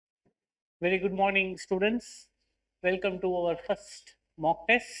Very good morning, students. Welcome to our first mock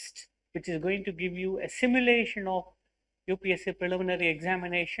test, which is going to give you a simulation of UPSC preliminary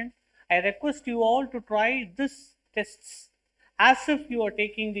examination. I request you all to try this tests as if you are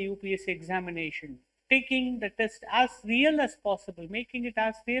taking the UPSC examination. Taking the test as real as possible, making it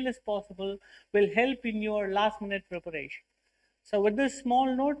as real as possible will help in your last minute preparation. So with this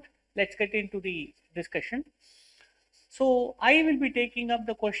small note, let's get into the discussion. So I will be taking up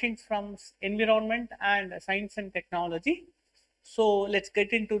the questions from environment and science and technology. So let's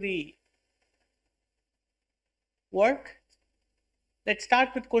get into the work. Let's start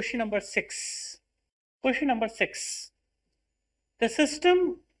with question number 6. Question number 6. The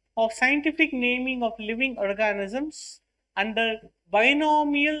system of scientific naming of living organisms under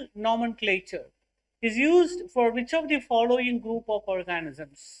binomial nomenclature is used for which of the following group of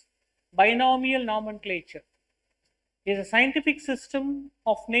organisms? Binomial nomenclature is a scientific system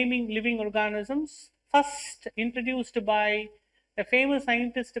of naming living organisms first introduced by a famous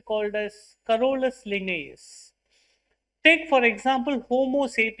scientist called as Carolus Linnaeus. Take for example Homo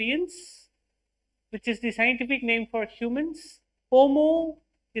sapiens, which is the scientific name for humans. Homo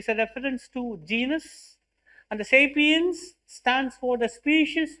is a reference to genus and the sapiens stands for the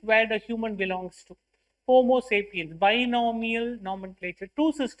species where the human belongs to. Homo sapiens, binomial nomenclature,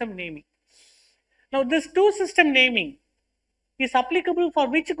 two system naming. Now, this two system naming is applicable for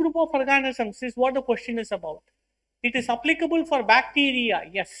which group of organisms is what the question is about. It is applicable for bacteria,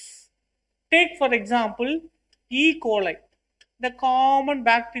 yes. Take for example, E. coli, the common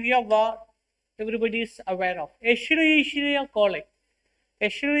bacteria what everybody is aware of. Escherichia coli.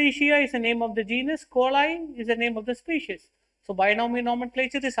 Escherichia is the name of the genus, coli is the name of the species. So, binomial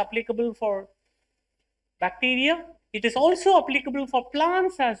nomenclature is applicable for bacteria. It is also applicable for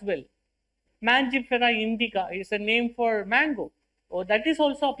plants as well. Mangifera indica is a name for mango. Oh, that is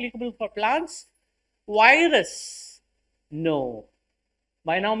also applicable for plants. Virus, no.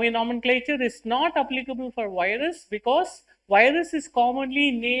 Binomial nomenclature is not applicable for virus because virus is commonly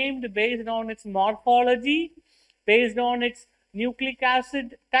named based on its morphology, based on its nucleic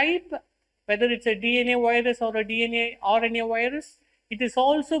acid type, whether it's a DNA virus or a DNA RNA virus. It is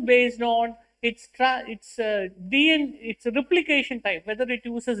also based on its replication type, whether it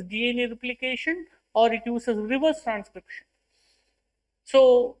uses DNA replication or it uses reverse transcription.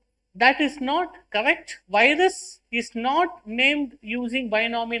 So that is not correct. Virus is not named using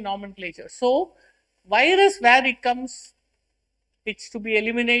binomial nomenclature. So virus, where it comes, it's to be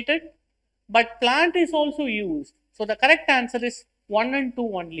eliminated, but plant is also used. So the correct answer is 1 and 2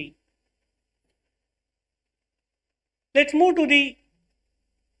 only. Let's move to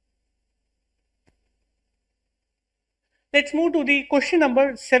the question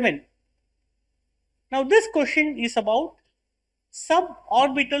number 7. Now this question is about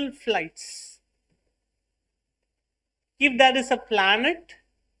suborbital flights. If there is a planet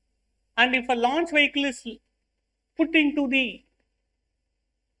and if a launch vehicle is put into the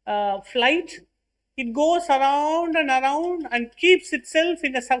flight, it goes around and keeps itself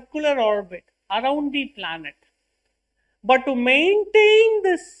in a circular orbit around the planet. But to maintain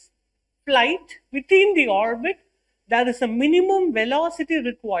this flight within the orbit, there is a minimum velocity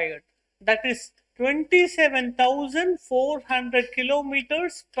required, that is 27,400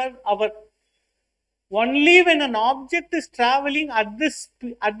 kilometers per hour. Only when an object is traveling at this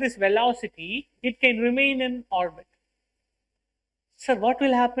velocity, it can remain in orbit. Sir, what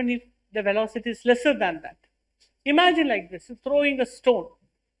will happen if the velocity is lesser than that? Imagine like this, you're throwing a stone.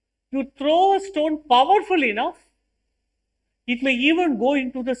 You throw a stone powerful enough, it may even go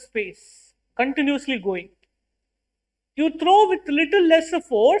into the space, continuously going. You throw with little lesser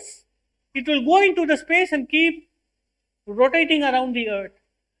force, it will go into the space and keep rotating around the earth.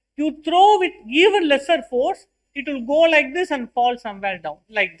 You throw with even lesser force, it will go like this and fall somewhere down,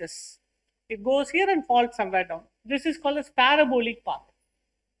 like this. It goes here and falls somewhere down. This is called as parabolic path.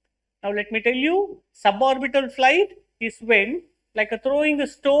 Now let me tell you, suborbital flight is when, like throwing a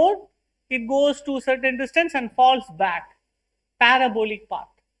stone, it goes to a certain distance and falls back. Parabolic path.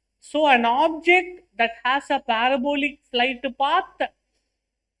 So an object that has a parabolic flight path,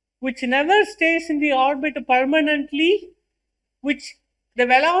 which never stays in the orbit permanently, which the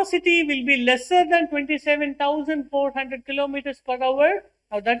velocity will be lesser than 27,400 kilometers per hour.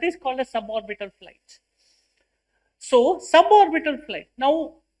 Now that is called a suborbital flight. So suborbital flight.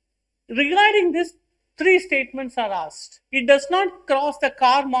 Now regarding this, 3 statements are asked. It does not cross the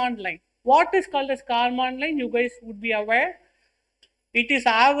Kármán line. What is called as Kármán line? You guys would be aware. It is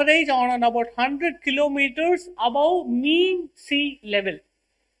average on about 100 kilometers above mean sea level.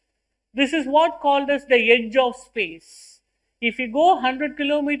 This is what called as the edge of space. If you go 100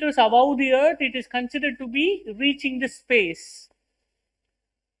 kilometers above the earth, it is considered to be reaching the space.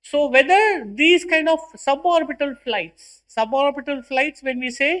 So whether these kind of suborbital flights, when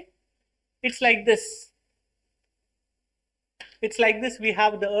we say, it's like this. It's like this. We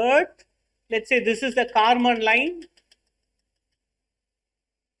have the earth. Let's say this is the Kármán line.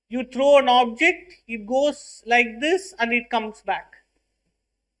 You throw an object, it goes like this and it comes back.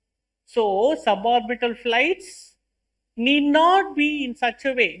 So suborbital flights need not be in such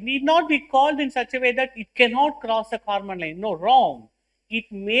a way, need not be called in such a way that it cannot cross the Kármán line. No, wrong. It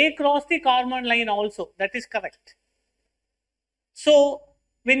may cross the Kármán line also. That is correct. So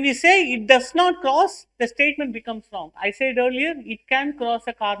when we say it does not cross, the statement becomes wrong. I said earlier, it can cross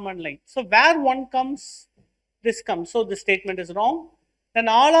a Kármán line. So where one comes, this comes. So the statement is wrong. Then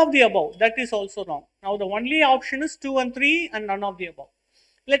all of the above, that is also wrong. Now the only option is 2 and 3 and none of the above.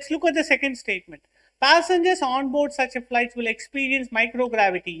 Let's look at the second statement. Passengers on board such a flight will experience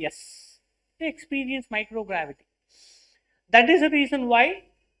microgravity. Yes, they experience microgravity. That is the reason why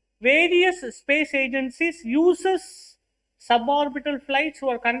various space agencies uses suborbital flights who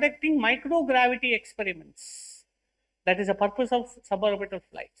are conducting microgravity experiments. That is the purpose of suborbital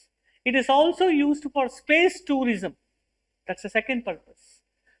flights. It is also used for space tourism. That's the second purpose.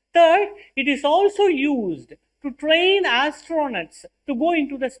 Third, it is also used to train astronauts to go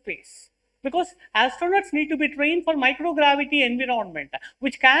into the space, because astronauts need to be trained for microgravity environment,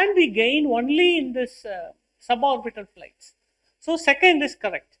 which can be gained only in this suborbital flights. So second is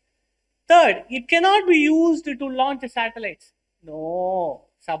correct. Third, it cannot be used to launch satellites. No,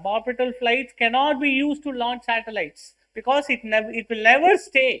 suborbital flights cannot be used to launch satellites because it will never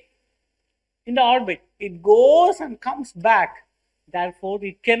stay in the orbit. It goes and comes back. Therefore,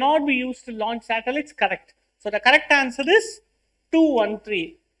 it cannot be used to launch satellites. Correct. So the correct answer is 2, 1,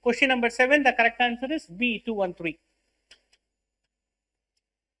 3. Question number 7, the correct answer is B, 2, 1, 3.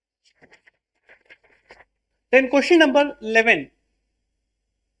 Then question number 11.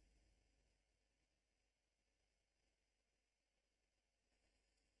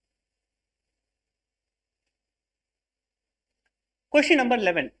 Question number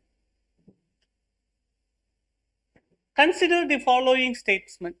 11. Consider the following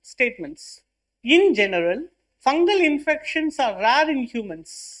statements. In general, fungal infections are rare in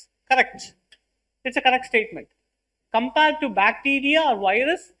humans. Correct. It's a correct statement. Compared to bacteria or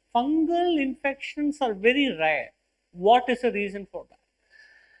virus, fungal infections are very rare. What is the reason for that?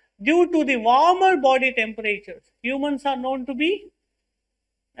 Due to the warmer body temperatures, humans are known to be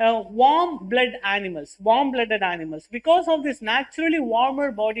warm-blooded animals. Because of this naturally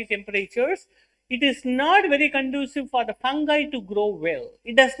warmer body temperatures, it is not very conducive for the fungi to grow well.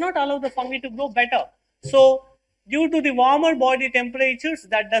 It does not allow the fungi to grow better. So, due to the warmer body temperatures,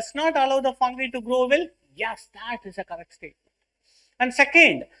 that does not allow the fungi to grow well. Yes, that is a correct statement. And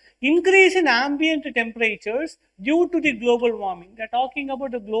second, increase in ambient temperatures due to the global warming. They are talking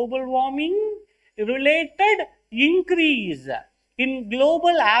about the global warming related increase in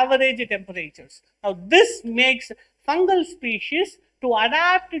global average temperatures. Now, this makes fungal species to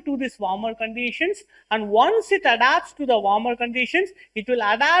adapt to these warmer conditions, and once it adapts to the warmer conditions, it will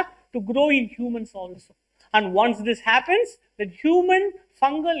adapt to grow in humans also. And once this happens, the human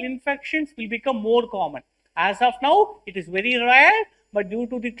fungal infections will become more common. As of now, it is very rare, but due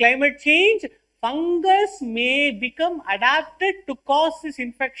to the climate change, fungus may become adapted to cause these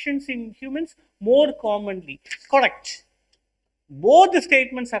infections in humans more commonly. Correct. Both the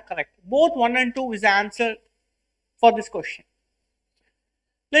statements are correct. Both 1 and 2 is the answer for this question.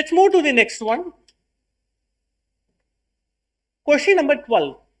 Let's move to the next one. Question number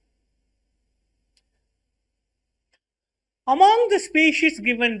 12. Among the species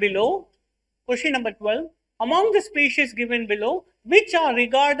given below, question number 12, among the species given below, which are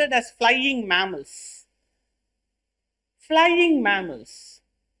regarded as flying mammals? Flying mammals.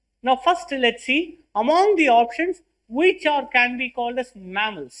 Now first let's see, among the options, which can be called as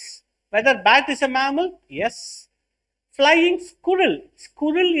mammals. Whether bat is a mammal? Yes. Flying squirrel.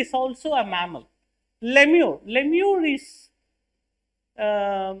 Squirrel is also a mammal. Lemur. Lemur is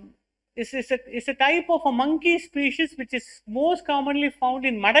a type of a monkey species which is most commonly found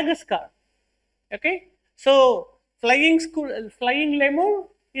in Madagascar. Okay. So flying lemur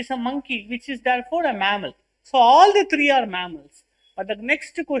is a monkey which is therefore a mammal. So all the three are mammals. But the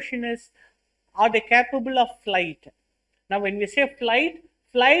next question is, are they capable of flight? Now when we say flight,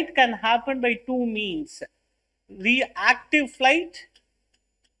 flight can happen by two means. Active flight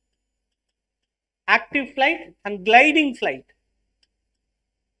and gliding flight.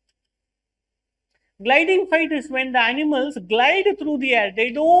 Gliding flight is when the animals glide through the air.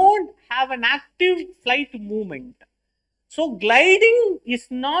 They don't have an active flight movement. So gliding is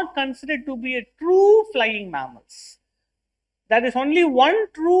not considered to be a true flying mammals. There is only one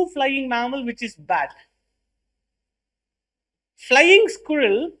true flying mammal which is bat. Flying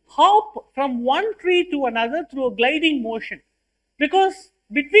squirrel hop from one tree to another through a gliding motion, because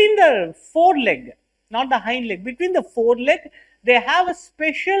between the foreleg, not the hind leg, between the foreleg, they have a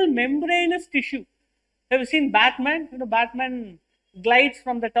special membranous tissue. Have you seen Batman? You know, Batman glides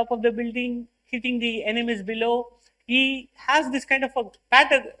from the top of the building, hitting the enemies below. He has this kind of a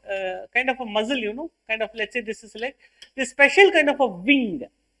pattern, kind of a muzzle, you know, kind of, let's say this is like this special kind of a wing.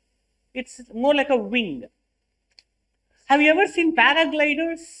 It's more like a wing. Have you ever seen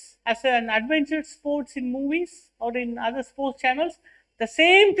paragliders as an adventure sports in movies or in other sports channels? The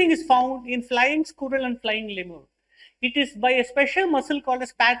same thing is found in flying squirrel and flying lemur. It is by a special muscle called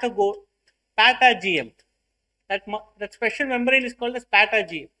as patagium. That special membrane is called as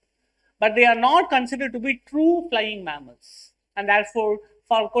patagium. But they are not considered to be true flying mammals. And therefore,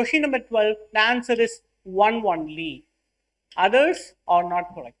 for question number 12, the answer is 1 only. Others are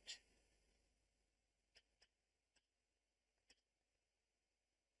not correct.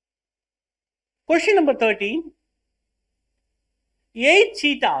 Question number 13. 8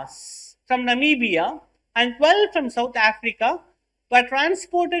 cheetahs from Namibia and 12 from South Africa were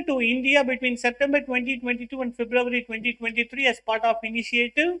transported to India between September 2022 and February 2023 as part of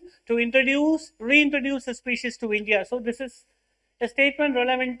initiative to reintroduce the species to India. So this is a statement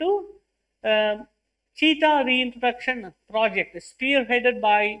relevant to cheetah reintroduction project, spearheaded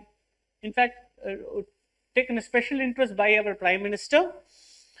by, in fact, taken a special interest by our Prime Minister.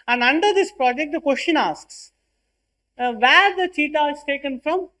 And under this project, the question asks, where the cheetah is taken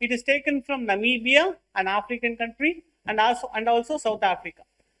from? It is taken from Namibia, an African country, and also South Africa.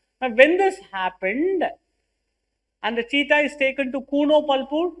 Now, when this happened, and the cheetah is taken to Kuno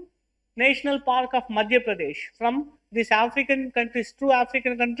Palpur National Park of Madhya Pradesh, from these African countries, two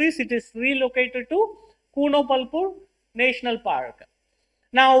African countries, it is relocated to Kuno Palpur National Park.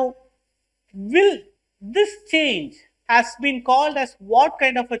 Now, will this change has been called as what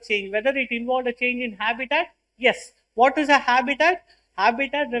kind of a change? Whether it involved a change in habitat? Yes. What is a habitat?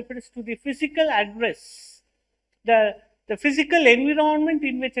 Habitat refers to the physical address. The physical environment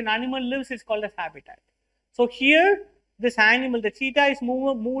in which an animal lives is called as habitat. So here, this animal, the cheetah, is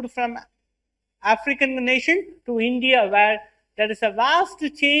moved from African nation to India, where there is a vast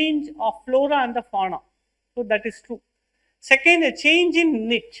change of flora and the fauna. So that is true. Second, a change in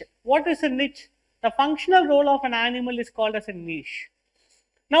niche. What is a niche? The functional role of an animal is called as a niche.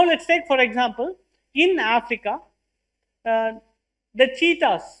 Now let's take, for example, in Africa, the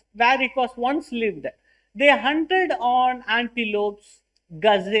cheetahs, where it was once lived, they hunted on antelopes,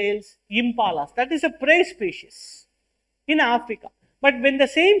 gazelles, impalas. That is a prey species in Africa. But when the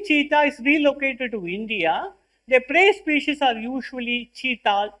same cheetah is relocated to India, the prey species are usually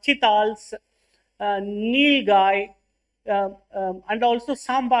cheetahs, nilgai, and also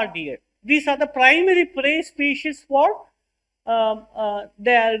sambar deer. These are the primary prey species for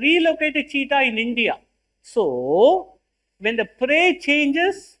the relocated cheetah in India. So, when the prey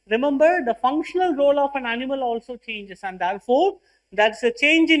changes, remember the functional role of an animal also changes, and therefore that's a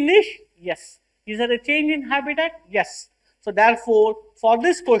change in niche. Yes. Is there a change in habitat? Yes. So therefore, for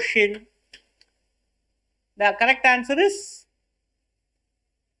this question, the correct answer is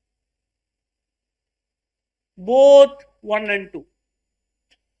both 1 and 2.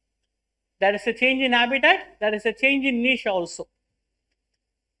 There is a change in habitat, there is a change in niche also.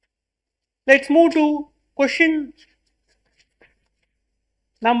 Let's move to question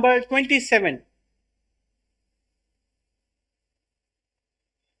number 27.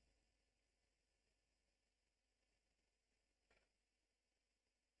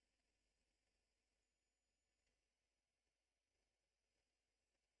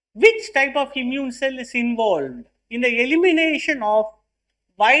 Which type of immune cell is involved in the elimination of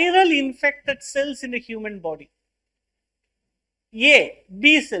viral infected cells in the human body? A.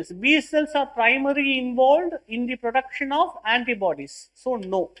 B cells. B cells are primarily involved in the production of antibodies. So,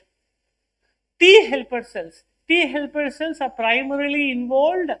 no. T helper cells. T helper cells are primarily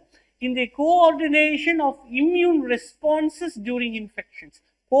involved in the coordination of immune responses during infections.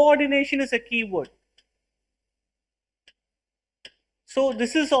 Coordination is a key word. So,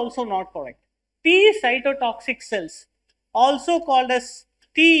 this is also not correct. T cytotoxic cells, also called as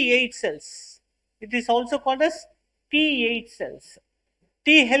T8 cells. It is also called as T8 cells.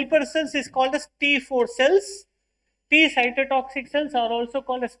 T helper cells is called as T4 cells. T cytotoxic cells are also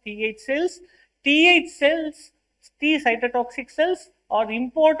called as T8 cells. T8 cells, T cytotoxic cells are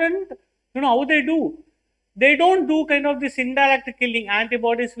important. You know how they do? They don't do kind of this indirect killing.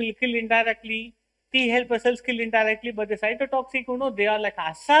 Antibodies will kill indirectly. T helper cells kill indirectly, but the cytotoxic, they are like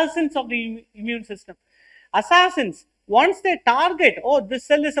assassins of the immune system. Assassins, once they target, oh, this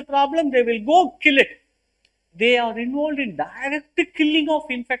cell is a problem, they will go kill it. They are involved in direct killing of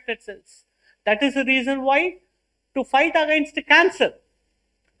infected cells. That is the reason why to fight against cancer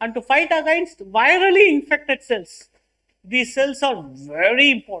and to fight against virally infected cells, these cells are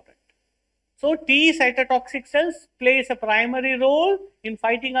very important. So T cytotoxic cells plays a primary role in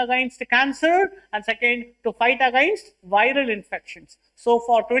fighting against cancer, and second to fight against viral infections. So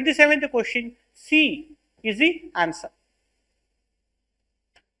for 27th question, C is the answer.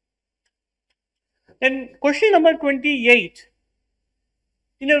 Then question number 28.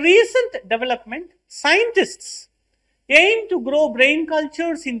 In a recent development, scientists aim to grow brain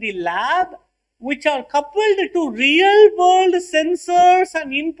cultures in the lab which are coupled to real world sensors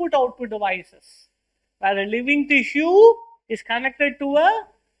and input output devices, where a living tissue is connected to a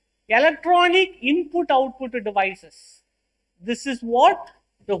electronic input output devices. This is what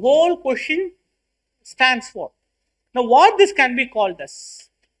the whole question stands for. Now what this can be called as?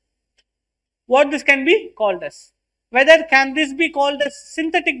 Whether can this be called as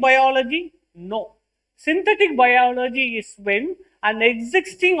synthetic biology? No. Synthetic biology is when an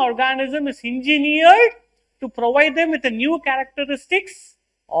existing organism is engineered to provide them with a new characteristics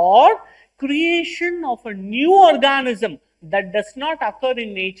or creation of a new organism that does not occur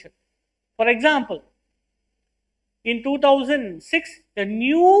in nature. For example, in 2006, a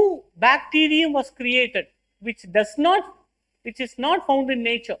new bacterium was created which is not found in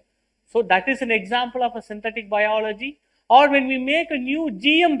nature. So that is an example of a synthetic biology. Or when we make a new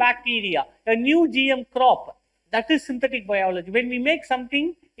GM bacteria, a new GM crop, that is synthetic biology. When we make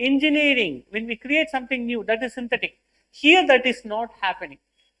something engineering, when we create something new, that is synthetic. Here that is not happening.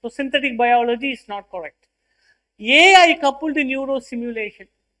 So synthetic biology is not correct. AI coupled neurosimulation.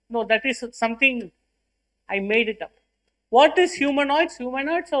 No, that is something I made it up. What is humanoids?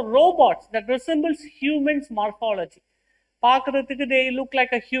 Humanoids are robots that resembles humans' morphology. They look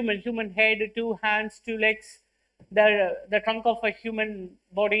like a human head, 2 hands, 2 legs, the trunk of a human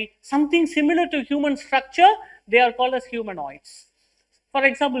body, something similar to human structure, they are called as humanoids. For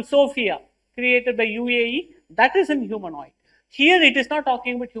example, Sophia, created by UAE, that is an humanoid. Here it is not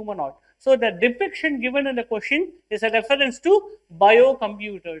talking about humanoid. So the depiction given in the question is a reference to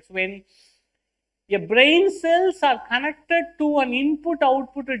biocomputers. When your brain cells are connected to an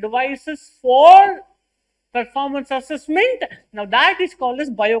input-output devices for performance assessment, now that is called as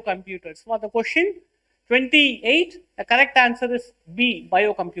biocomputers. For the question 28, the correct answer is B,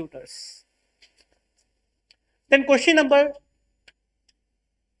 biocomputers. Then question number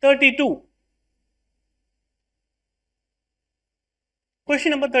 32.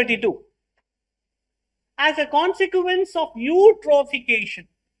 Question number 32. As a consequence of eutrophication,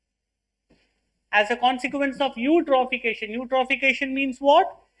 eutrophication means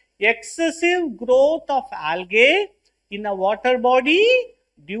what? Excessive growth of algae in a water body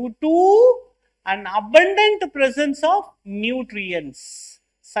due to an abundant presence of nutrients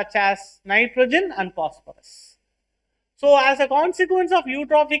such as nitrogen and phosphorus. So as a consequence of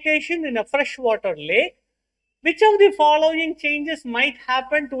eutrophication in a freshwater lake, which of the following changes might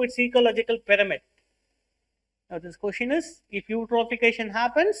happen to its ecological pyramid? Now this question is, if eutrophication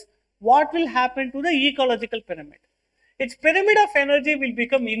happens, what will happen to the ecological pyramid? Its pyramid of energy will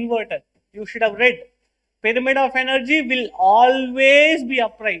become inverted. You should have read. Pyramid of energy will always be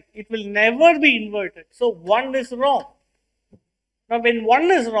upright. It will never be inverted. So 1 is wrong. Now when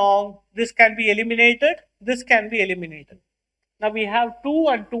 1 is wrong, this can be eliminated. This can be eliminated. Now we have 2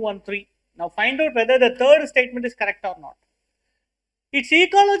 and 2 and 3. Now find out whether the third statement is correct or not. Its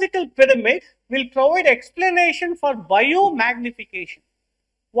ecological pyramid will provide explanation for biomagnification.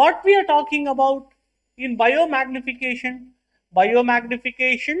 What we are talking about in biomagnification?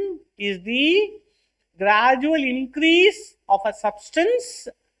 Biomagnification is the gradual increase of a substance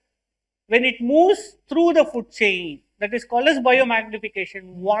when it moves through the food chain. That is called as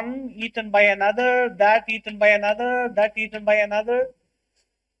biomagnification. One eaten by another, that eaten by another, that eaten by another.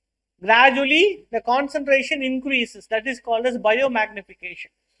 Gradually, the concentration increases. That is called as biomagnification.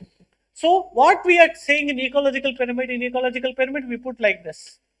 So, what we are saying in ecological pyramid, we put like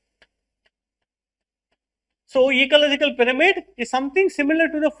this. So, ecological pyramid is something similar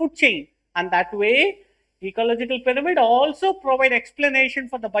to the food chain, and that way, ecological pyramid also provide explanation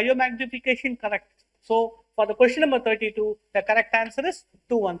for the biomagnification, correct. So, for the question number 32, the correct answer is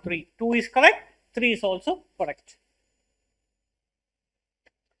 2 and 3. 2 is correct, 3 is also correct.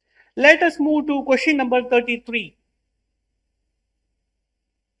 Let us move to question number 33.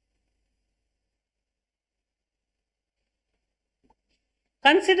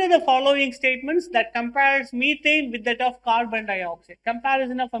 Consider the following statements that compares methane with that of carbon dioxide.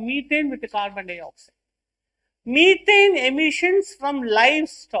 Comparison of a methane with the carbon dioxide. Methane emissions from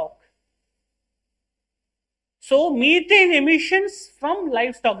livestock. So, methane emissions from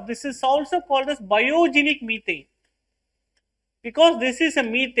livestock. This is also called as biogenic methane, because this is a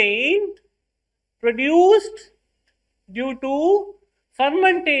methane produced due to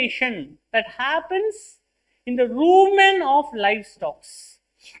fermentation that happens in the rumen of livestock.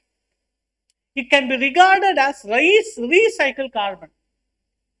 It can be regarded as recycled carbon.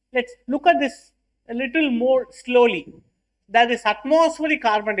 Let's look at this a little more slowly. There is atmospheric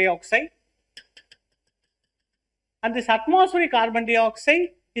carbon dioxide, and this atmospheric carbon dioxide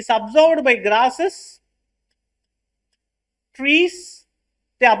is absorbed by grasses, trees.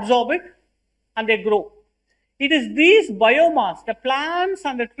 They absorb it and they grow. It is these biomass, the plants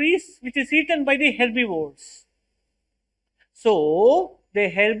and the trees, which is eaten by the herbivores. So, the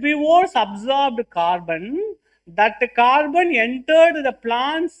herbivores absorbed carbon, that the carbon entered the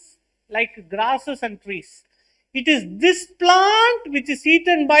plants like grasses and trees. It is this plant which is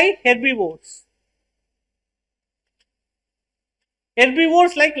eaten by herbivores.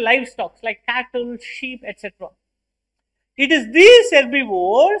 Herbivores like livestock, like cattle, sheep, etc. It is these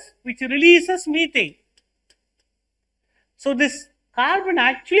herbivores which releases methane. So, this carbon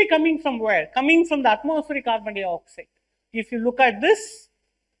actually coming from where? Coming from the atmospheric carbon dioxide. If you look at this,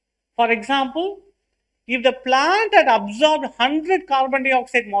 for example, if the plant had absorbed 100 carbon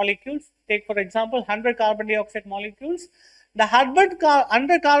dioxide molecules, take for example 100 carbon dioxide molecules, the 100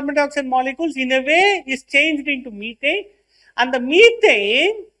 carbon dioxide molecules in a way is changed into methane, and the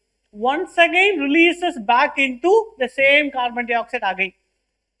methane once again releases back into the same carbon dioxide again.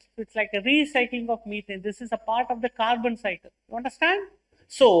 So, it's like a recycling of methane. This is a part of the carbon cycle. You understand?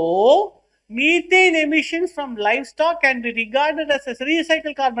 So, methane emissions from livestock can be regarded as a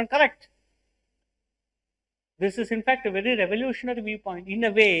recycled carbon, correct? This is in fact a very revolutionary viewpoint. In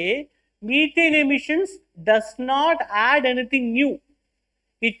a way, methane emissions does not add anything new.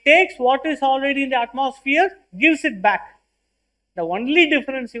 It takes what is already in the atmosphere, gives it back. The only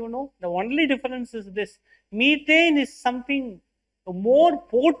difference, the only difference is this: methane is something a more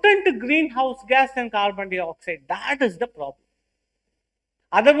potent greenhouse gas than carbon dioxide. That is the problem.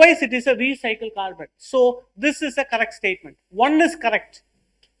 Otherwise, it is a recycled carbon. So, this is a correct statement. One is correct.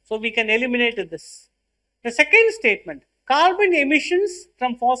 So, we can eliminate this. The second statement, carbon emissions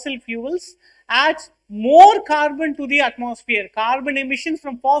from fossil fuels adds more carbon to the atmosphere. Carbon emissions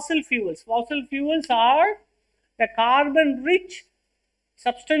from fossil fuels. Fossil fuels are the carbon-rich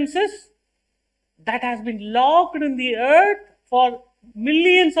substances that has been locked in the earth for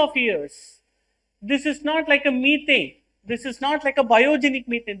millions of years. This is not like a methane. This is not like a biogenic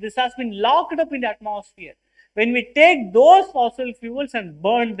methane. This has been locked up in the atmosphere. When we take those fossil fuels and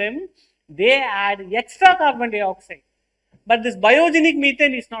burn them, they add extra carbon dioxide. But this biogenic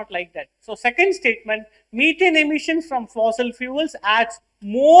methane is not like that. So, second statement, methane emissions from fossil fuels adds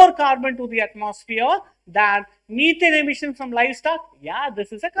more carbon to the atmosphere than methane emissions from livestock. Yeah,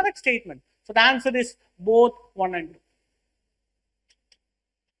 this is a correct statement. So, the answer is both 1 and 2.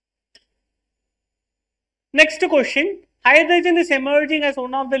 Next question, hydrogen is emerging as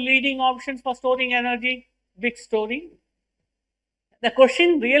one of the leading options for storing energy. Big story. The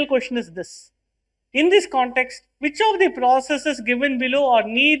question, real question is this. In this context, which of the processes given below are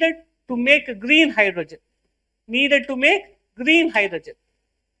needed to make green hydrogen? Needed to make green hydrogen.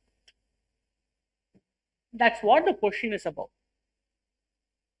 That's what the question is about.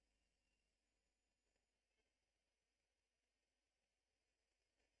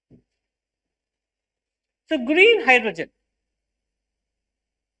 So, green hydrogen.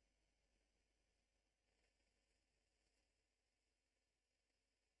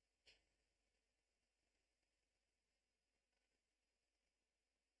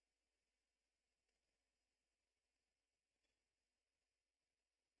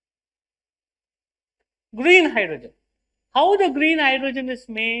 Green hydrogen. How the green hydrogen is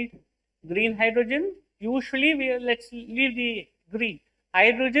made? Green hydrogen, usually let's leave the green.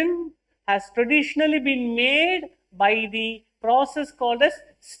 Hydrogen has traditionally been made by the process called as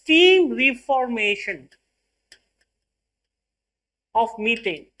steam reformation of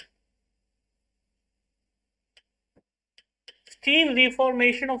methane. Steam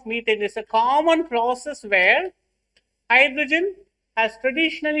reformation of methane is a common process where hydrogen has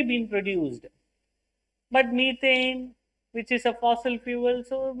traditionally been produced. But methane, which is a fossil fuel,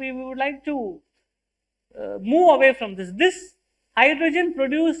 so we would like to move away from this. This hydrogen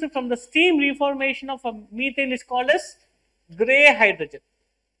produced from the steam reformation of a methane is called as grey hydrogen.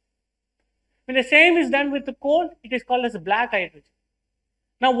 When the same is done with the coal, it is called as black hydrogen.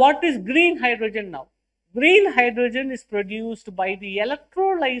 Now, what is green hydrogen now? Green hydrogen is produced by the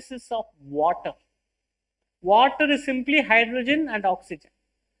electrolysis of water. Water is simply hydrogen and oxygen.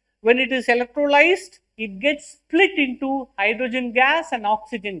 When it is electrolyzed, it gets split into hydrogen gas and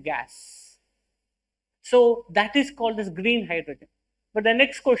oxygen gas. So that is called as green hydrogen. But the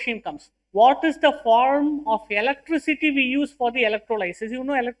next question comes, what is the form of electricity we use for the electrolysis? You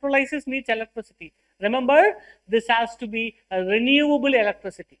know, electrolysis needs electricity. Remember, this has to be a renewable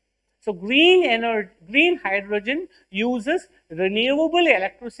electricity. So green hydrogen uses renewable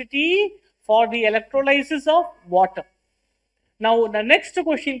electricity for the electrolysis of water. Now, the next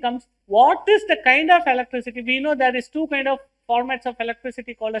question comes, what is the kind of electricity? We know there is two kind of formats of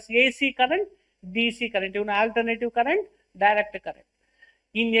electricity called as AC current, DC current, you know, alternative current, direct current.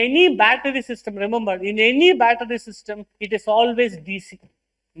 In any battery system, remember, in any battery system, it is always DC,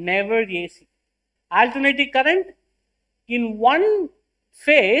 never AC. Alternative current, in one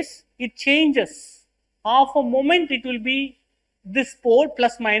phase, it changes. Half a moment, it will be this pole,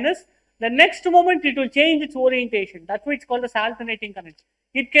 plus minus. The next moment, it will change its orientation. That's why it's called as alternating current.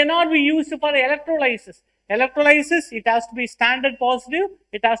 It cannot be used for electrolysis. Electrolysis, it has to be standard positive,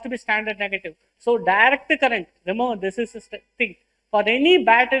 it has to be standard negative. So, direct current, remember, this is the thing. For any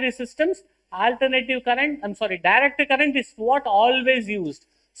battery systems, direct current is what always used.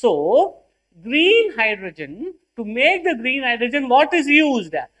 So, green hydrogen, to make the green hydrogen, what is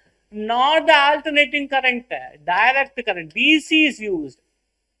used? Not the alternating current, direct current, DC is used.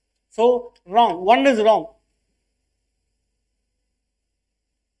 So, wrong, one is wrong.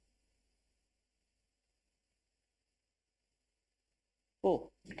 Oh,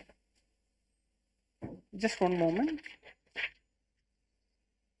 just one moment.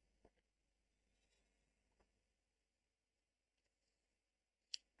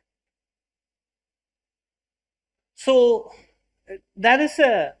 So, there's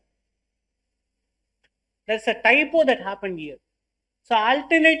a typo that happened here. So,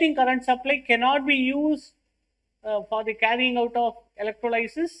 alternating current supply cannot be used for the carrying out of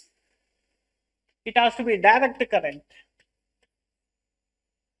electrolysis. It has to be direct current.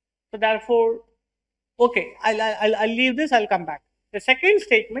 So, therefore, okay, I'll leave this, I'll come back. The second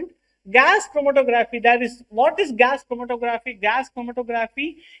statement, gas chromatography, that is, what is gas chromatography? Gas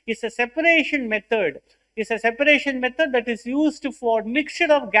chromatography is a separation method. It's a separation method that is used for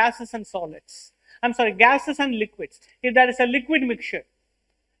mixture of gases and solids. I'm sorry, gases and liquids. If there is a liquid mixture,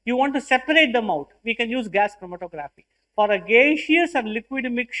 you want to separate them out, we can use gas chromatography. For a gaseous and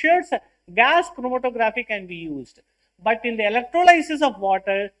liquid mixtures, gas chromatography can be used. But in the electrolysis of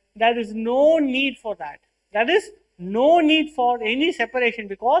water, there is no need for that. There is no need for any separation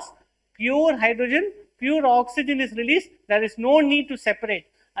because pure hydrogen, pure oxygen is released. There is no need to separate.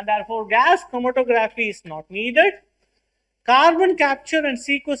 And therefore, gas chromatography is not needed. Carbon capture and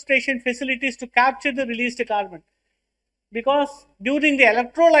sequestration facilities to capture the released carbon. Because during the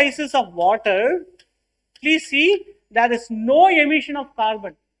electrolysis of water, please see, there is no emission of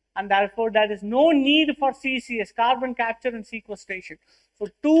carbon. And therefore, there is no need for CCS, carbon capture and sequestration. So,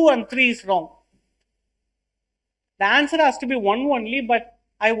 2 and 3 is wrong. The answer has to be 1 only, but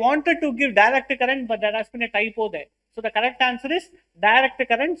I wanted to give direct current, but there has been a typo there. So, the correct answer is direct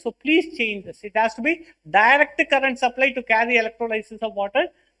current. So, please change this. It has to be direct current supply to carry electrolysis of water.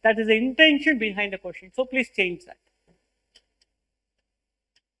 That is the intention behind the question. So, please change that.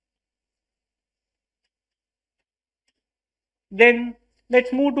 Then,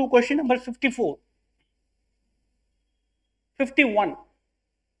 let's move to question number 54. 51.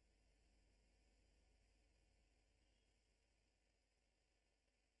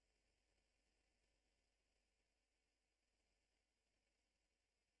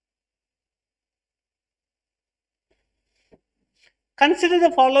 Consider the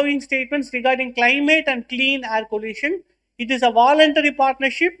following statements regarding climate and clean air coalition. It is a voluntary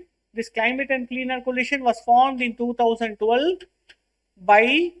partnership. This climate and clean air coalition was formed in 2012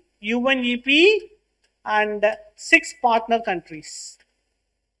 by UNEP and 6 partner countries.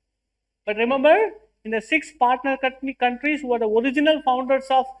 But remember, in the 6 partner countries who are the original founders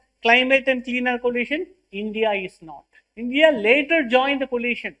of climate and clean air coalition, India is not. India later joined the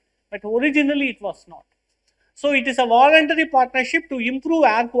coalition, but originally it was not. So, it is a voluntary partnership to improve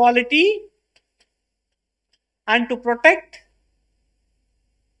air quality and to protect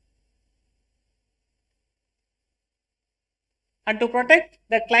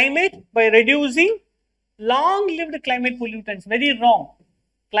the climate by reducing long-lived climate pollutants. Very wrong.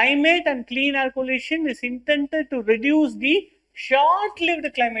 Climate and clean air coalition is intended to reduce the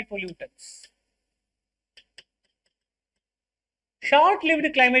short-lived climate pollutants.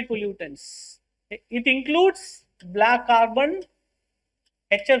 Short-lived climate pollutants. It includes black carbon,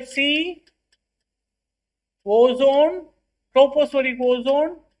 HFC, ozone, tropospheric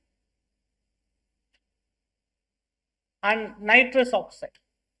ozone, and nitrous oxide.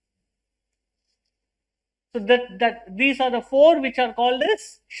 So that these are the four which are called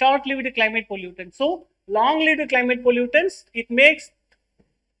as short-lived climate pollutants. So long-lived climate pollutants, it makes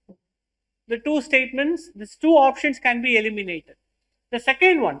the two statements, these two options can be eliminated. The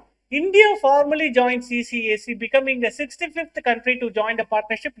second one, India formally joined CCAC, becoming the 65th country to join the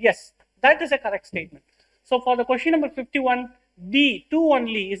partnership. Yes, that is a correct statement. So for the question number 51, D, 2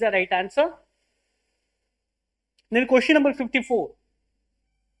 only is the right answer. Then question number 54.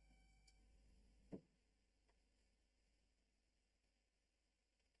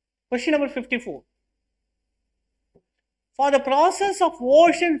 Question number 54. For the process of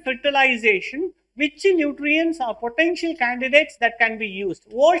ocean fertilization, which nutrients are potential candidates that can be used?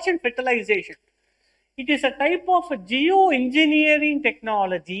 Ocean fertilization. It is a type of geoengineering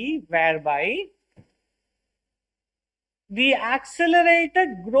technology whereby the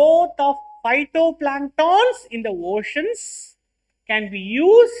accelerated growth of phytoplanktons in the oceans can be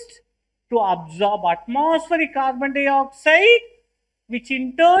used to absorb atmospheric carbon dioxide, which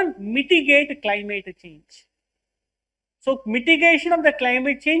in turn mitigate climate change. So mitigation of the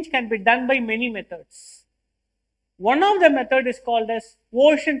climate change can be done by many methods. One of the method is called as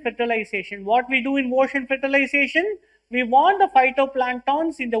ocean fertilization. What we do in ocean fertilization, we want the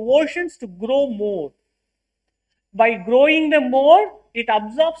phytoplanktons in the oceans to grow more. By growing them more, it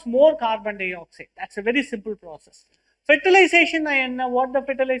absorbs more carbon dioxide. That's a very simple process. Fertilization, what the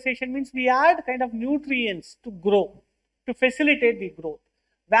fertilization means, we add kind of nutrients to grow, to facilitate the growth.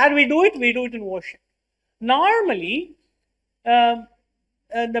 Where we do it in ocean. Normally, the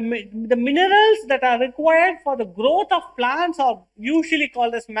minerals that are required for the growth of plants are usually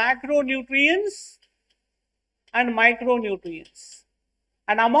called as macronutrients and micronutrients.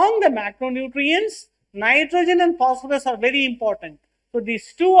 And among the macronutrients, nitrogen and phosphorus are very important. So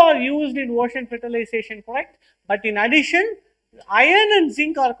these two are used in ocean fertilization, correct? But in addition, iron and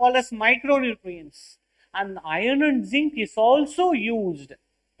zinc are called as micronutrients. And iron and zinc is also used.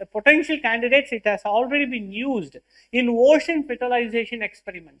 The potential candidates, it has already been used in ocean fertilization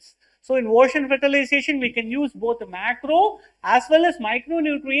experiments. So in ocean fertilization, we can use both the macro as well as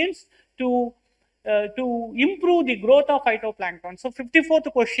micronutrients to improve the growth of phytoplankton. So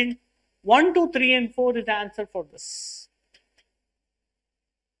 54th question, 1, 2, 3 and 4 is the answer for this.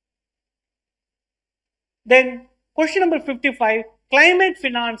 Then question number 55, climate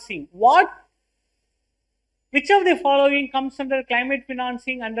financing. Which of the following comes under climate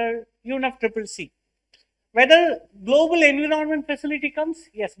financing under UNFCCC? Whether Global Environment Facility comes?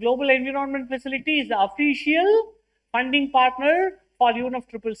 Yes, Global Environment Facility is the official funding partner for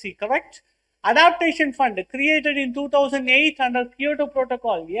UNFCCC, correct? Adaptation Fund created in 2008 under Kyoto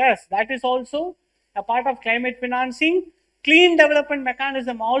Protocol. Yes, that is also a part of climate financing. Clean Development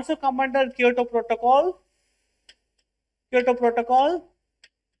Mechanism also come under Kyoto Protocol. Kyoto Protocol,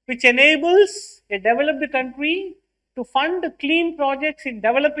 which enables a developed country to fund clean projects in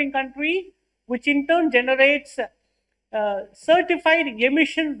developing country, which in turn generates certified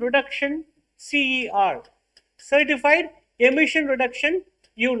emission reduction CER, certified emission reduction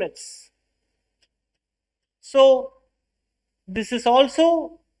units. So this is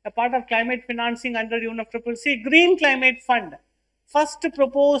also a part of climate financing under UNFCCC. Green Climate Fund, first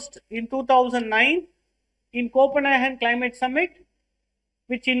proposed in 2009 in Copenhagen Climate Summit,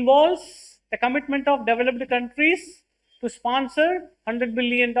 which involves the commitment of developed countries to sponsor $100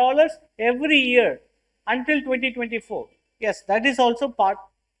 billion every year until 2024. Yes, that is also part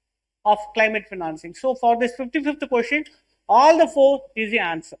of climate financing. So for this 55th question, all the 4 is the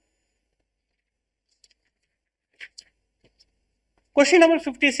answer. Question number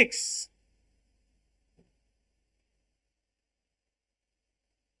 56.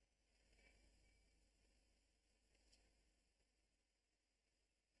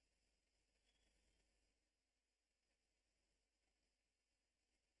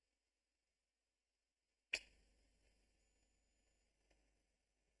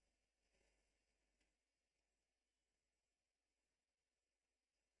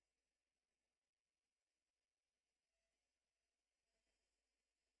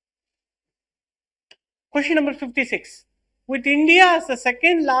 Question number 56. With India as the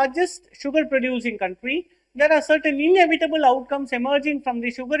second largest sugar producing country, there are certain inevitable outcomes emerging from the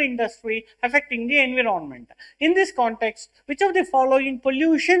sugar industry affecting the environment. In this context, which of the following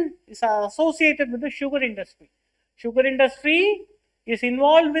pollution is associated with the sugar industry? Sugar industry is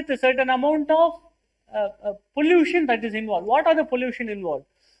involved with a certain amount of pollution that is involved. What are the pollution involved?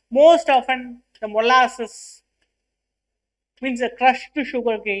 Most often the molasses, means the crushed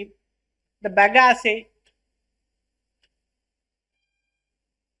sugar cane. The bagasse,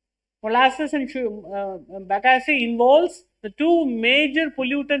 molasses and bagasse involves the two major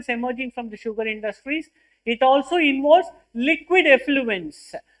pollutants emerging from the sugar industries. It also involves liquid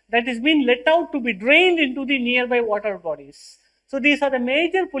effluents that is being let out to be drained into the nearby water bodies. So these are the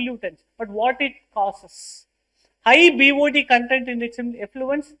major pollutants. But what it causes? High BOD content in its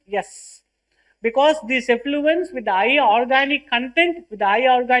effluents? Yes. Because these effluents with the high organic content, with the high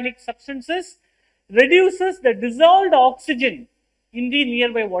organic substances, reduces the dissolved oxygen in the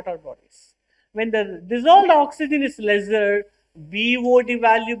nearby water bodies. When the dissolved oxygen is lesser, BOD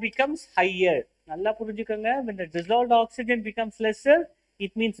value becomes higher. When the dissolved oxygen becomes lesser,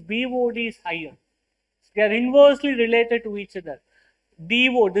 it means BOD is higher. They are inversely related to each other.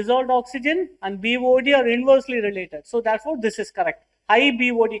 DO, dissolved oxygen, and BOD are inversely related. So therefore, this is correct. High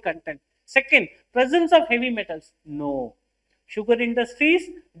BOD content. Second, presence of heavy metals. No. Sugar industries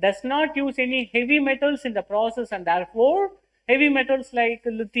does not use any heavy metals in the process, and therefore, heavy metals like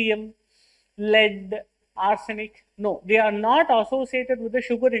lithium, lead, arsenic, no, they are not associated with the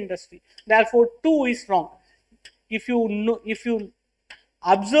sugar industry. Therefore, 2 is wrong. If you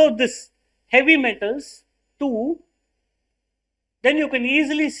observe this heavy metals 2, then you can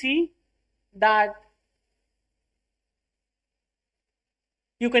easily see that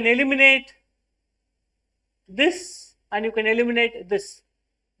you can eliminate this and you can eliminate this.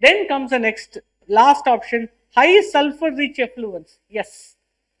 Then comes the next, last option, high sulfur rich effluents. Yes,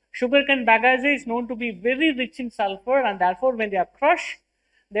 sugarcane bagasse is known to be very rich in sulfur, and therefore when they are crushed,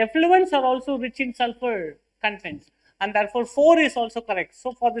 the effluents are also rich in sulfur contents, and therefore 4 is also correct.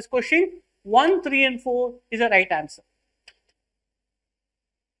 So for this question, 1, 3 and 4 is the right answer.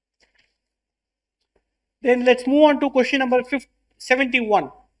 Then let's move on to question number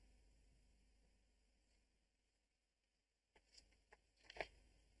 71.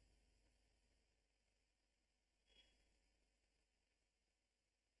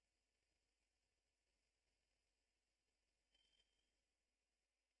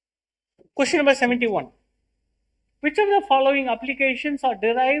 Question number 71. Which of the following applications are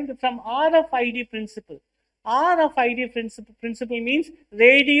derived from RFID principle? RFID principle means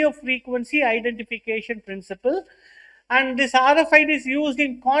radio frequency identification principle, and this RFID is used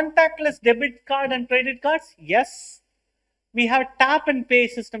in contactless debit card and credit cards. Yes, we have tap and pay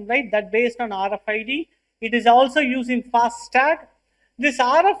system, right, that based on RFID. It is also used in FASTag. This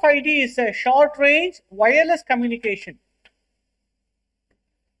RFID is a short range wireless communication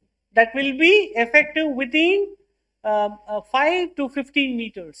that will be effective within 5 to 15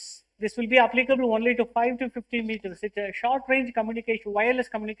 meters. This will be applicable only to 5 to 15 meters. It's a short range communication, wireless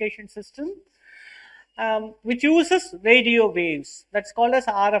communication system, which uses radio waves. That's called as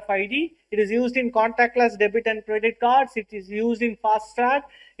RFID. It is used in contactless debit and credit cards. It is used in FASTag.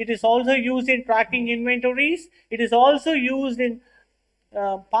 It is also used in tracking inventories. It is also used in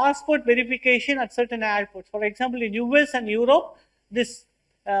passport verification at certain airports. For example, in US and Europe, this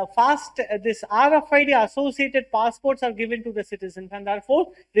RFID associated passports are given to the citizens, and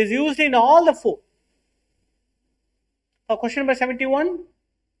therefore it is used in all the 4. For question number 71,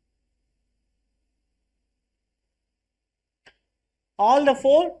 all the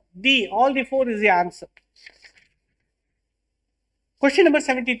 4, D, all the 4 is the answer. Question number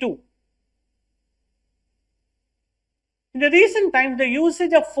 72. In the recent times, the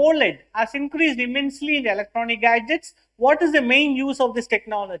usage of OLED has increased immensely in the electronic gadgets. What is the main use of this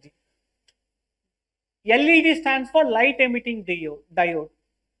technology? LED stands for light emitting diode.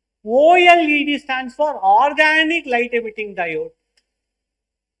 OLED stands for organic light emitting diode.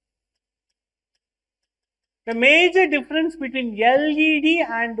 The major difference between LED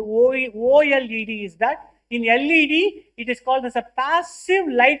and OLED is that in LED, it is called as a passive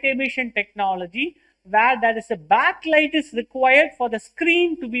light emission technology, where there is a backlight is required for the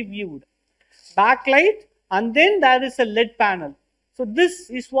screen to be viewed. Backlight, and then there is a LED panel. So this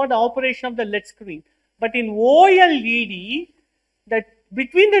is what the operation of the LED screen. But in OLED, that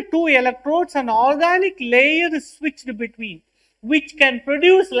between the 2 electrodes, an organic layer is switched between, which can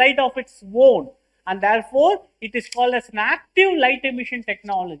produce light of its own, and therefore it is called as an active light emission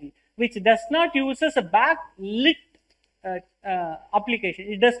technology, which does not use as a backlit application.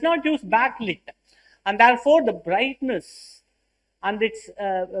 It does not use backlit, and therefore the brightness and its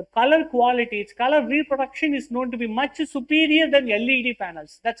color quality, its color reproduction is known to be much superior than LED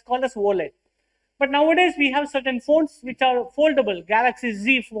panels. That's called as OLED. But nowadays we have certain phones which are foldable, Galaxy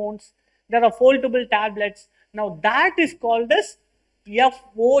Z phones. There are foldable tablets. Now that is called as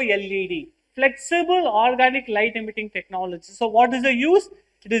FOLED, flexible organic light emitting technology. So what is the use?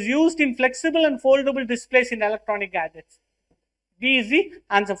 It is used in flexible and foldable displays in electronic gadgets. B is the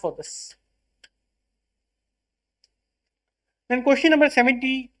answer for this. Then question number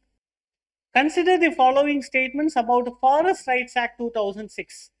 70. Consider the following statements about the Forest Rights Act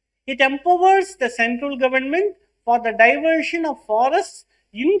 2006. It empowers the central government for the diversion of forests,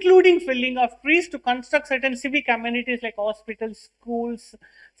 including felling of trees, to construct certain civic amenities like hospitals, schools,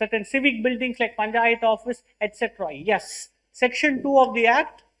 certain civic buildings like Panchayat office, etc. Yes, Section 2 of the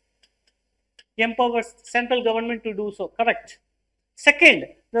Act empowers central government to do so. Correct. Second,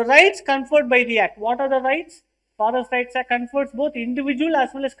 the rights conferred by the Act. What are the rights? Forest Rights Act confers both individual as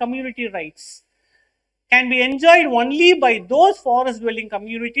well as community rights. Can be enjoyed only by those forest dwelling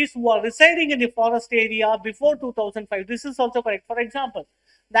communities who are residing in the forest area before 2005. This is also correct. For example,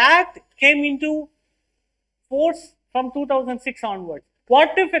 the Act came into force from 2006 onwards.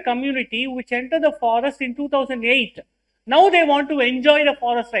 What if a community which entered the forest in 2008, now they want to enjoy the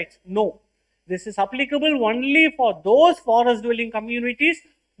forest rights? No. This is applicable only for those forest dwelling communities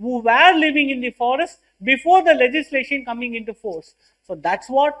who were living in the forest before the legislation coming into force. So that's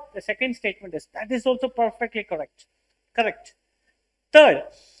what the second statement is. That is also perfectly correct. Correct. Third,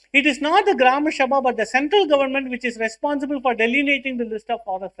 it is not the Gram Sabha but the central government which is responsible for delineating the list of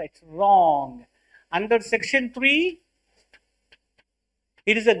forest rights. Wrong. Under Section 3,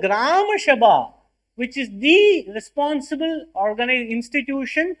 it is a Gram Sabha which is the responsible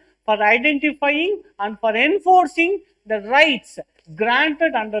institution for identifying and for enforcing the rights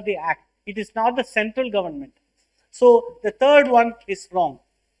granted under the Act. It is not the central government. So the third one is wrong.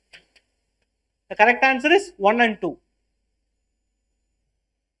 The correct answer is 1 and 2.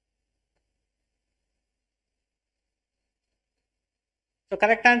 So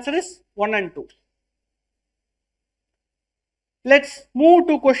correct answer is 1 and 2. Let's move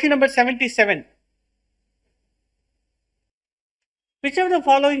to question number 77. Which of the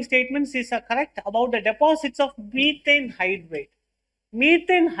following statements is correct about the deposits of methane hydrate?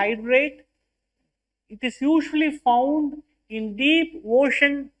 Methane hydrate, it is usually found in deep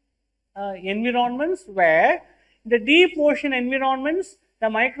ocean environments, where the deep ocean environments, the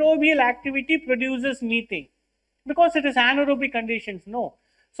microbial activity produces methane because it is anaerobic conditions. No.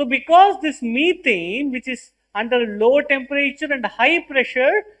 So because this methane, which is under low temperature and high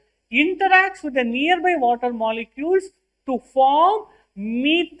pressure, interacts with the nearby water molecules to form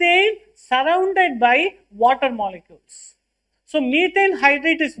methane surrounded by water molecules. So methane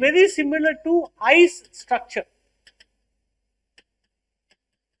hydrate is very similar to ice structure.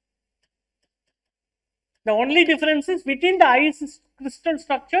 The only difference is within the ice crystal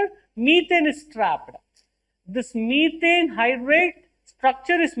structure, methane is trapped. This methane hydrate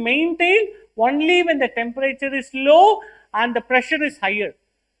structure is maintained only when the temperature is low and the pressure is higher.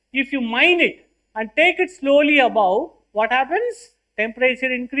 If you mine it and take it slowly above, what happens?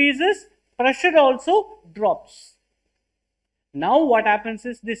 Temperature increases, pressure also drops. Now what happens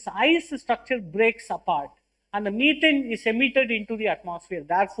is this ice structure breaks apart and the methane is emitted into the atmosphere.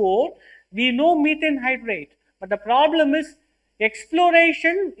 Therefore, we know methane hydrate, but the problem is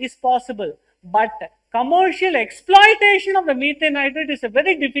exploration is possible, but commercial exploitation of the methane hydrate is a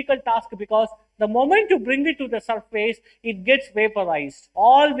very difficult task, because the moment you bring it to the surface, it gets vaporized.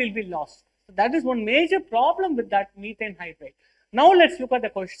 All will be lost. So that is one major problem with that methane hydrate. Now let's look at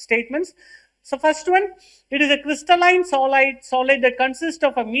the statements. So first one, it is a crystalline solid that consists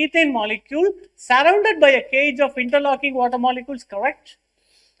of a methane molecule surrounded by a cage of interlocking water molecules. Correct.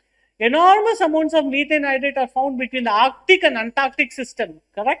 Enormous amounts of methane hydrate are found between the Arctic and Antarctic system.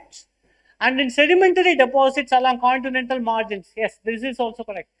 Correct. And in sedimentary deposits along continental margins. Yes, this is also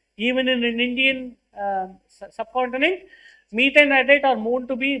correct. Even in an Indian subcontinent, methane hydrate are more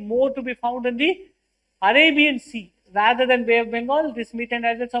to be found in the Arabian Sea rather than Bay of Bengal. This methane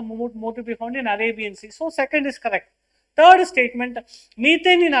hydrates are more to be found in Arabian Sea. So second is correct. Third statement,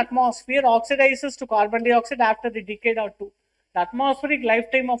 methane in atmosphere oxidizes to carbon dioxide after the decade or two. The atmospheric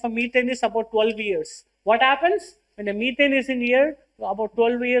lifetime of a methane is about 12 years. What happens when the methane is in air? About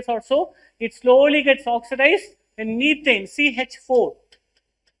 12 years or so, it slowly gets oxidized. When methane, CH4,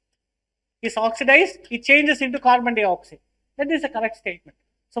 is oxidized, it changes into carbon dioxide. That is a correct statement.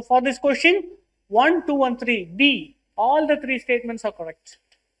 So for this question, 1, 2 and 3, D, all the three statements are correct.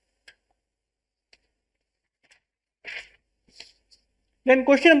 Then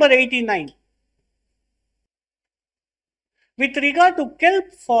question number 89. With regard to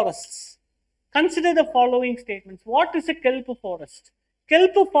kelp forests, consider the following statements. What is a kelp forest?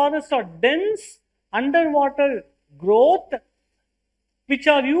 Kelp forests are dense underwater growth which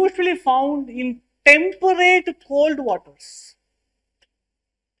are usually found in temperate cold waters.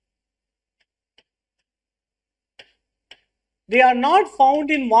 They are not found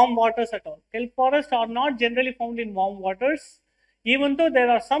in warm waters at all. Kelp forests are not generally found in warm waters. Even though there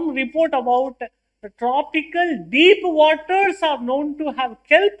are some report about the tropical deep waters are known to have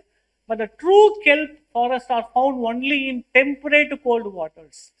kelp, but the true kelp forests are found only in temperate cold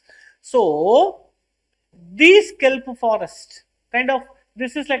waters. So, these kelp forest kind of,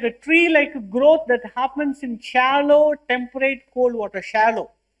 this is like a tree like growth that happens in shallow temperate cold water.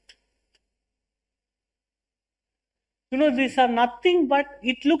 Shallow, these are nothing but,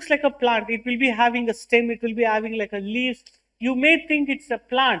 it looks like a plant. It will be having a stem, it will be having like a leaf. You may think it's a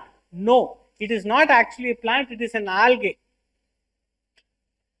plant. No, it is not actually a plant, it is an algae.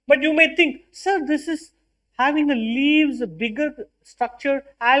 But you may think, sir, this is having a leaves, a bigger structure.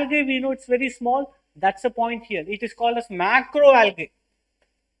 Algae, we know it's very small. That's the point here. It is called as macroalgae.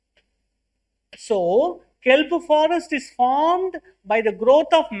 So, kelp forest is formed by the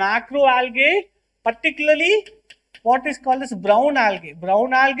growth of macroalgae, particularly what is called as brown algae.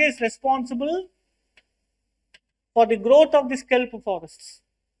 Brown algae is responsible for the growth of these kelp forests.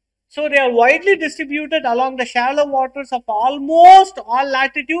 So, they are widely distributed along the shallow waters of almost all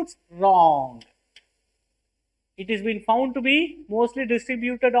latitudes. Wrong. It has been found to be mostly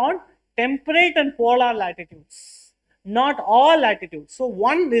distributed on temperate and polar latitudes, not all latitudes. So,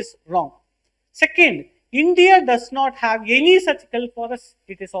 one is wrong. Second, India does not have any such kelp forests.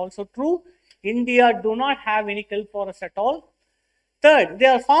 It is also true. India do not have any kelp forests at all. Third, they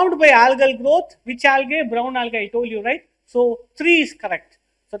are formed by algal growth. Which algae? Brown algae, I told you, right? So, 3 is correct.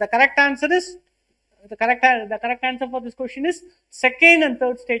 So, the correct answer is, the correct answer for this question is second and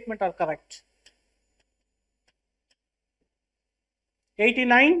third statement are correct.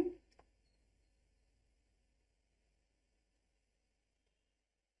 89.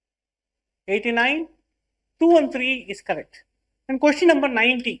 '89, 2 and 3 is correct. And question number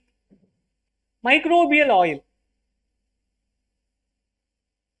 90. Microbial oil.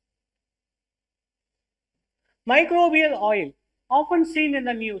 Microbial oil, often seen in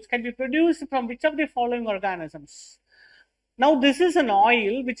the news, can be produced from which of the following organisms? Now, this is an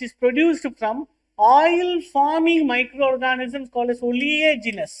oil which is produced from oil forming microorganisms called as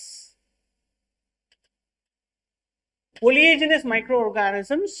oleaginous. Oleaginous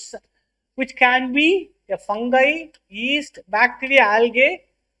microorganisms, which can be a fungi, yeast, bacteria, algae,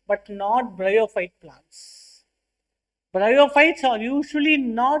 but not bryophyte plants. Bryophytes are usually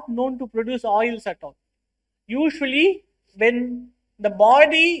not known to produce oils at all. Usually, when the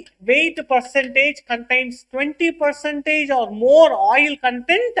body weight percentage contains 20% or more oil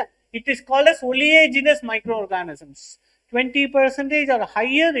content, it is called as oleaginous microorganisms. 20% or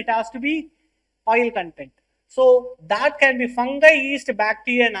higher, it has to be oil content. So, that can be fungi, yeast,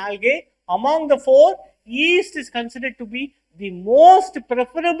 bacteria and algae. Among the 4, yeast is considered to be the most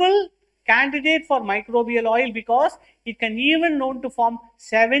preferable candidate for microbial oil because it can even known to form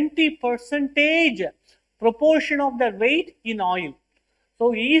 70% proportion of the weight in oil.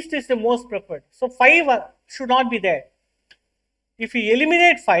 So, yeast is the most preferred. So, 5 should not be there. If you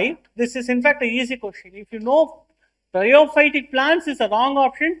eliminate 5, this is in fact an easy question. If you know bryophytic plants is a wrong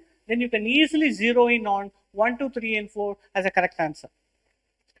option, then you can easily zero in on 1, 2, 3 and 4 as a correct answer.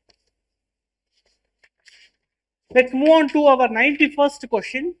 Let's move on to our 91st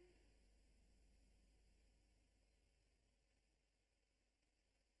question.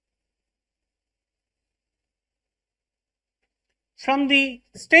 From the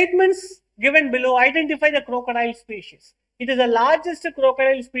statements given below, identify the crocodile species. It is the largest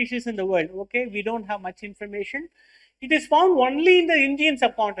crocodile species in the world. Okay, we don't have much information. It is found only in the Indian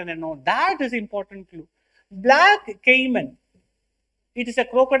subcontinent. No, that is important clue. Black caiman. It is a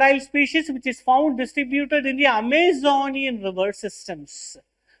crocodile species which is found distributed in the Amazonian river systems.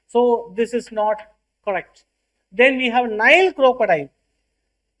 So, this is not correct. Then we have Nile crocodile,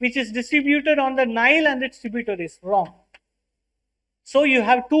 which is distributed on the Nile and its tributaries. Wrong. So, you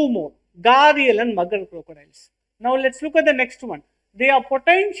have 2 more, gharial and mugger crocodiles. Now, let's look at the next one. They are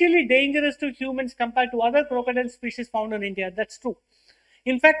potentially dangerous to humans compared to other crocodile species found in India. That's true.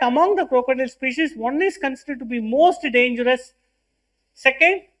 In fact, among the crocodile species, one is considered to be most dangerous.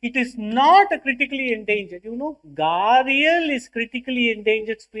 Second, it is not a critically endangered. You know, gharial is critically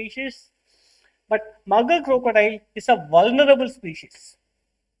endangered species, but mugger crocodile is a vulnerable species.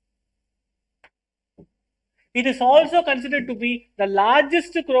 It is also considered to be the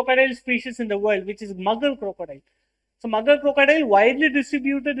largest crocodile species in the world, which is mugger crocodile. So, mugger crocodile widely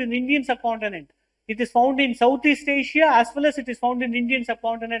distributed in Indian subcontinent. It is found in Southeast Asia as well as it is found in Indian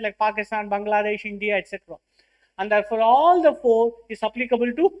subcontinent like Pakistan, Bangladesh, India, etc. And therefore, all the 4 is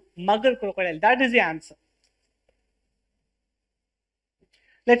applicable to mugger crocodile. That is the answer.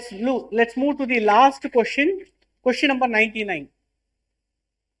 Let's move to the last question. Question number 99.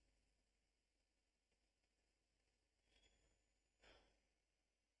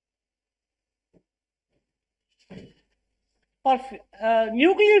 For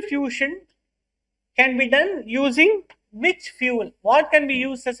nuclear fusion can be done using which fuel? What can be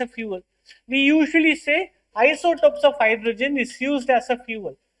used as a fuel? We usually say isotopes of hydrogen is used as a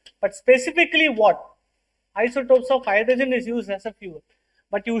fuel. But specifically what? Isotopes of hydrogen is used as a fuel.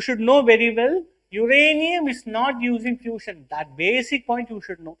 But you should know very well, uranium is not using fusion. That basic point you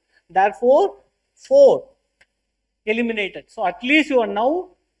should know. Therefore, 4 eliminated. So at least you are now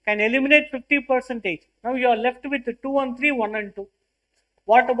can eliminate 50%. Now you are left with 2 and 3, 1 and 2.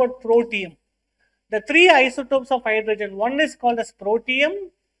 What about protium? The 3 isotopes of hydrogen, one is called as protium,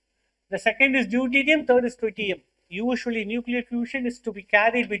 the second is deuterium, third is tritium. Usually nuclear fusion is to be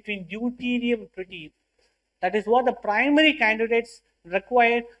carried between deuterium and tritium. That is what the primary candidates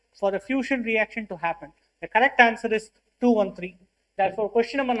required for the fusion reaction to happen. The correct answer is 2 and 3. Therefore,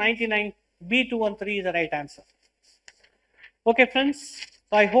 question number 99, B 2 and 3 is the right answer. Okay, friends.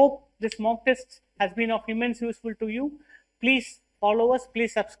 So I hope this mock test has been of immense useful to you. Please follow us.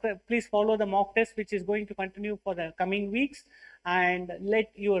 Please subscribe. Please follow the mock test, which is going to continue for the coming weeks, and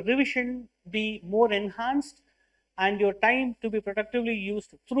let your revision be more enhanced and your time to be productively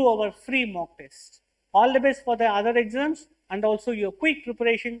used through our free mock test. All the best for the other exams and also your quick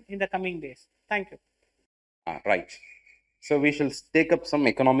preparation in the coming days. Thank you. Right. So we shall take up some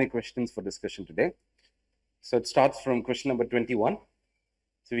economic questions for discussion today. So it starts from question number 21.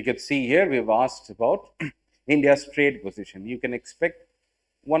 So we can see here we have asked about India's trade position. You can expect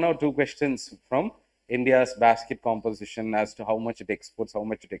 1 or 2 questions from India's basket composition as to how much it exports,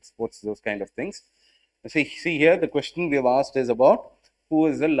 those kind of things. See here the question we have asked is about who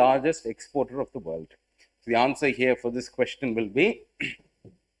is the largest exporter of the world. So the answer here for this question will be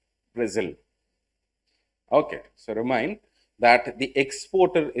Brazil. Okay, so remind that the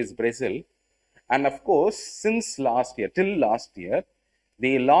exporter is Brazil. And of course, since last year, till last year,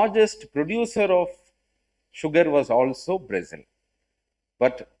 the largest producer of sugar was also Brazil.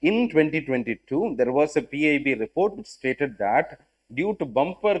 But in 2022, there was a PIB report which stated that due to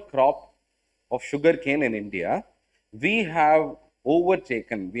bumper crop of sugarcane in India, we have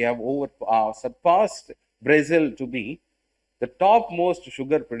surpassed Brazil to be the topmost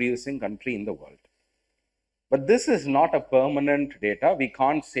sugar producing country in the world. But this is not a permanent data. We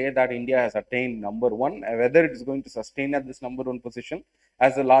can't say that India has attained number 1. Whether it is going to sustain at this number 1 position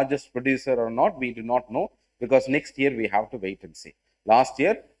as the largest producer or not, we do not know, because next year we have to wait and see. Last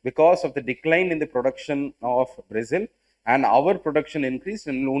year, because of the decline in the production of Brazil and our production increased,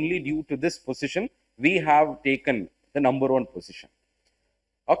 and only due to this position, we have taken the number 1 position.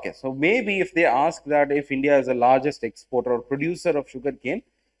 Okay, so maybe if they ask that if India is the largest exporter or producer of sugarcane,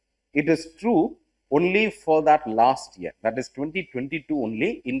 it is true only for that last year, that is 2022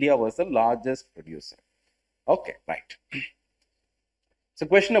 only, India was the largest producer. Okay, right. So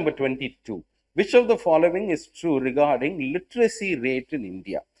question number 22. Which of the following is true regarding literacy rate in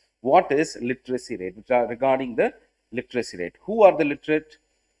India? What is literacy rate? Regarding the literacy rate. Who are the literate?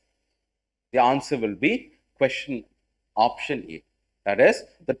 The answer will be option A. That is,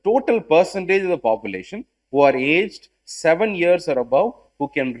 the total percentage of the population who are aged 7 years or above, who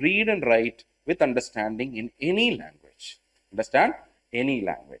can read and write with understanding in any language. Understand? Any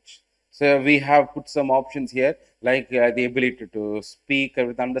language. So we have put some options here, like the ability to speak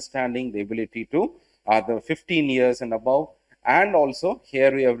with understanding, the ability to the 15 years and above, and also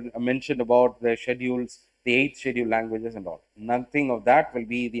here we have mentioned about the schedules, the 8th schedule languages and all. Nothing of that will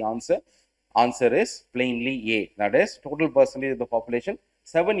be the answer. Answer is plainly A. That is, total percentage of the population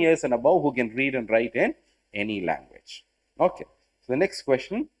 7 years and above who can read and write in any language. Okay. So the next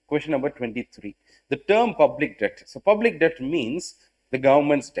question. Question number 23. The term public debt. So public debt means the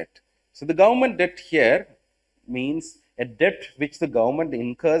government's debt. So the government debt here means a debt which the government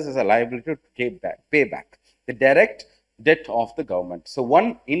incurs as a liability to pay back. The direct debt of the government. So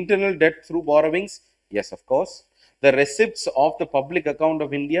one, internal debt through borrowings. Yes, of course. The receipts of the public account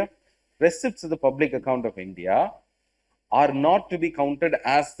of India. Receipts of the public account of India are not to be counted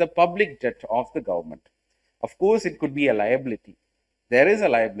as the public debt of the government. Of course, it could be a liability. There is a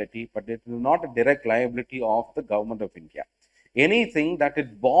liability, but it is not a direct liability of the government of India. Anything that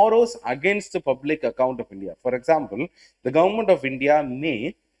it borrows against the public account of India. For example, the government of India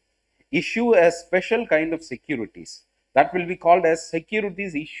may issue a special kind of securities that will be called as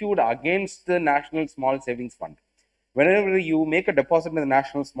securities issued against the National Small Savings Fund. Whenever you make a deposit in the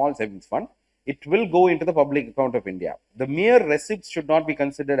National Small Savings Fund, it will go into the public account of India. The mere receipts should not be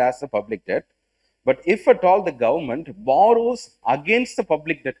considered as a public debt. But if at all the government borrows against the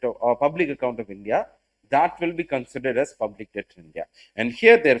public debt or public account of India, that will be considered as public debt in India. And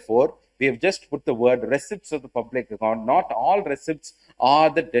here, therefore, we have just put the word receipts of the public account. Not all receipts are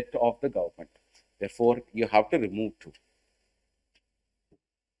the debt of the government. Therefore, you have to remove 2.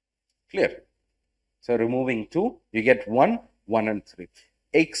 Clear? So removing 2, you get 1, 1 and 3.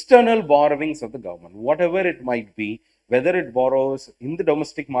 External borrowings of the government, whatever it might be, whether it borrows in the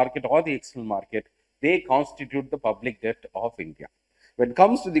domestic market or the external market, they constitute the public debt of India. When it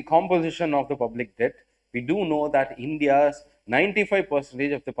comes to the composition of the public debt, we do know that India's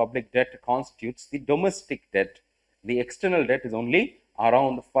 95% of the public debt constitutes the domestic debt. The external debt is only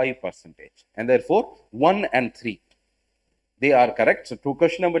around 5%. And therefore, 1 and 3. They are correct. So to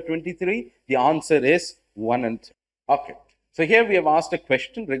question number 23, the answer is 1 and 3. Okay. So here we have asked a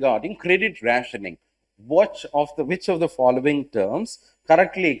question regarding credit rationing. Which of the following terms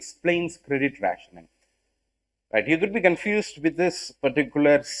correctly explains credit rationing? Right. You could be confused with this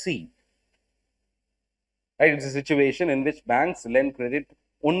particular C. Right. It's a situation in which banks lend credit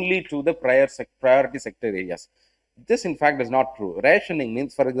only to the priority sector areas. This, in fact, is not true. Rationing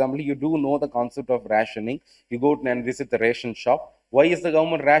means, for example, you do know the concept of rationing. You go and visit the ration shop. Why is the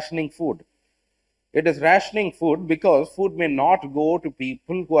government rationing food? It is rationing food because food may not go to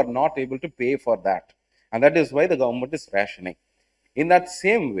people who are not able to pay for that. And that is why the government is rationing. In that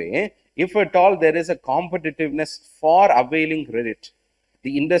same way, if at all there is a competitiveness for availing credit,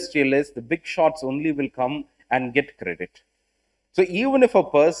 the industrialists, the big shots only will come and get credit. So even if a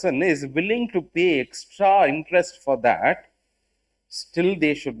person is willing to pay extra interest for that, still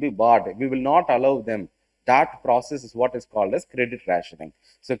they should be barred. We will not allow them. That process is what is called as credit rationing.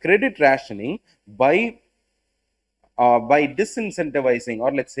 So credit rationing by disincentivizing,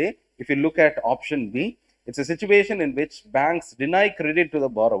 or let's say, if you look at option B, it's a situation in which banks deny credit to the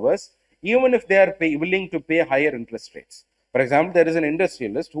borrowers, even if they are willing to pay higher interest rates. For example, there is an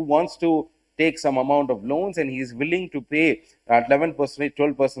industrialist who wants to take some amount of loans and he is willing to pay 11%,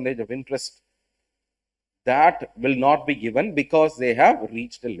 12% of interest. That will not be given because they have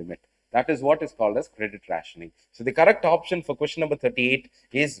reached a limit. That is what is called as credit rationing. So the correct option for question number 38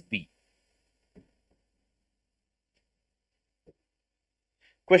 is B.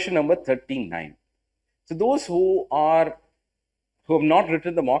 Question number 39. So those who have not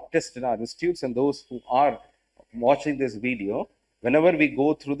written the mock test in our institutes and those who are watching this video, whenever we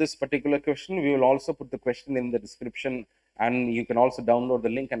go through this particular question, we will also put the question in the description and you can also download the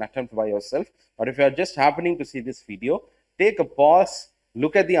link and attempt by yourself. Or if you are just happening to see this video, take a pause,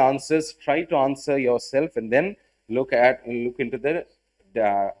 look at the answers, try to answer yourself, and then look into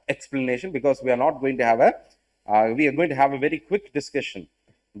the explanation, because we are not going to have we are going to have a very quick discussion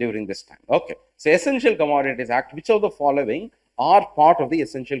during this time. Okay. So Essential Commodities Act, which of the following are part of the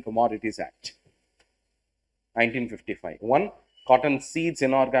Essential Commodities Act? 1955. 1. Cotton seeds,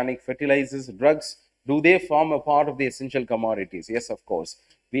 inorganic fertilizers, drugs. Do they form a part of the essential commodities? Yes, of course.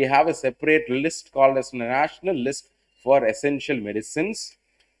 We have a separate list called as National List for Essential Medicines.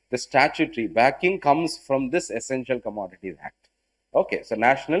 The statutory backing comes from this Essential Commodities Act. Okay, so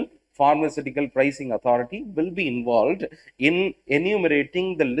National Pharmaceutical Pricing Authority will be involved in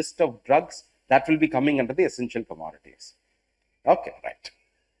enumerating the list of drugs that will be coming under the essential commodities. Okay, right.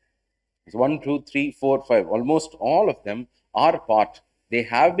 So 1, 2, 3, 4, 5, almost all of them are part. They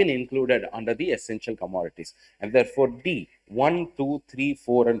have been included under the essential commodities, and therefore D, 1, 2, 3,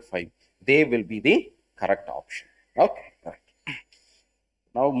 4 and 5, they will be the correct option. Okay, right.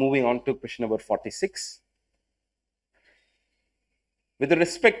 Now moving on to question number 46. With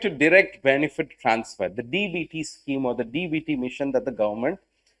respect to direct benefit transfer, the DBT scheme or the DBT mission that the government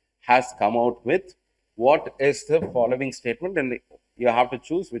has come out with, what is the following statement? And you have to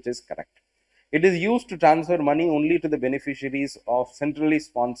choose which is correct. It is used to transfer money only to the beneficiaries of centrally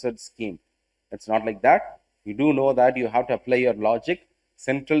sponsored scheme. It's not like that. You do know that you have to apply your logic.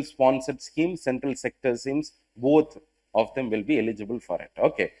 Central sponsored scheme, central sector schemes, both of them will be eligible for it.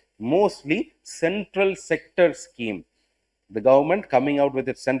 Okay. Mostly central sector scheme. The government coming out with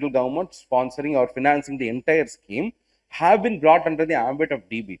its central government sponsoring or financing the entire scheme have been brought under the ambit of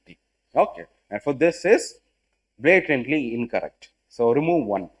DBT. Okay. And for this is blatantly incorrect. So remove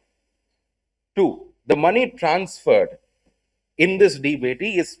 1. 2. The money transferred in this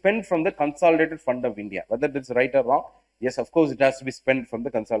DBT is spent from the Consolidated Fund of India. Whether it's right or wrong, yes, of course, it has to be spent from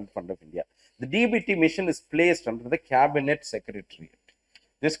the Consolidated Fund of India. The DBT mission is placed under the Cabinet Secretariat.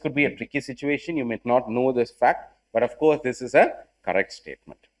 This could be a tricky situation. You might not know this fact, but of course, this is a correct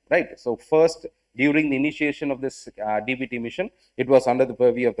statement, right? So first, during the initiation of this DBT mission, it was under the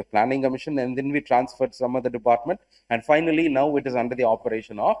purview of the Planning Commission, and then we transferred some other department, and finally, now it is under the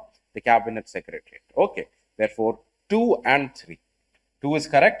operation of the Cabinet Secretariat. Okay, therefore 2 and 3. 2 is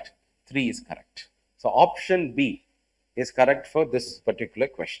correct, 3 is correct. So option B is correct for this particular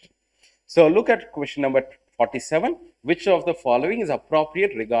question. So look at question number 47. Which of the following is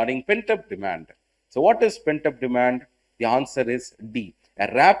appropriate regarding pent-up demand? So what is pent-up demand? The answer is D. a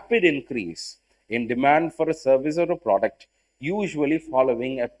rapid increase in demand for a service or a product, usually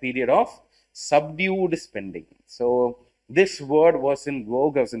following a period of subdued spending. So this word was in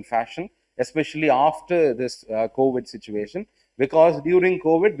vogue, was in fashion, especially after this COVID situation, because during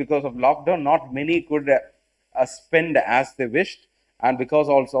COVID, because of lockdown, not many could spend as they wished, and because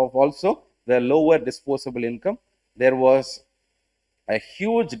also the lower disposable income, there was a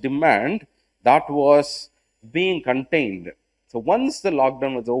huge demand that was being contained. So once the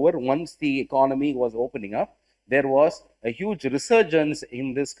lockdown was over, once the economy was opening up, there was a huge resurgence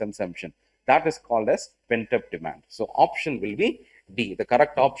in this consumption. That is called as pent-up demand. So option will be D, the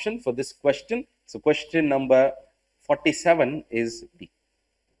correct option for this question. So question number 47 is D.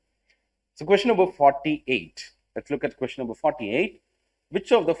 So question number 48. Let's look at question number 48.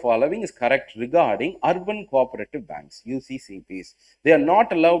 Which of the following is correct regarding urban cooperative banks, UCCBs? They are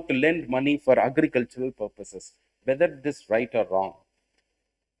not allowed to lend money for agricultural purposes. Whether it is right or wrong?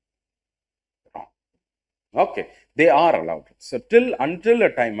 Wrong. Okay, they are allowed. So until a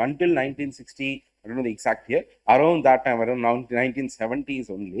time, until 1960, I don't know the exact year, around that time, around 1970s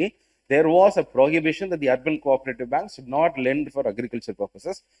only, there was a prohibition that the urban cooperative banks should not lend for agricultural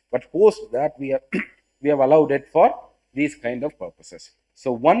purposes. But post that, we have allowed it for these kind of purposes.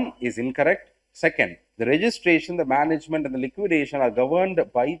 So one is incorrect. Second, the registration, the management, and the liquidation are governed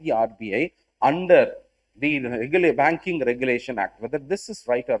by the RBI under the Banking Regulation Act. Whether this is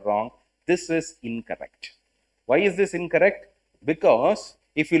right or wrong, this is incorrect. Why is this incorrect? Because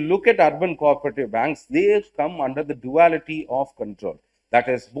if you look at urban cooperative banks, they come under the duality of control. That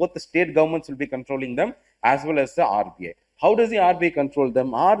is, both the state governments will be controlling them as well as the RBI. How does the RBI control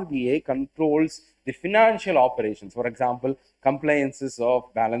them? RBI controls the financial operations. For example, compliances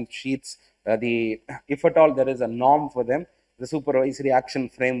of balance sheets, if at all there is a norm for them, the supervisory action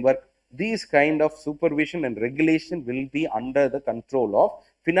framework, these kind of supervision and regulation will be under the control of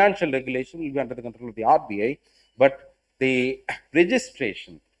financial regulation, will be under the control of the RBI. But the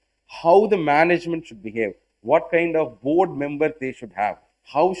registration, how the management should behave, what kind of board member they should have,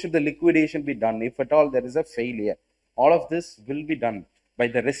 how should the liquidation be done, if at all there is a failure, all of this will be done by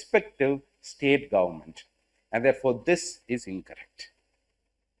the respective state government, and therefore this is incorrect.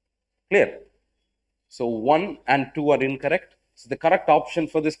 Clear? So 1 and 2 are incorrect. So the correct option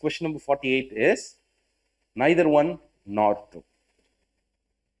for this question number 48 is neither 1 nor 2.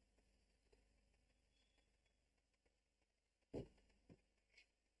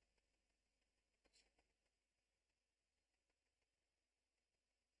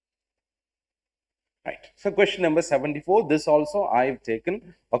 Right. So question number 74, this also I have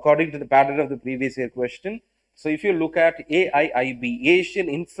taken according to the pattern of the previous year question. So if you look at AIIB, Asian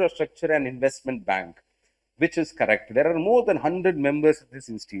Infrastructure and Investment Bank, which is correct? There are more than 100 members of this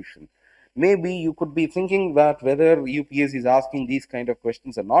institution. Maybe you could be thinking that whether UPSC is asking these kind of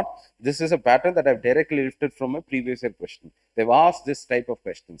questions or not. This is a pattern that I've directly lifted from a previous year question. They've asked this type of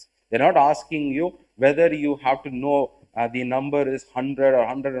questions. They're not asking you whether you have to know the number is 100 or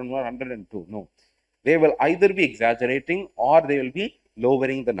 101, 102. No. They will either be exaggerating or they will be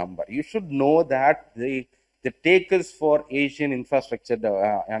lowering the number. You should know that the takers for Asian Infrastructure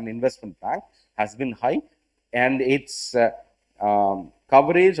and Investment Bank has been high, and its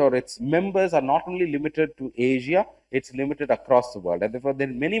coverage or its members are not only limited to Asia, it's limited across the world. And therefore,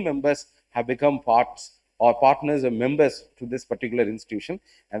 then many members have become parts or partners or members to this particular institution,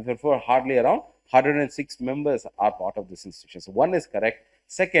 and therefore hardly around 106 members are part of this institution. So one is correct.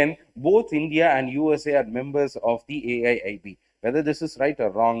 Second, both India and USA are members of the AIIB. Whether this is right or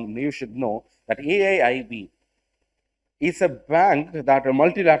wrong, you should know that AIIB is a bank, that a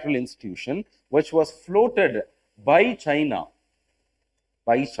multilateral institution, which was floated by China,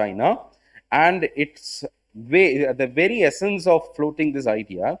 and its the very essence of floating this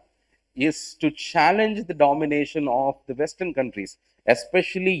idea is to challenge the domination of the Western countries,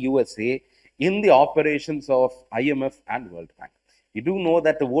 especially USA, in the operations of IMF and World Bank. You do know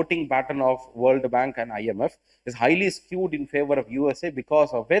that the voting pattern of World Bank and IMF is highly skewed in favor of USA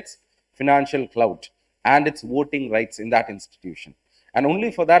because of its financial clout and its voting rights in that institution. And only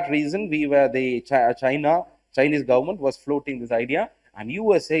for that reason, Chinese government was floating this idea, and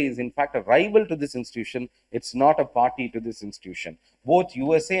USA is in fact a rival to this institution. It's not a party to this institution. Both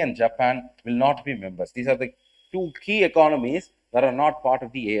USA and Japan will not be members. These are the two key economies that are not part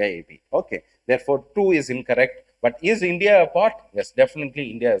of the AIIB. Okay, therefore 2 is incorrect. But is India a part? Yes, definitely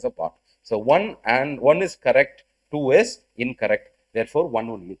India is a part. So 1 is correct, 2 is incorrect. Therefore 1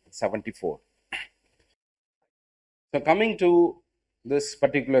 only, 74. So coming to this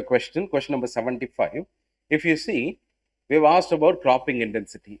particular question, question number 75. If you see, we've asked about cropping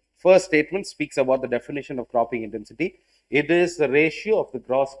intensity. First statement speaks about the definition of cropping intensity. It is the ratio of the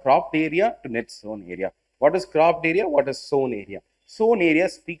gross cropped area to net sown area. What is cropped area? What is sown area? Sown area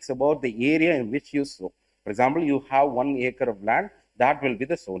speaks about the area in which you sow. For example, you have 1 acre of land, that will be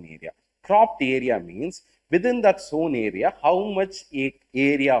the sown area. Cropped area means within that sown area, how much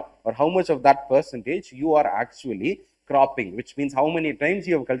area or how much of that percentage you are actually cropping, which means how many times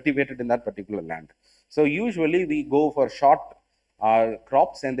you have cultivated in that particular land. So usually we go for short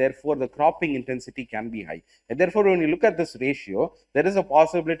crops, and therefore the cropping intensity can be high. And therefore, when you look at this ratio, there is a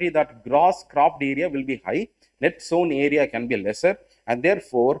possibility that gross cropped area will be high, net sown area can be lesser, and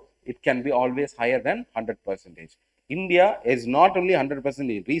therefore it can be always higher than 100%. India is not only 100%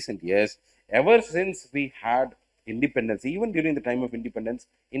 in recent years, ever since we had independence, even during the time of independence,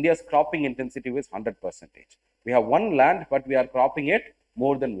 India's cropping intensity was 100%. We have one land, but we are cropping it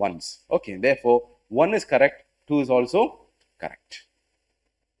more than once. Okay, therefore, 1 is correct, 2 is also correct.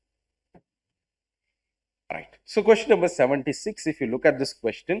 Right. So question number 76, if you look at this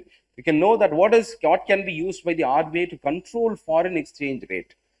question, you can know that what can be used by the RBI to control foreign exchange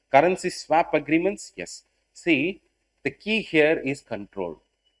rate? Currency swap agreements? Yes. See, the key here is control.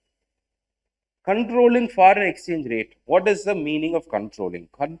 Controlling foreign exchange rate. What is the meaning of controlling?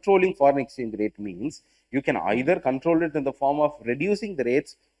 Controlling foreign exchange rate means you can either control it in the form of reducing the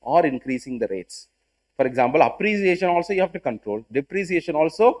rates or increasing the rates. For example, appreciation also you have to control. Depreciation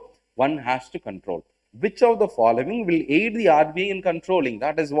also one has to control. Which of the following will aid the RBI in controlling?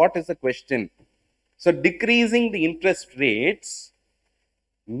 That is what is the question. So decreasing the interest rates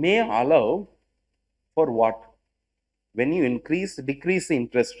may allow for what? When you decrease the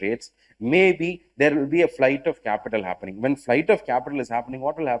interest rates, maybe there will be a flight of capital happening. When flight of capital is happening,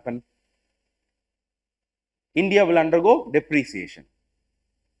 what will happen? India will undergo depreciation.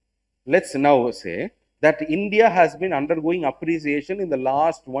 Let's now say that India has been undergoing appreciation in the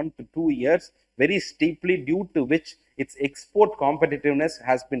last 1 to 2 years very steeply, due to which its export competitiveness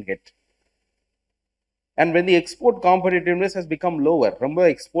has been hit. And when the export competitiveness has become lower, romba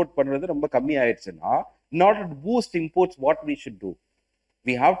export பண்றது ரொம்ப கம்மி ஆயிடுச்சுன்னா, in order to boost imports, what we should do?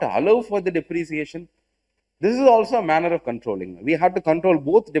 We have to allow for the depreciation. This is also a manner of controlling. We have to control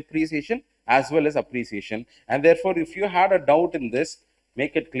both depreciation as well as appreciation. And therefore, if you had a doubt in this,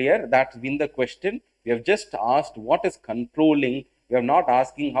 make it clear that in the question, we have just asked what is controlling. We are not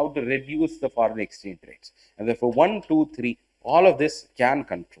asking how to reduce the foreign exchange rates. And therefore, 1, 2, 3, all of this can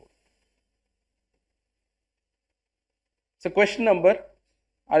control. So question number,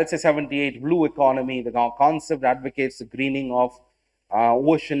 let's say 78, blue economy. The concept advocates the greening of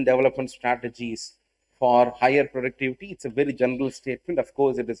ocean development strategies for higher productivity. It's a very general statement. Of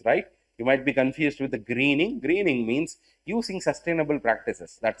course, it is right. You might be confused with the greening. Greening means using sustainable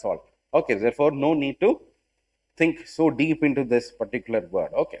practices. That's all. Okay, therefore, no need to think so deep into this particular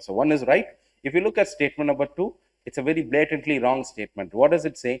word. Okay, so 1 is right. If you look at statement number 2, it's a very blatantly wrong statement. What does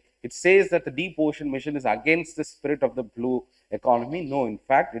it say? It says that the deep ocean mission is against the spirit of the blue economy. No, in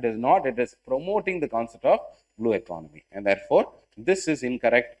fact, it is not. It is promoting the concept of blue economy. And therefore, this is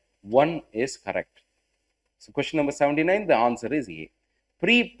incorrect. 1 is correct. So question number 79, the answer is A.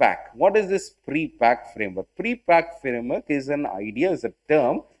 Pre-pack. What is this pre-pack framework? Pre-pack framework is an idea, is a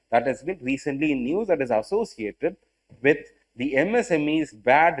term that has been recently in news, that is associated with the MSME's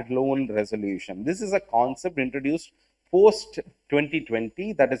bad loan resolution. This is a concept introduced post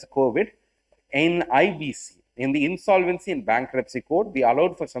 2020, that is COVID, in IBC. In the Insolvency and Bankruptcy Code, we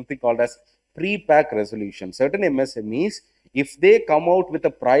allowed for something called as pre-pack resolution. Certain MSMEs, if they come out with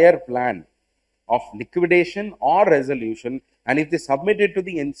a prior plan of liquidation or resolution, and if they submit it to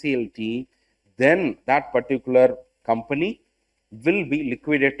the NCLT, then that particular company will be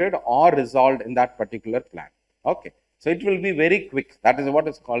liquidated or resolved in that particular plan. Okay, so it will be very quick. That is what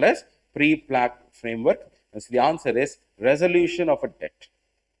is called as pre-pack framework. So the answer is resolution of a debt.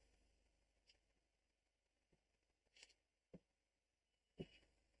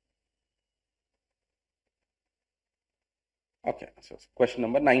 Okay, so question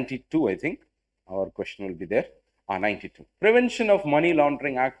number 92, I think our question will be there. 92. Prevention of Money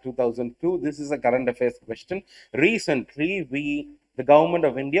Laundering Act 2002. This is a current affairs question. Recently, the government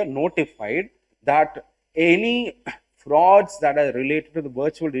of India notified that any frauds that are related to the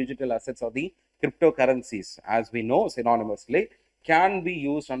virtual digital assets or the cryptocurrencies, as we know synonymously, can be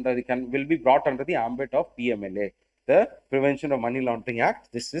used under will be brought under the ambit of PMLA, the Prevention of Money Laundering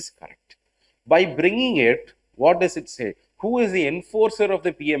Act. This is correct. By bringing it, what does it say? Who is the enforcer of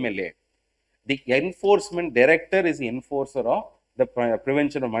the PMLA? The enforcement director is the enforcer of the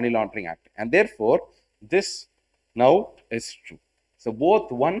Prevention of Money Laundering Act, and therefore this now is true. So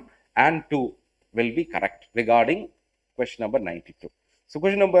both 1 and 2 will be correct regarding question number 92. So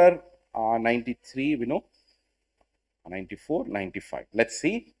question number 93, we know 94, 95. Let's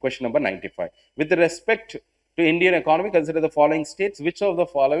see question number 95. With respect to Indian economy, consider the following states. Which of the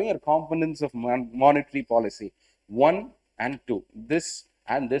following are components of monetary policy? 1 and 2. This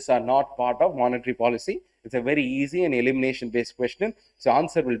and this are not part of monetary policy. It's a very easy and elimination based question. So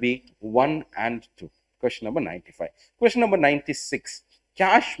answer will be 1 and 2. Question number 95. Question number 96.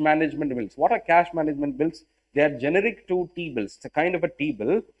 Cash management bills. What are cash management bills? They are generic to T-bills. It's a kind of a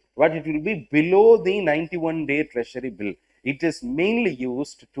T-bill, but it will be below the 91-day treasury bill. It is mainly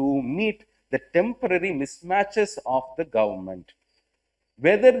used to meet the temporary mismatches of the government.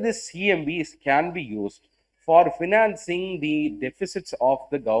 Whether the CMBs can be used for financing the deficits of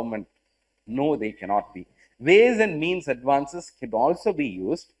the government? No, they cannot be. Ways and means advances can also be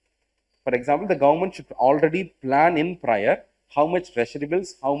used. For example, the government should already plan in prior how much treasury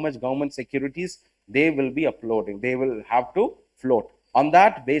bills, how much government securities they will be uploading. They will have to float. On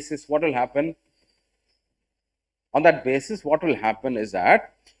that basis, what will happen? On that basis, what will happen is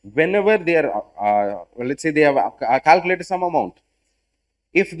that whenever they are, let's say they have calculated some amount,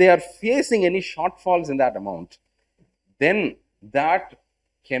 if they are facing any shortfalls in that amount, then that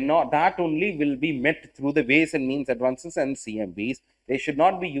only will be met through the ways and means advances and CMBs. They should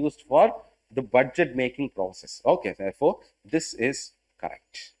not be used for the budget making process. Okay, therefore, this is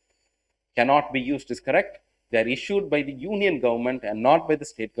correct. Cannot be used is correct. They are issued by the union government and not by the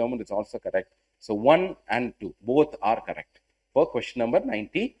state government. It's also correct. So 1 and 2 both are correct for question number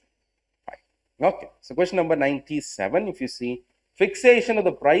 95. Okay, so question number 97, if you see, fixation of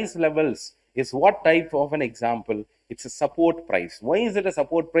the price levels is what type of an example? It's a support price. Why is it a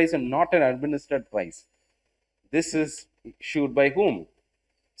support price and not an administered price? This is issued by whom?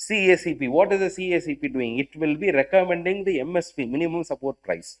 CACP. What is the CACP doing? It will be recommending the MSP, minimum support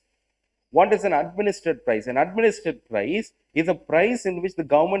price. What is an administered price? An administered price is a price in which the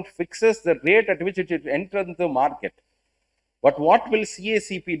government fixes the rate at which it enters the market. But what will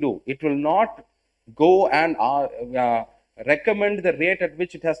CACP do? It will not go and recommend the rate at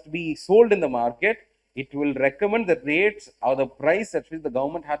which it has to be sold in the market. It will recommend the rates or the price at which the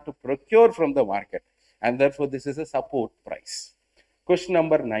government has to procure from the market. And therefore, this is a support price. Question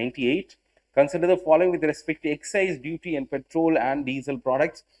number 98. Consider the following with respect to excise duty and petrol and diesel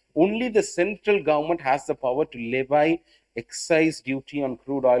products. Only the central government has the power to levy excise duty on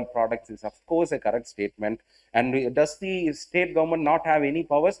crude oil products is of course a correct statement. And does the state government not have any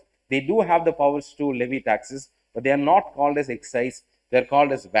powers? They do have the powers to levy taxes, but they are not called as excise. They are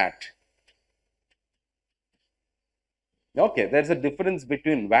called as VAT. Okay, there's a difference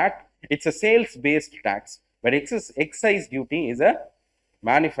between VAT. It's a sales-based tax, but excise duty is a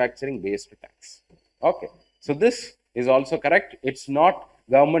manufacturing-based tax. Okay, so this is also correct. It's not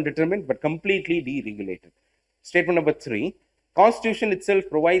government determined, but completely deregulated. Statement number 3. Constitution itself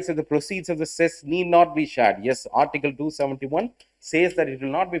provides that the proceeds of the cess need not be shared. Yes, Article 271 says that it will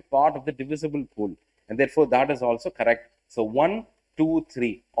not be part of the divisible pool, and therefore that is also correct. So 1, 2,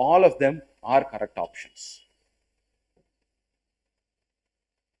 3, all of them are correct options.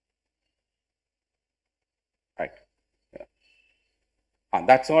 Right. Yeah. And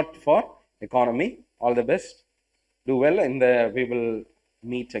that's what for economy. All the best. Do well. We will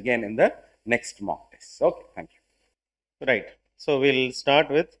meet again in the next mock test. Okay. Thank you. Right. So we'll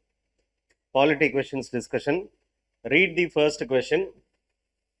start with polity questions discussion. Read the first question.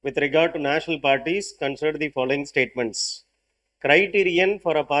 With regard to national parties, consider the following statements. Criterion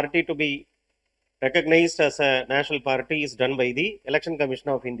for a party to be recognized as a national party is done by the Election Commission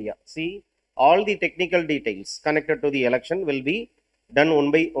of India. See, all the technical details connected to the election will be done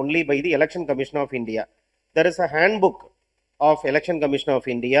only by the Election Commission of India. There is a handbook of Election Commission of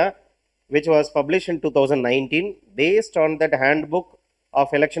India which was published in 2019. Based on that handbook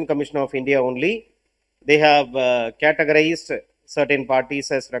of Election Commission of India only, they have categorized certain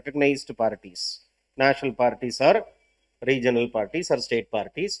parties as recognized parties. National parties or regional parties or state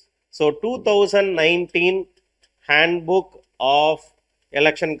parties. So 2019 handbook of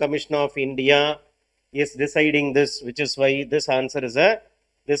Election Commission of India is deciding this, which is why this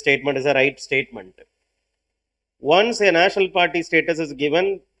statement is a right statement. Once a national party status is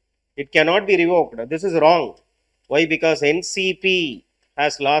given, it cannot be revoked. This is wrong. Why? Because NCP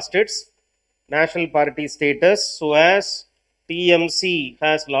has lost its national party status, so as TMC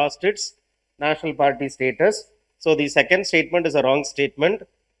has lost its national party status. So the second statement is a wrong statement.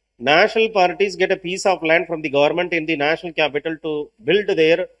 National parties get a piece of land from the government in the national capital to build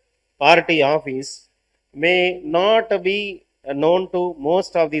their party office. May not be known to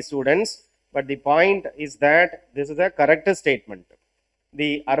most of the students, but the point is that this is a correct statement.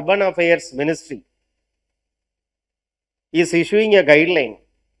 The Urban Affairs Ministry is issuing a guideline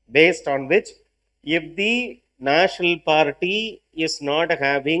based on which if the national party is not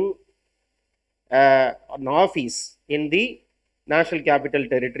having an office in the national capital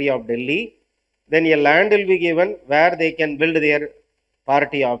territory of Delhi, then a land will be given where they can build their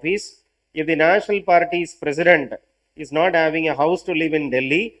party office. If the national party's president is not having a house to live in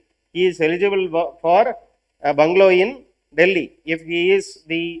Delhi, he is eligible for a bungalow in Delhi if he is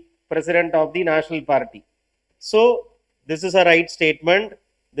the president of the national party. So, this is a right statement.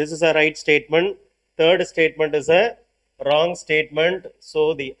 This is a right statement. Third statement is a wrong statement.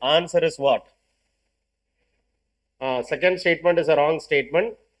 So, the answer is what? Second statement is a wrong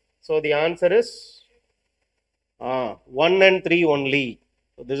statement. So, the answer is 1 and 3 only.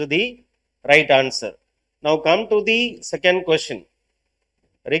 So, this is the right answer. Now, come to the second question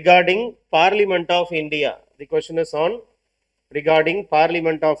regarding Parliament of India. The question is on regarding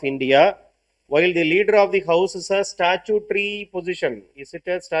Parliament of India. While the leader of the house is a statutory position, is it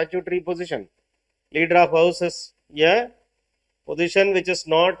a statutory position? Leader of house is a position which is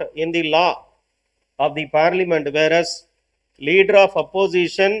not in the law of the parliament, whereas leader of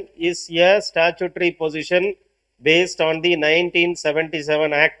opposition is a statutory position based on the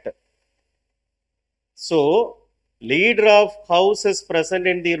 1977 Act. So, leader of house is present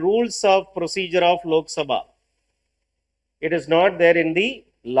in the rules of procedure of Lok Sabha. It is not there in the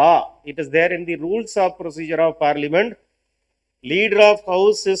law. It is there in the rules of procedure of parliament. Leader of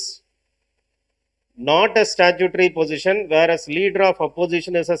house is not a statutory position, whereas leader of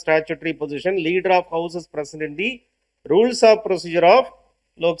opposition is a statutory position. Leader of house is present in the rules of procedure of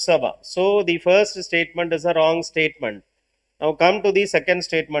Lok Sabha. So, the first statement is a wrong statement. Now, come to the second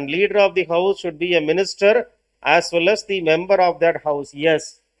statement. Leader of the house should be a minister as well as the member of that house.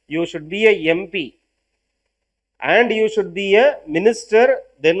 Yes, you should be a MP and you should be a minister,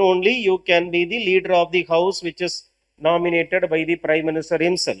 then only you can be the leader of the house which is nominated by the Prime Minister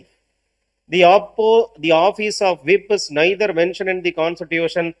himself. The office of whip is neither mentioned in the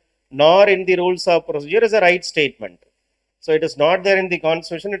constitution nor in the rules of procedure is a right statement. So, it is not there in the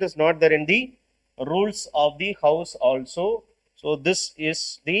constitution, it is not there in the rules of the house also. So, this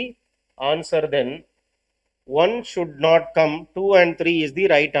is the answer then. 1 should not come, 2 and 3 is the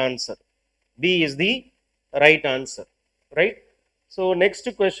right answer. B is the right answer, right? So, next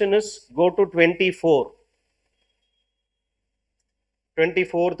question is go to 24.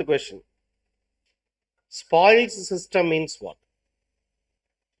 24th question. Spoils system means what?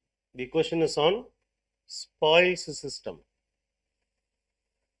 The question is on spoils system.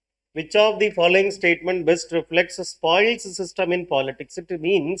 Which of the following statement best reflects a spoils system in politics? It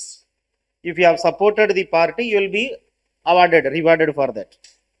means if you have supported the party, you will be rewarded for that.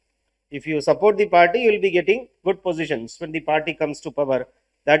 If you support the party, you will be getting good positions when the party comes to power.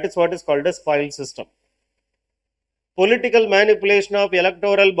 That is what is called a spoils system. Political manipulation of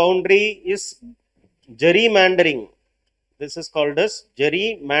electoral boundary is gerrymandering. This is called as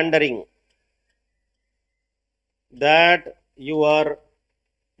gerrymandering. That you are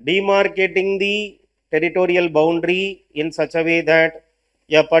demarcating the territorial boundary in such a way that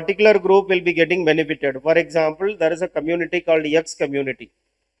a particular group will be getting benefited. For example, there is a community called X community.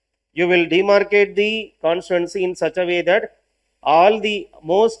 You will demarcate the constituency in such a way that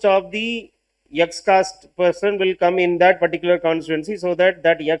most of the X caste person will come in that particular constituency, so that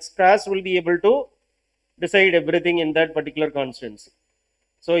X caste will be able to decide everything in that particular constituency.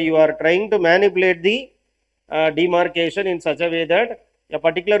 So, you are trying to manipulate the demarcation in such a way that a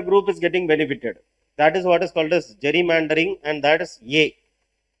particular group is getting benefited. That is what is called as gerrymandering, and that is A.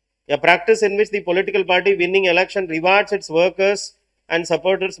 A practice in which the political party winning election rewards its workers and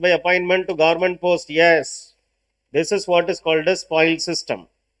supporters by appointment to government post. Yes, this is what is called as spoils system.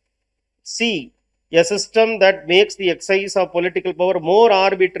 C. A system that makes the exercise of political power more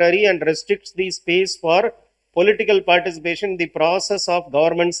arbitrary and restricts the space for political participation in the process of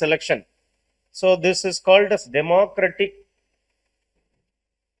government selection. So, this is called as democratic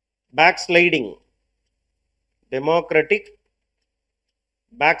backsliding. Democratic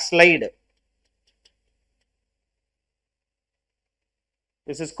backslide.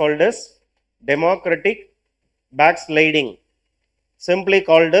 This is called as democratic backsliding, simply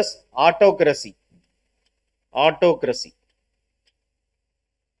called as autocracy. Autocracy.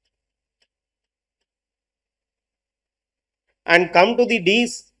 And come to the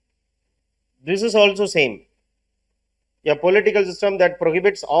D's. This is also same. A political system that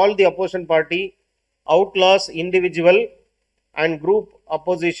prohibits all the opposition party, outlaws individual and group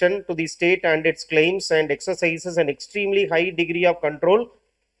opposition to the state and its claims, and exercises an extremely high degree of control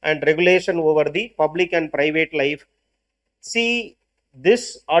and regulation over the public and private life. See,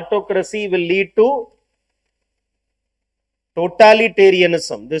 this autocracy will lead to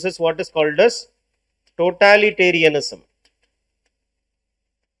totalitarianism. This is what is called as totalitarianism.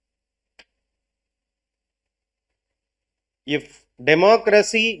 If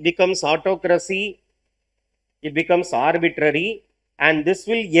democracy becomes autocracy, it becomes arbitrary, and this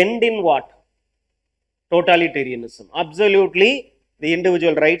will end in what? Totalitarianism. Absolutely, the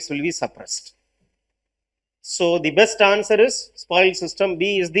individual rights will be suppressed. So, the best answer is spoil system.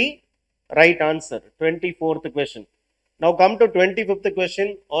 B is the right answer. 24th question. Now, come to 25th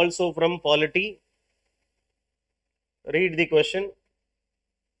question, also from polity. Read the question.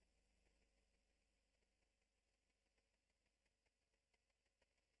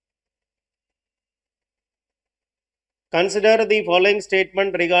 Consider the following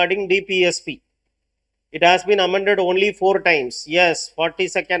statement regarding DPSP. It has been amended only 4 times. Yes,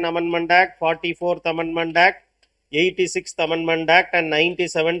 42nd Amendment Act, 44th Amendment Act, 86th Amendment Act and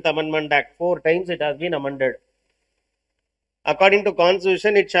 97th Amendment Act. 4 times it has been amended. According to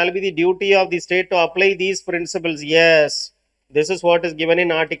Constitution, it shall be the duty of the state to apply these principles. Yes, this is what is given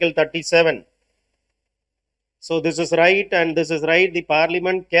in Article 37. So, this is right and this is right. The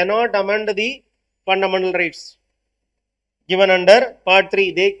Parliament cannot amend the fundamental rights given under Part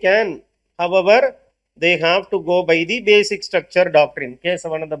 3. They can, however, they have to go by the basic structure doctrine.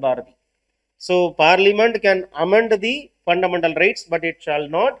 Kesavananda Bharati. So, Parliament can amend the fundamental rights, but it shall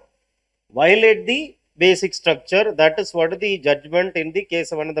not violate the basic structure. That is what the judgment in the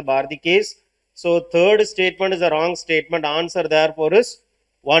Kesavananda Bharati case. So, third statement is a wrong statement. Answer therefore is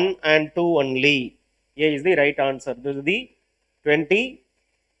 1 and 2 only. A is the right answer. This is the 25th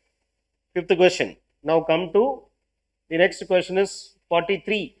question. Now, come to the next question is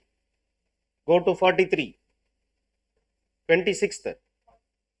 43. Go to 43. 26th.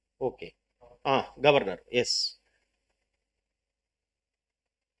 Okay. Governor. Yes.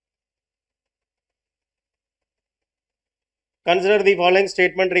 Consider the following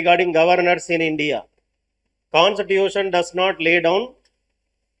statement regarding governors in India. Constitution does not lay down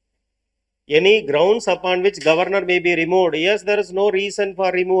any grounds upon which governor may be removed. Yes, there is no reason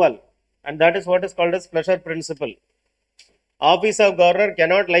for removal, and that is what is called as pleasure principle. Office of governor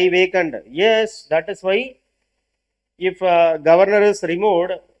cannot lie vacant. Yes, that is why if governor is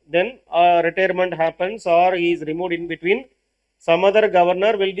removed, then retirement happens or he is removed in between. Some other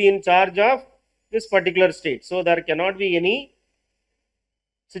governor will be in charge of this particular state. So, there cannot be any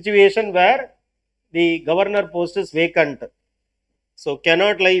situation where the governor post is vacant. So,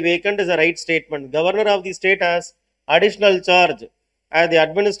 cannot lie vacant is a right statement. Governor of the state has additional charge as the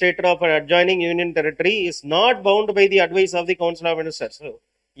administrator of an adjoining union territory is not bound by the advice of the Council of Ministers. So,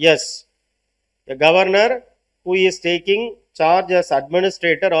 yes, the governor who is taking charge as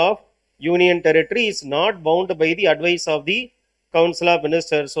administrator of union territory is not bound by the advice of the Council of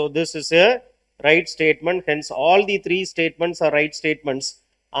Ministers. So, this is a right statement. Hence, all the 3 statements are right statements.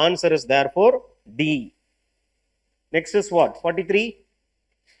 Answer is therefore D. Next is what? 43.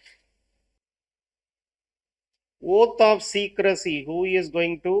 Oath of secrecy. Who is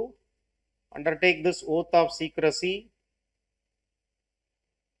going to undertake this oath of secrecy?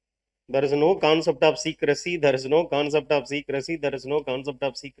 There is no concept of secrecy. There is no concept of secrecy. There is no concept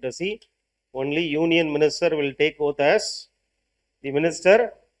of secrecy. Only union minister will take oath as the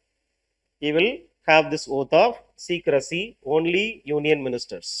minister. He will have this oath of secrecy. Only union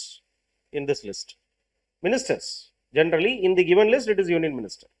ministers in this list. Ministers. Generally, in the given list, it is union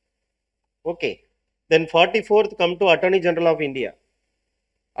minister. Okay. Then 44th come to Attorney General of India.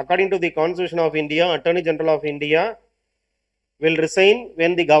 According to the Constitution of India, Attorney General of India will resign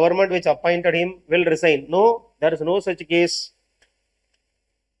when the government which appointed him will resign. No, there is no such case.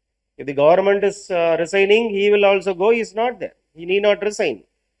 If the government is resigning, he will also go. He is not there. He need not resign.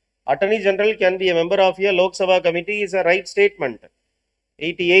 Attorney General can be a member of a Lok Sabha committee is a right statement.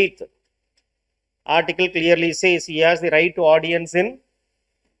 88th article clearly says he has the right to audience in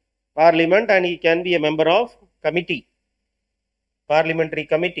Parliament and he can be a member of committee, parliamentary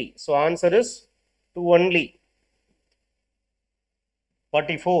committee. So, answer is 2 only.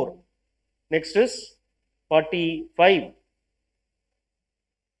 44. Next is 45.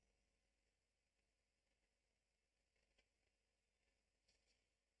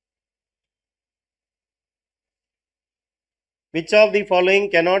 Which of the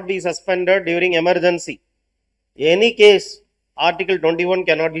following cannot be suspended during emergency? Any case, Article 21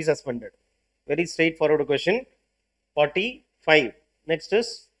 cannot be suspended. Very straightforward question. 45. Next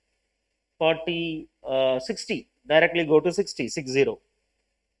is 60. Directly go to 60. 60.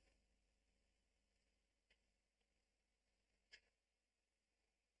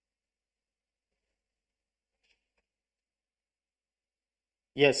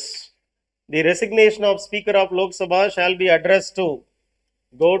 Yes. The resignation of Speaker of Lok Sabha shall be addressed to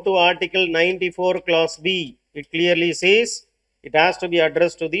Go to Article 94 Clause B. It clearly says it has to be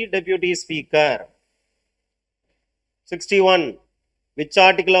addressed to the Deputy Speaker. 61. Which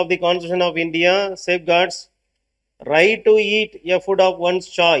article of the Constitution of India safeguards right to eat a food of one's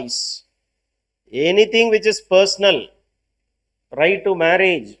choice? Anything which is personal, right to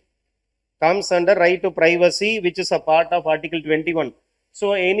marriage, comes under right to privacy, which is a part of Article 21.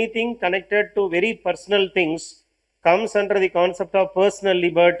 So, anything connected to very personal things comes under the concept of personal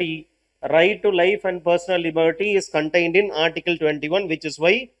liberty. Right to life and personal liberty is contained in Article 21, which is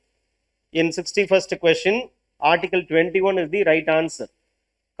why in 61st question, Article 21 is the right answer.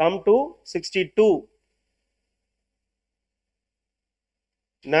 Come to 62.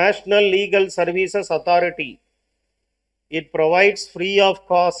 National Legal Services Authority. It provides free of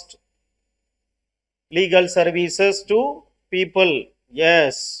cost legal services to people.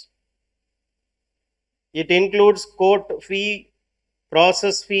 Yes. It includes court fee,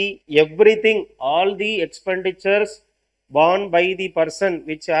 process fee, everything, all the expenditures borne by the person,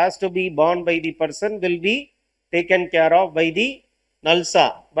 which has to be borne by the person, will be taken care of by the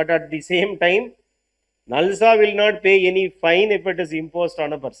NALSA. But at the same time, NALSA will not pay any fine if it is imposed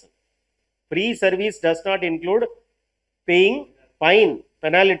on a person. Free service does not include paying fine,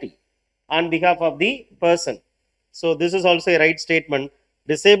 penalty on behalf of the person. So, this is also a right statement.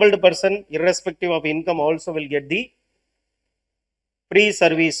 Disabled person, irrespective of income, also will get the free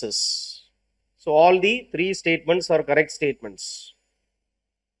services. So, all the three statements are correct statements.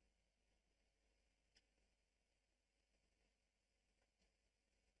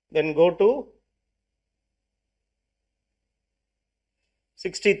 Then go to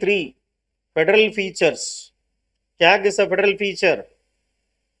 63. Federal features. CAG is a federal feature.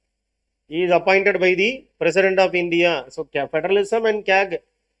 He is appointed by the President of India. So, federalism and CAG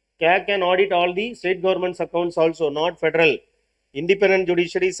can audit all the state government's accounts also, not federal. Independent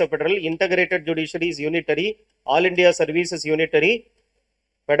judiciary is a federal, integrated judiciary is unitary, all India service is unitary.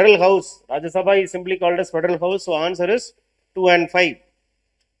 Federal House, Rajya Sabha is simply called as Federal House. So, answer is 2 and 5.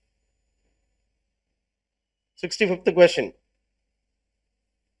 65th question.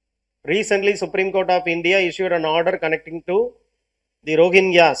 Recently, Supreme Court of India issued an order connecting to the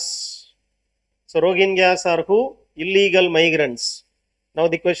Rohingyas. So, Rohingyas are who? Illegal migrants. Now,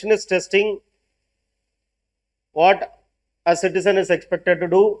 the question is testing what a citizen is expected to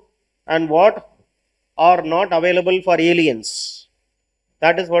do and what are not available for aliens.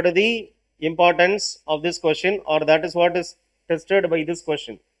 That is what is the importance of this question, or that is what is tested by this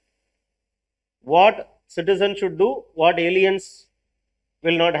question. What citizens should do, what aliens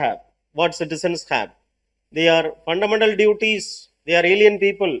will not have, what citizens have. They are fundamental duties. They are alien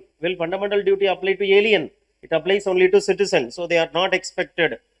people. Will fundamental duty apply to alien? It applies only to citizens. So, they are not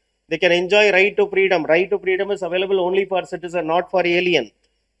expected. They can enjoy right to freedom. Right to freedom is available only for citizen, not for alien.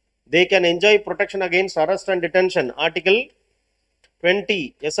 They can enjoy protection against arrest and detention. Article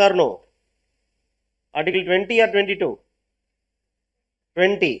 20, yes or no? Article 20 or 22?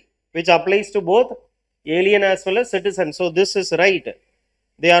 20, which applies to both alien as well as citizen. So, this is right.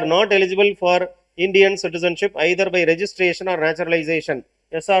 They are not eligible for Indian citizenship either by registration or naturalization.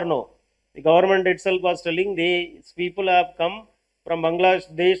 Yes or no? The government itself was telling these people have come from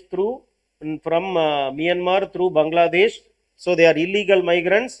Bangladesh from Myanmar through Bangladesh. So, they are illegal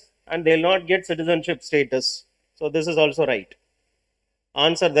migrants and they will not get citizenship status. So, this is also right.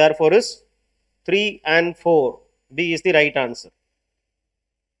 Answer therefore is 3 and 4. B is the right answer.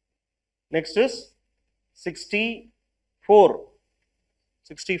 Next is 64.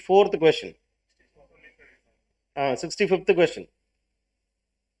 64th question. 65th question.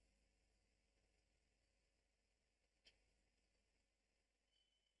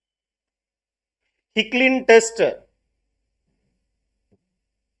 Hicklin test.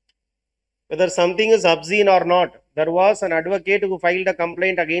 Whether something is obscene or not. There was an advocate who filed a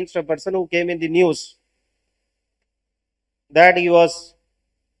complaint against a person who came in the news that he was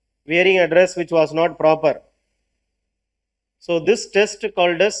wearing a dress which was not proper. So, this test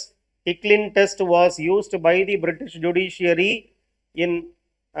called as Hicklin test was used by the British judiciary in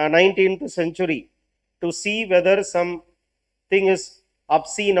 19th century to see whether something is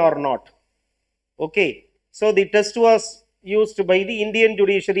obscene or not. Okay. So, the test was used by the Indian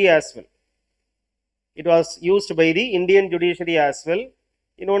judiciary as well. It was used by the Indian judiciary as well.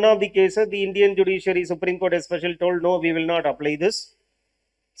 In one of the cases, the Indian judiciary, Supreme Court especially told, no, we will not apply this.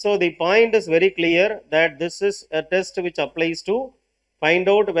 So, the point is very clear that this is a test which applies to find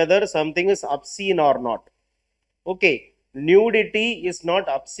out whether something is obscene or not. Okay. Nudity is not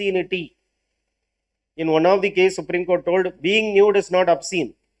obscenity. In one of the cases, Supreme Court told being nude is not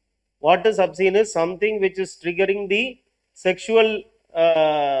obscene. What is obscene is something which is triggering the sexual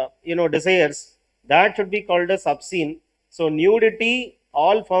desires, that should be called as obscene. So nudity,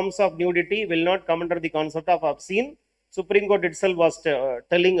 all forms of nudity will not come under the concept of obscene. Supreme Court itself was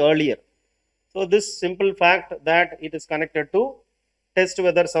telling earlier. So this simple fact that it is connected to test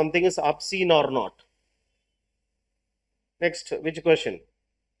whether something is obscene or not. Next, which question?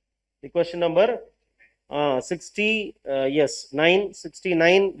 The question number 60, yes,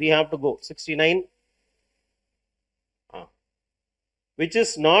 69, we have to go. 69, which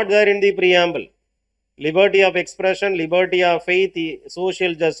is not there in the preamble. Liberty of expression, liberty of faith,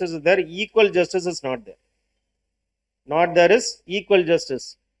 social justice is there, equal justice is not there. Not there is equal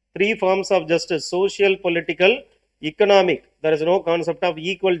justice. Three forms of justice: social, political, economic. There is no concept of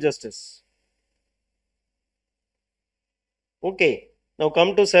equal justice. Okay, now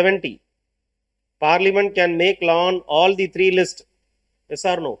come to 70. Parliament can make law on all the three lists. Yes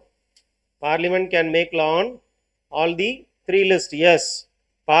or no? Parliament can make law on all the three lists. Yes.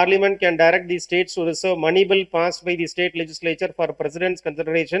 Parliament can direct the states to reserve money bill passed by the state legislature for president's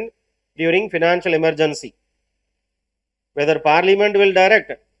consideration during financial emergency. Whether Parliament will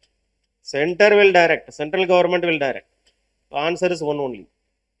direct, center will direct, central government will direct. The answer is one only.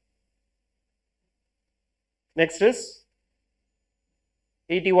 Next is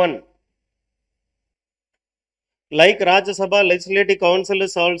 81. Like Rajya Sabha, Legislative Council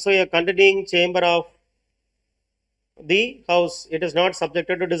is also a continuing chamber of the House. It is not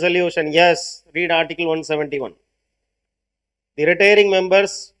subjected to dissolution. Yes, read Article 171. The retiring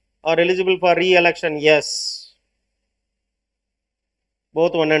members are eligible for re-election. Yes,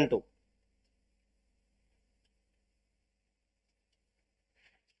 both 1 and 2.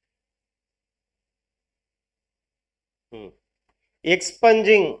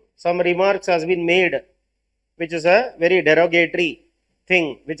 Expunging, some remarks has been made, which is a very derogatory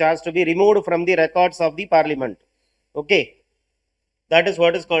thing, which has to be removed from the records of the Parliament. Okay, that is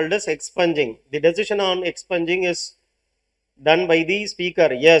what is called as expunging. The decision on expunging is done by the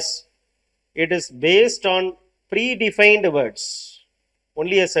speaker. Yes, it is based on predefined words.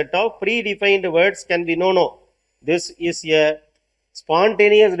 Only a set of predefined words can be no. This is a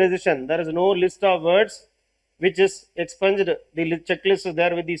spontaneous decision. There is no list of words which is expunged. The checklist is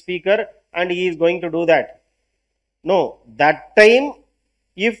there with the speaker and he is going to do that. No, that time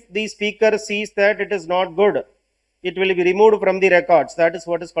if the speaker sees that it is not good, it will be removed from the records. That is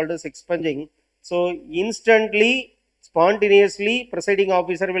what is called as expunging. So instantly, spontaneously, presiding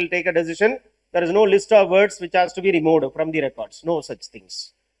officer will take a decision. There is no list of words which has to be removed from the records. No such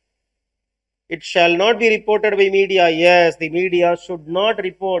things. It shall not be reported by media. Yes, the media should not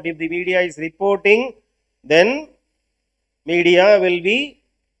report. If the media is reporting, then media will be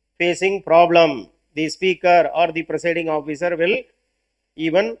facing problem. The speaker or the presiding officer will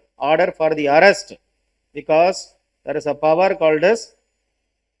even order for the arrest, because there is a power called as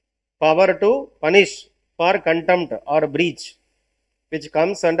power to punish for contempt or breach, which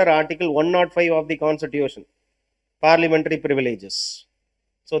comes under Article 105 of the Constitution, parliamentary privileges.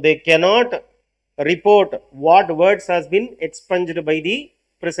 So they cannot report what words has been expunged by the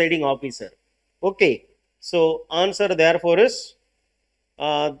presiding officer. Okay, so answer therefore is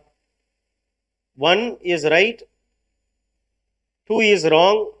 1 is right, 2 is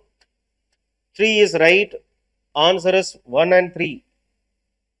wrong, 3 is right. Answer is 1 and 3.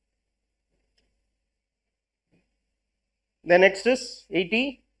 The next is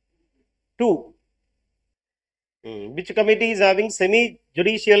 82. Which committee is having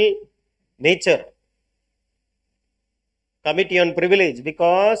semi-judicial nature? Committee on Privilege,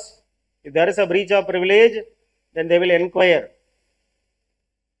 because if there is a breach of privilege, then they will inquire.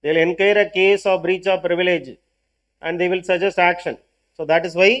 They will inquire a case of breach of privilege and they will suggest action. So that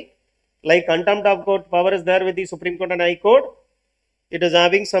is why, like contempt of court power is there with the Supreme Court and High Court, it is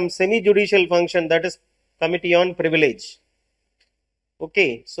having some semi-judicial function, that is Committee on Privilege.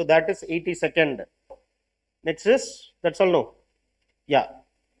 Okay, so that is 82nd. Next is, that's all no. Yeah.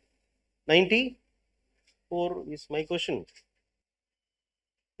 94 is my question.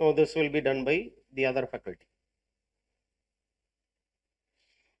 No, this will be done by the other faculty.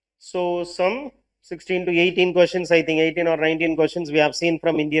 So some 16 to 18 questions, I think 18 or 19 questions we have seen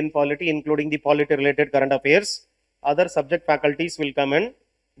from Indian polity, including the polity related current affairs. Other subject faculties will come and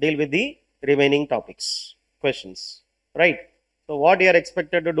deal with the remaining topics, questions, right? So what you are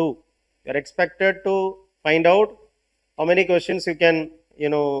expected to do? You are expected to find out how many questions you can,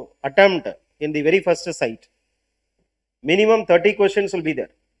 attempt in the very first site. Minimum 30 questions will be there.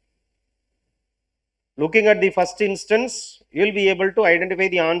 Looking at the first instance, you will be able to identify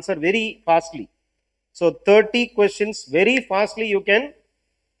the answer very fastly. So 30 questions, very fastly you can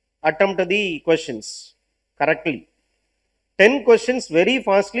attempt the questions correctly. 10 questions very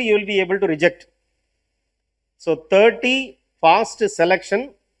fastly you will be able to reject. So 30 fast selection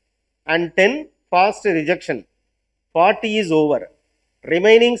and 10 fast rejection. 40 is over.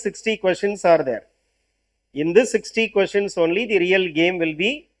 Remaining 60 questions are there. In this 60 questions only the real game will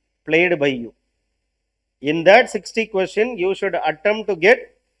be played by you. In that 60 question you should attempt to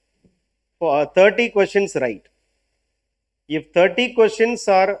get 30 questions right. If 30 questions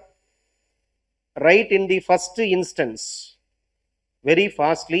are right in the first instance very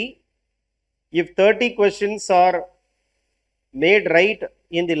fastly, if 30 questions are made right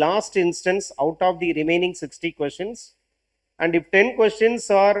in the last instance out of the remaining 60 questions, and if 10 questions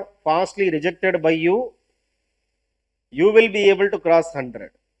are fastly rejected by you, you will be able to cross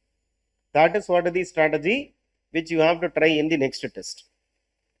 100. That is what is the strategy which you have to try in the next test.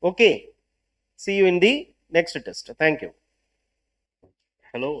 Okay. See you in the next test. Thank you.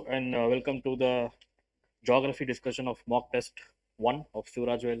 Hello and welcome to the geography discussion of mock test 1 of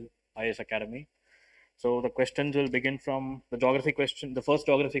Sivarajavel IAS Academy. So the questions will begin from the geography question. The first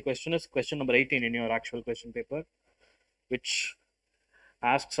geography question is question number 18 in your actual question paper, which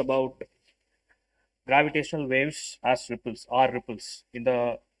asks about gravitational waves as ripples, are ripples in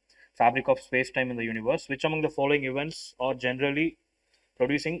the fabric of space-time in the universe. Which among the following events are generally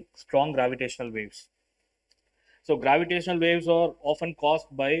producing strong gravitational waves? So gravitational waves are often caused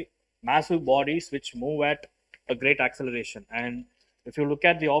by massive bodies which move at a great acceleration. And if you look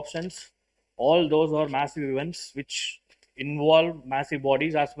at the options, all those are massive events which involve massive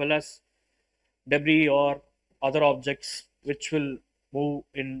bodies as well as debris or other objects which will move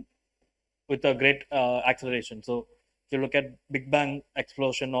in with a great acceleration. So if you look at Big Bang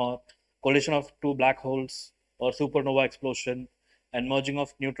explosion or collision of two black holes or supernova explosion and merging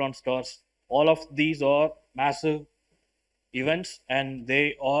of neutron stars, all of these are massive events, and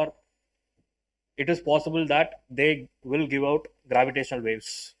it is possible that they will give out gravitational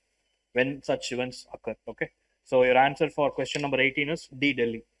waves when such events occur. Okay, so your answer for question number 18 is D,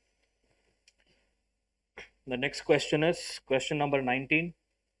 Delhi. The next question is question number 19.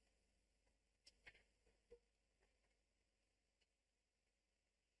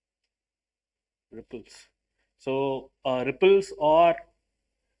 Ripples. So ripples are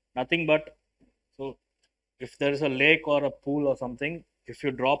nothing but, so if there is a lake or a pool or something, if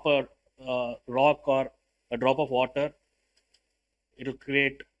you drop a rock or a drop of water, it will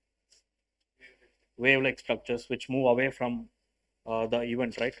create wave-like structures which move away from the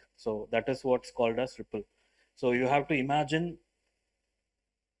event, right? So that is what's called as ripple. So you have to imagine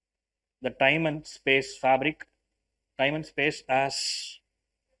the time and space fabric, time and space as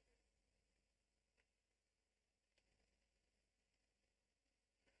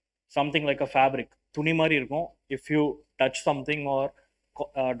something like a fabric. துணி மாதிரி இருக்கும். If you touch something or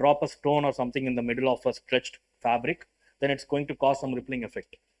drop a stone or something in the middle of a stretched fabric, then it's going to cause some rippling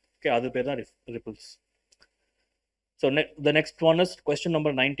effect. Okay, அது பேர் தான் ripples. So the next one is question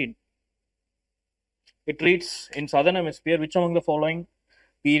number 19. It reads, in southern hemisphere, which among the following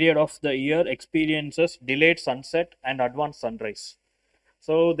period of the year experiences delayed sunset and advanced sunrise?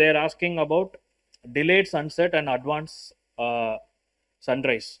 So they're asking about delayed sunset and advanced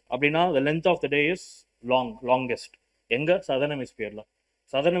sunrise. அப்படின்னா the length of the day is longest. எங்க southern hemisphere.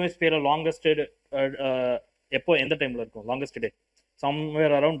 southern hemisphere longest எப்போ எந்த டைம்ல இருக்கும் longest day?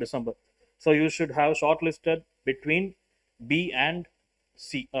 Somewhere around December. So you should have shortlisted between B and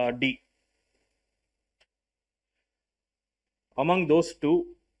D. Among those two,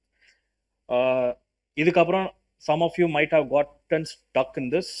 இதுக்கப்புறம் some of you might have gotten stuck in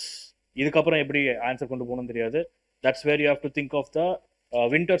this. இதுக்கப்புறம் எப்படி answer கொண்டு போகணும்னு தெரியாது. That's where you have to think of the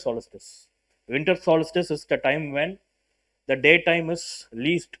winter solstice. Winter solstice is the time when the daytime is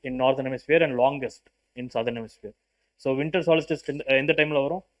least in northern hemisphere and longest in southern hemisphere. So winter solstice in the time la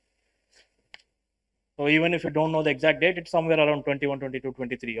varum. So even if you don't know the exact date, it's somewhere around 21, 22,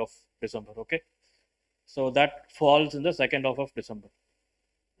 23 of December. Okay, so that falls in the second half of December.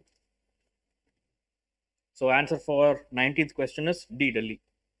 So answer for 19th question is D, Delhi.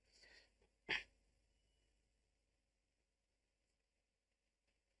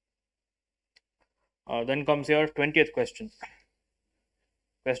 Then comes your 20th question.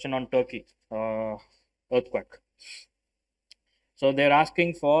 Question on Turkey, earthquake. So they're asking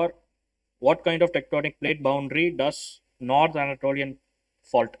for what kind of tectonic plate boundary does North Anatolian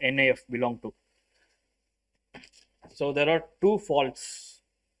fault NAF belong to? So there are two faults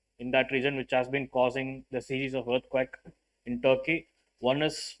in that region which has been causing the series of earthquake in Turkey. One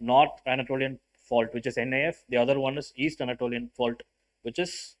is North Anatolian fault, which is NAF. The other one is East Anatolian fault, which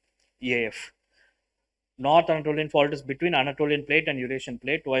is EAF. North Anatolian fault is between Anatolian plate and Eurasian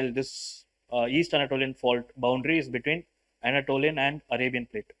plate, while this East Anatolian fault boundary is between Anatolian and Arabian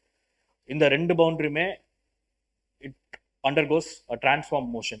plate. In the rendu boundary mein, it undergoes a transform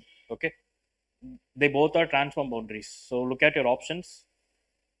motion. Okay, they both are transform boundaries. So look at your options.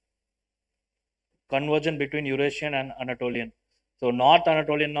 Convergence between Eurasian and Anatolian. So North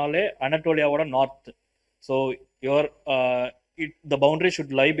Anatolian nale Anatolia oda north. So your the boundary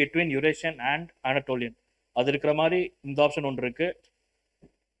should lie between Eurasian and Anatolian. அது இருக்கிற மாதிரி இந்த option ஒன்று இருக்கு.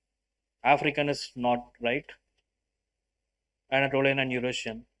 African is not right. Anatolian and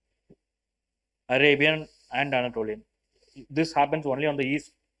Eurasian. Arabian and Anatolian. This happens only on the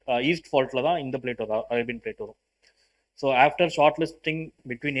east fault la in the plate or Arabian plate. So after shortlisting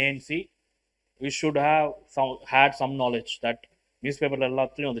between A and C, we should have had some knowledge that newspaper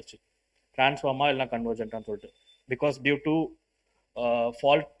எல்லாத்துலயும் வந்துச்சு transforma இல்ல convergent னு சொல்லிட்டு, because due to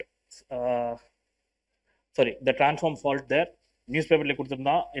fault the transform fault there newspaper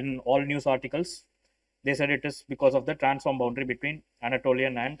கொடுத்திருந்தா in all news articles they said it is because of the transform boundary between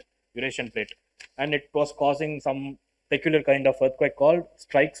Anatolian and Eurasian plate, and it was causing some peculiar kind of earthquake called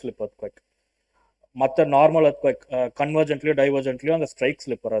strike slip earthquake. மற்ற normal earthquake கன்வர்ஜென்ட்லியோ டைவர்ஜென்ட்லியோ அந்த strike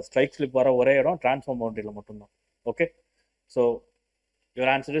slip வர ஒரே இடம் transform பவுண்டரியில் மட்டும்தான். Okay, so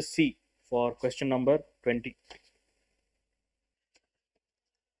your answer is C for question number 20.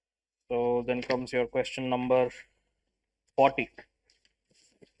 So then comes your question number 40.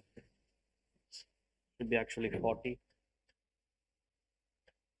 Should be actually 40.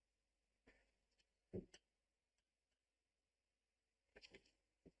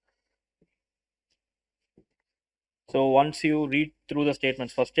 So once you read through the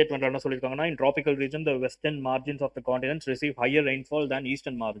statements, first statement என்ன சொல்லிருக்காங்கன்னா, in tropical region the western margins of the continents receive higher rainfall than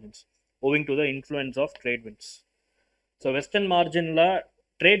eastern margins owing to the influence of trade winds. So western margin la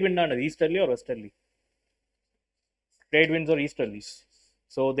trade wind ஆனது easterly or westerly? Trade winds or easterlies.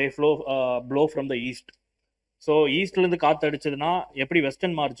 So they blow from the east. So eastல இருந்து காத்து அடிச்சதுன்னா எப்படி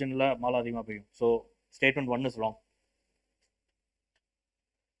western மார்ஜின்ல மழை அதிகமாக பெய்யும்? So statement 1 is wrong.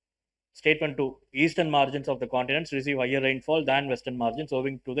 Statement 2, eastern margins of the continents receive higher rainfall than western margins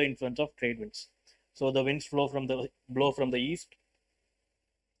owing to the influence of trade winds. So the winds blow from the east,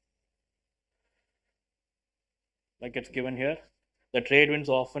 like it's given here. The trade winds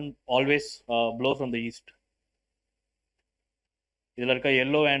always blow from the east. Idhula irukka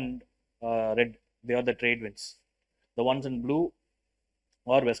yellow and red, they are the trade winds. The ones in blue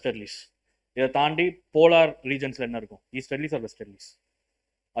are westerlies. இதை தாண்டி polar ரீஜன்ஸ்ல என்ன இருக்கும்? ஈஸ்டர்லிஸ் R வெஸ்டர்லிஸ்?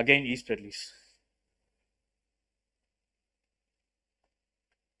 Again easterlies.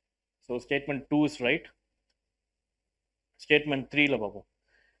 So statement 2 is right. Statement 3 la paapom.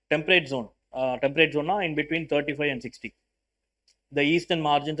 Temperate zone na in between 35 and 60. The eastern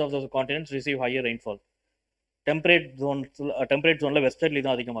margins of the continents receive higher rainfall. Temperate zone la westerly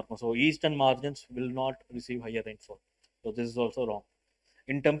da adhigama irukum. So eastern margins will not receive higher rainfall. So this is also wrong.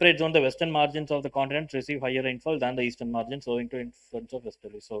 In temperate zone, the western margins of the continent receive higher rainfall than the eastern margins owing to influence of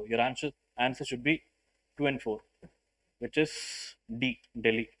westerly. So your answer should be 2 and 4, which is D,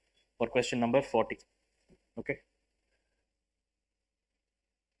 Delhi, for question number 40. Okay.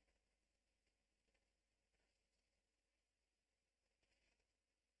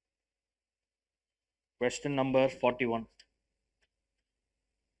 Question number 41.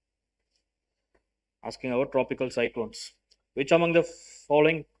 Asking about tropical cyclones. Which among the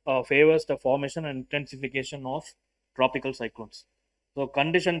following favors the formation and intensification of tropical cyclones? So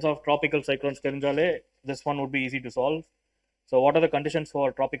conditions of tropical cyclones, this one would be easy to solve. So what are the conditions for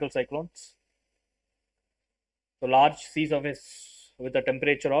tropical cyclones? So large sea surface with a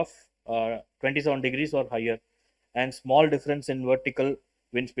temperature of 27 degrees or higher, and small difference in vertical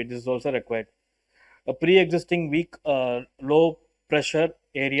wind speed. This is also required. A pre-existing weak low pressure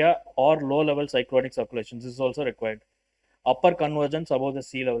area or low level cyclonic circulation. This is also required. Upper convergence above the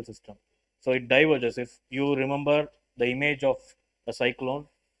sea level system. So it diverges. If you remember the image of a cyclone,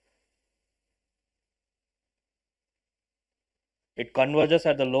 it converges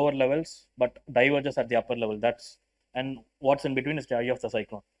at the lower levels but diverges at the upper level. And what's in between is the eye of the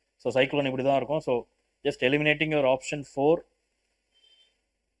cyclone. So cyclone இப்படி தான் இருக்கும். So just eliminating your option 4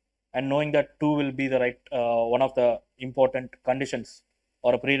 and knowing that 2 will be the right one of the important conditions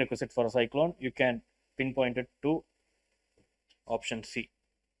or a prerequisite for a cyclone, you can pinpoint it to option C.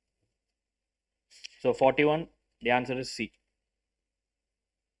 So 41, the answer is C.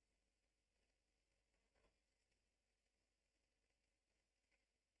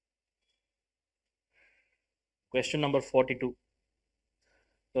 Question number 42.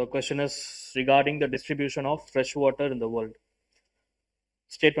 The question is regarding the distribution of fresh water in the world.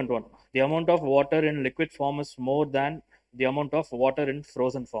 Statement 1. The amount of water in liquid form is more than the amount of water in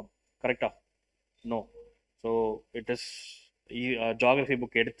frozen form. Correct? No. So it is geography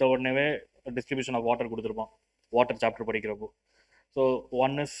book எடுத்த உடனே distribution of water கொடுத்துருப்பான் water chapter படிக்கிறப்போ. So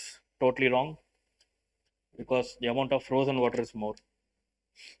one is totally wrong because the amount of frozen water is more.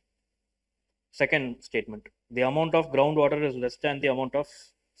 Second statement, the amount of groundwater is less than the amount of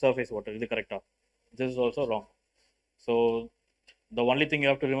surface water. Is it correct? This is also wrong. So the only thing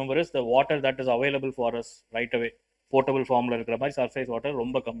you have to remember is the water that is available for us right away, potable form la irukra mari surface water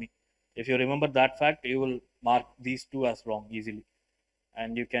romba kammi. If you remember that fact, you will mark these two as wrong easily. And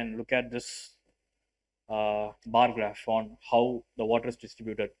you can look at this bar graph on how the water is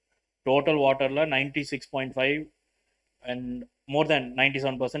distributed. Total water la 96.5 and more than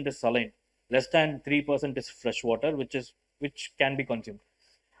 97% is saline. Less than 3% is fresh water, which can be consumed.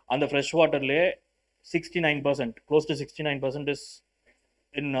 On the fresh water lay 69%, close to 69% is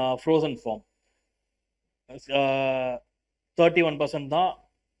in frozen form. 31% da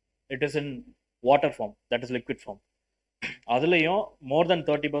it is in water form, that is liquid form. Adhulayum more than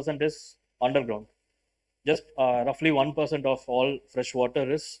 30% is underground. Just roughly 1% of all fresh water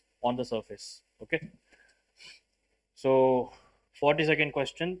is on the surface. Okay. So 42nd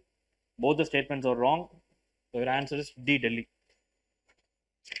question, both the statements are wrong. So your answer is D, Delhi.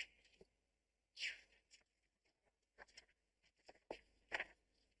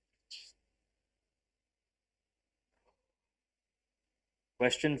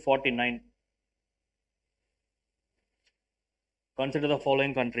 Question 49. Consider the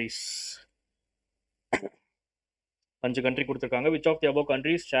following countries. அஞ்சு country கொடுத்துருக்காங்க. Which of the above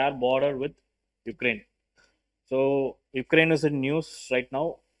countries share border with Ukraine? So Ukraine is in news right now.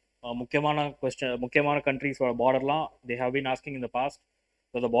 முக்கியமான countries for borderலாம் they have been asking in the past.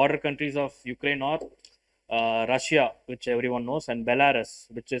 So the border countries of Ukraine are Russia, which everyone knows, and Belarus,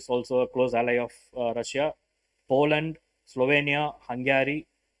 which is also a close ally of Russia, Poland, Slovenia, Hungary,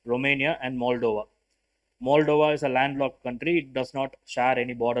 Romania, and Moldova. Moldova is a landlocked country. It does not share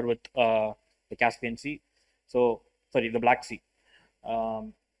any border with the Caspian Sea. The Black Sea.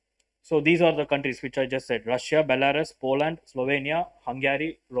 So these are the countries which I just said: Russia, Belarus, Poland, Slovenia, Hungary,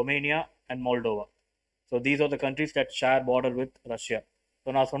 Romania, and Moldova. So these are the countries that share border with Russia. So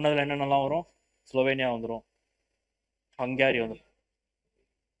நான் சொன்னதுல என்னென்னலாம் வரும்? Slovenia வந்துரும், Hungary வந்துரும்.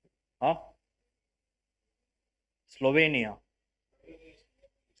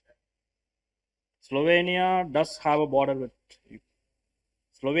 Slovenia does have a border with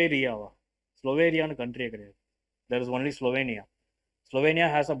Slovenia. Slovenia is a country. There is only Slovenia. Slovenia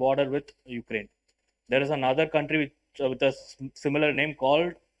has a border with Ukraine. There is another country with a similar name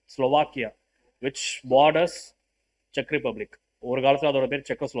called Slovakia, which borders Czech Republic. ஒரு காலத்துல அதோட பேர்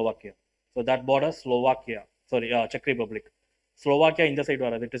Czechoslovakia. So that borders Czech Republic. Slovakia in the side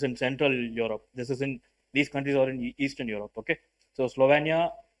வராது. It is in Central Europe. These countries are in Eastern Europe. Okay. So Slovenia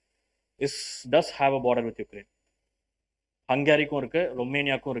does have a border with Ukraine. ஹங்காரிக்கும் இருக்கு,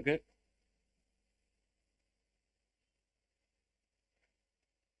 ரொமேனியாக்கும் இருக்கு,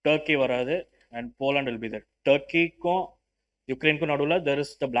 Turkey வராது, and Poland will be there. Turkeyக்கும் யுக்ரைனுக்கும் நடுவில் there is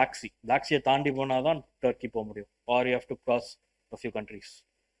the Black Sea. Black Sea தாண்டி போனால் தான் Turkey போக முடியும், or you have to cross a few countries.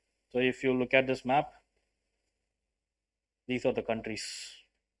 So if you look at this map, these are the countries.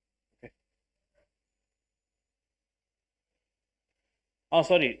 Okay.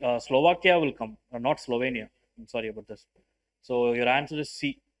 Slovakia will come, not Slovenia. I'm sorry about this. So your answer is C.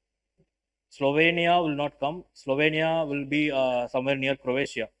 Slovenia will not come. Slovenia will be somewhere near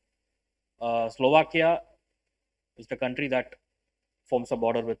Croatia. Slovakia is the country that forms a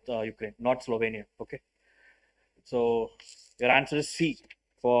border with Ukraine, not Slovenia. Okay. So your answer is C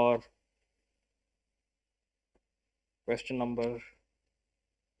for question number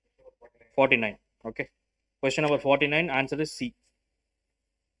 49. Okay. Question number 49, answer is C.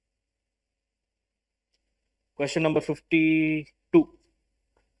 Question number 52.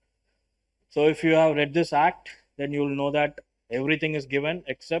 So if you have read this act, then you will know that everything is given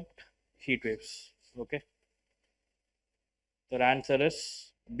except heat waves. Okay. The answer is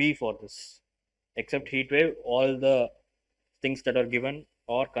B for this. Except heat wave, all the things that are given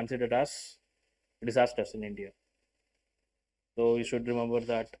are considered as disasters in India. So you should remember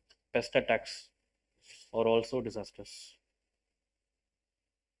that pest attacks are also disasters.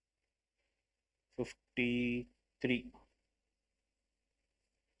 53.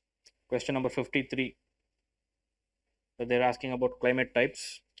 Question number 53. So they're asking about climate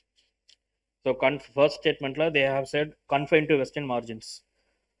types. So first statement they have said confined to western margins.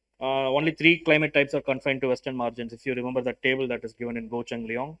 Only 3 climate types are confined to western margins. If you remember the table that is given in Go Cheng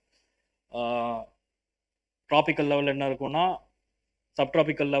Liang, tropical level enna irukona,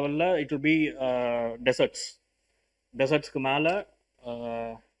 subtropical level it will be deserts. Deserts ku mela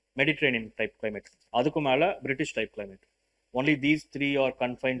Mediterranean type climate. அதுக்கு மேல British type climate. Only these three are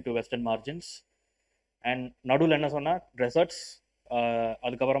confined to western margins. And நடுவில் என்ன சொன்னா deserts,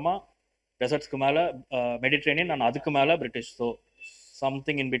 அதுக்கப்புறமா desertsக்கு மேல Mediterranean and அதுக்கு மேல British. So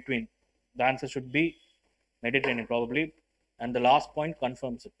something in between. The answer should be Mediterranean probably. And the last point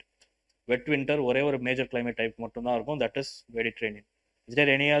confirms it. Wet winter ஒரே ஒரு major climate type மட்டும்தான் இருக்கும், that is Mediterranean. Is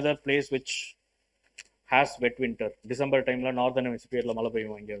there any other place which has wet winter? December time la northern hemisphere la mala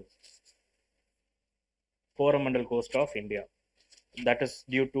பெய்யும் இங்க. Coromandel coast of India. That is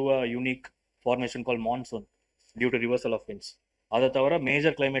due to a unique formation called monsoon due to reversal of winds. அதை தவிர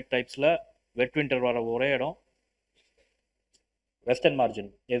major climate typesல wet winter வர ஒரே இடம் western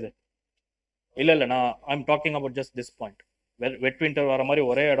margin. எது? இல்லை நான் I'm talking about just this point. Wet winter வர மாதிரி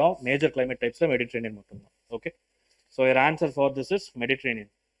ஒரே இடம் மேஜர் climate typesல மெடிட்ரேனியன் மட்டும்தான். Okay, so your answer for this is Mediterranean.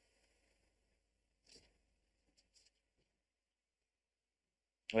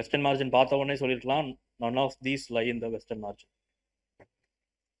 Western margin பார்த்த உடனே சொல்லிருக்கலாம் none of these lie in the western margin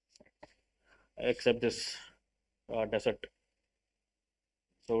except this desert.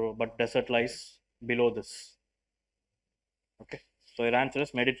 So but desert lies below this. Okay, so your answer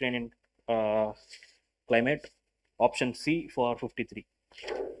is Mediterranean climate, option C for 53.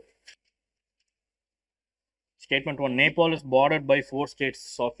 Statement 1, Nepal is bordered by 4 states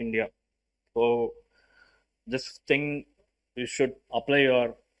of India. So this thing you should apply your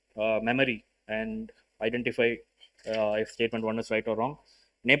memory and identify if statement 1 is right or wrong.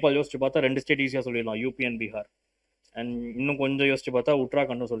 Nepal யோசிச்சு பார்த்தா 2 state ஈஸியாக சொல்லிடலாம், UP and Bihar. And இன்னும் கொஞ்சம் யோசிச்சு பார்த்தா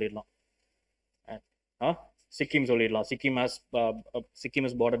உத்தராகண்டும் சொல்லிடலாம், சிக்கிம் சொல்லிடலாம். Sikkim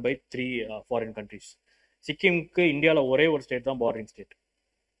is bordered by 3 foreign countries. சிக்கிம்க்கு இந்தியாவில் ஒரே ஒரு ஸ்டேட் தான் bordering state.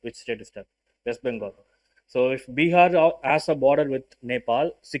 Which state is that? West Bengal. So if Bihar has a border with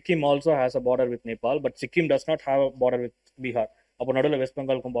Nepal, Sikkim also has a border with Nepal, but Sikkim does not have a border with Bihar. அப்போ நடுவில் west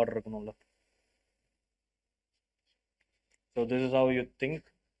பெங்காலுக்கும் border இருக்கணும்ல. So this is how you think.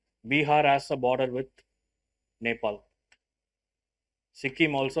 Bihar has a border with Nepal.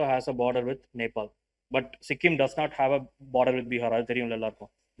 Sikkim also has a border with Nepal. But Sikkim does not have a border with Bihar. அது தெரியும்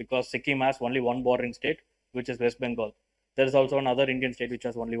எல்லாருக்கும். Because Sikkim has only one bordering state, which is West Bengal. There is also another Indian state which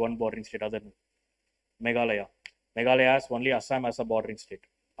has only one bordering state, other than Meghalaya. Meghalaya has only Assam as a bordering state.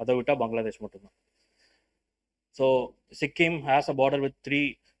 அதை விட்டா பங்களாதேஷ் மட்டும்தான். So Sikkim has a border with 3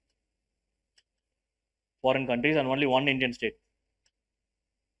 foreign countries and only one Indian state.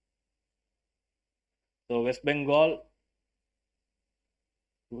 So West Bengal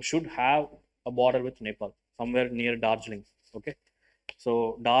should have a border with Nepal somewhere near Darjeeling. Okay, so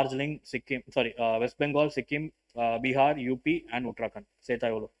Darjeeling, Sikkim, sorry, West Bengal, Sikkim, Bihar, UP and Uttarakhand.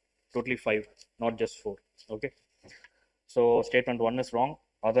 Totally 5, not just 4. Okay, so statement 1 is wrong.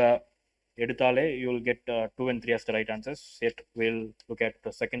 Other edutale you will get 2 and 3 as the right answers. Yet we'll look at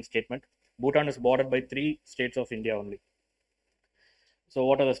the second statement. Bhutan is bordered by 3 states of India only. So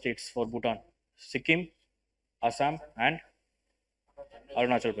what are the states for Bhutan? Sikkim, Assam and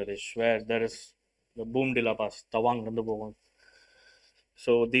Arunachal Pradesh, where there is the Boomdila Pass, Tawang Nandabogam.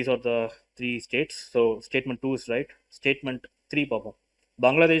 So these are the 3 states. So statement 2 is right. Statement 3, Papa.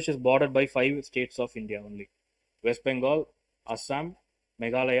 Bangladesh is bordered by 5 states of India only. West Bengal, Assam,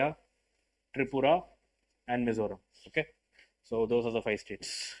 Meghalaya, Tripura and Mizoram. Okay, so those are the 5 states.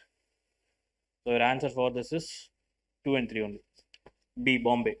 So your answer for this is 2 and 3 only. B,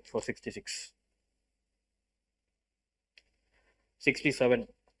 Bombay for 66. 67.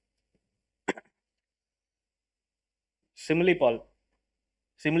 Simlipal.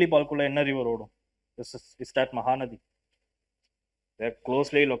 Simlipal kulla enna river odum? Is that Mahanadi? They are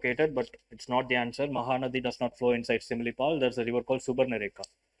closely located, but it's not the answer. Mahanadi does not flow inside Simlipal. There's a river called Subarnereka,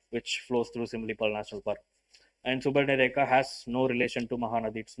 which flows through Simlipal National Park. And Subarnereka has no relation to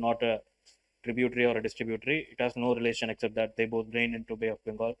Mahanadi. It's not a tributary or a distributary. It has no relation except that they both drain into Bay of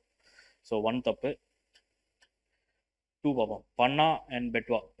Bengal. So 1 tappu. 2, Baba. Panna and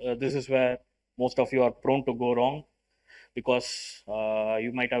Betwa. This is where most of you are prone to go wrong, because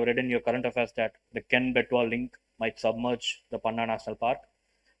you might have read in your current affairs that the Ken-Betwa link might submerge the Panna National Park,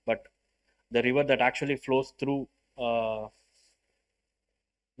 but the river that actually flows through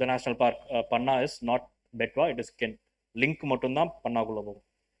the national park, Panna, is not Betwa, it is Ken. Link mattumda Panna kulla pogum.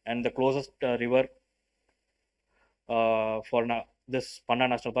 And the closest river for this Panna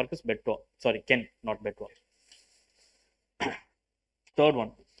National Park is Betwa. Sorry, Ken, not Betwa. Third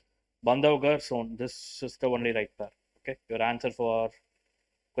one, Bandhavgarh zone. This is the only right pair. Okay, your answer for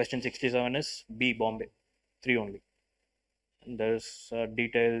question 67 is B, Bombay. 3 only. And there's a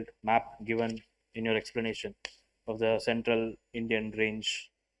detailed map given in your explanation of the central Indian range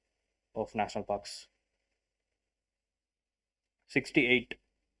of national parks. 68.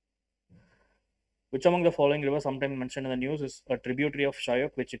 Which among the following rivers, sometimes mentioned in the news, is a tributary of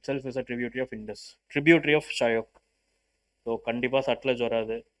Shyok, which itself is a tributary of Indus? Tributary of Shyok. So கண்டிப்பா சட்லஜ்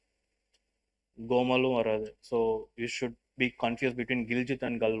வராது, கோமலும் வராது. So you should be confused between Giljit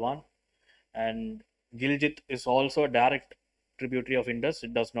and Galwan. And Giljit is also a direct tributary of Indus.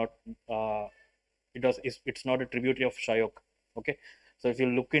 It does not it's not a tributary of Shyok. Okay, so if you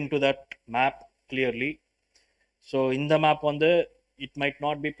look into that map clearly, so in the map on the, it might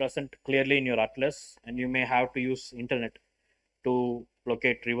not be present clearly in your atlas, and you may have to use internet to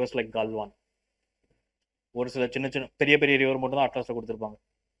locate rivers like Galwan. ஒரு சில சின்ன சின்ன பெரிய பெரிய river மட்டும் தான் அட்லாஸ்ல கொடுத்துருப்பாங்க.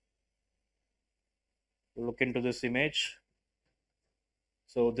 Look into this image.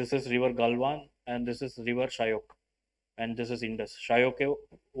 So this is river Galwan and this is river Shyok and this is Indus. Shyok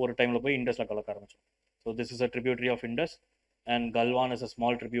ஒரு டைம்ல போய் இண்டஸ்ல கலக்க ஆரம்பிச்சோம். So this is a tributary of Indus and Galwan is a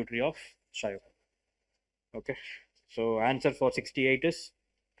small tributary of Shyok. Okay, so answer for 68 is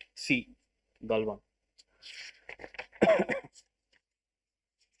C, Galwan.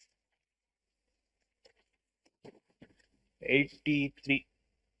 83.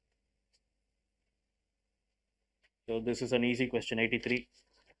 So this is an easy question. 83,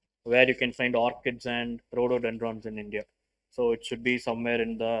 where you can find orchids and rhododendrons in India. So it should be somewhere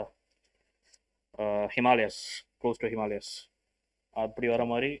in the Himalayas, close to Himalayas. அப்படி வர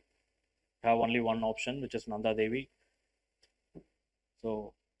மாதிரி have only one option, which is Nanda Devi. So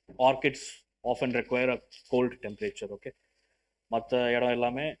orchids often require a cold temperature. Okay, மற்ற இடம்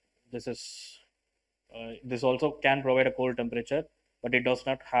எல்லாமே this also can provide a cold temperature, but it does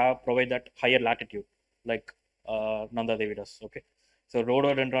not provide that higher latitude like Nanda Devi does. Okay, so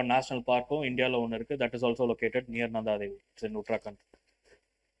Rhododendron National Park India la one irukku, that is also located near Nanda Devi. It's in Uttarakhand.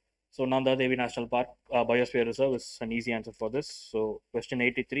 So Nanda Devi National Park Biosphere Reserve is an easy answer for this. So question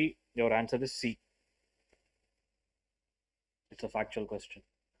 83, your answer is C. It's a factual question.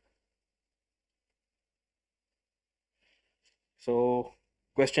 So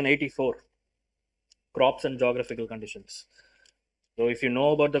question 84, crops and geographical conditions. So if you know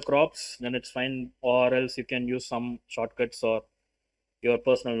about the crops, then it's fine, or else you can use some shortcuts or your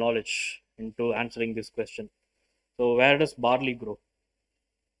personal knowledge into answering this question. So where does barley grow?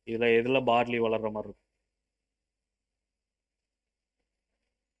 எதில் barley வளர்ற மாதிரி இருக்கும்?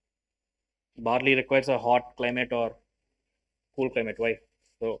 Barley requires a hot climate or cool climate. Why?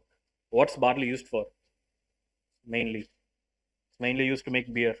 So what's barley used for? Mainly used to make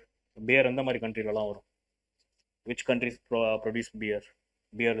beer. Beer எந்த மாதிரி கண்ட்ரிலலாம் வரும்? Which countries produce beer?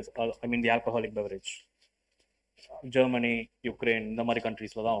 Beer is, I mean the alcoholic beverage. Germany, Ukraine, இந்த மாதிரி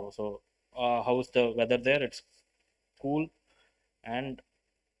கண்ட்ரீஸ்ல தான் வரும். So how is the weather there? It's cool and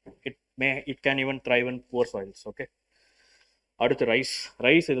it can even thrive in poor soils. Okay, அடுத்து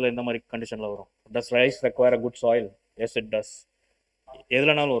rice இதில் எந்த மாதிரி கண்டிஷனில் வரும்? Does rice require a good soil? Yes, it does.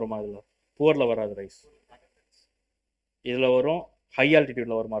 எதுலனாலும் வருமா? இதில் புவரில் வராது ரைஸ். இதில் வரும் ஹை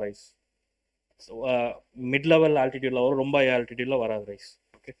ஆல்டிடியூடில் வருமா ரைஸ்? மிட் லெவல் ஆல்டிடியூடில் வரும், ரொம்ப ஹை ஆல்டிடியூடில் வராது rice.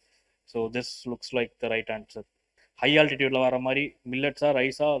 Okay, so this looks like the right answer. High ஆல்டிடியூடில் வர மாதிரி மில்லட்ஸா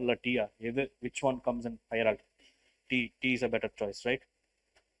ரைஸா இல்லை டீயா? எது, which one comes in higher altitude? Tea is a better choice, right?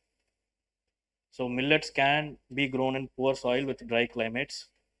 So millets can be grown in poor soil with dry climates.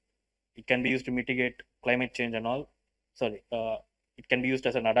 It can be used to mitigate climate change and all. Sorry, it can be used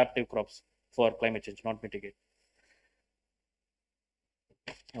as an adaptive crops for climate change, not mitigate.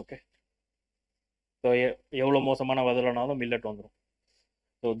 Okay. So எவ்வளோ மோசமான வெதர்லனாலும் millet வந்துடும்.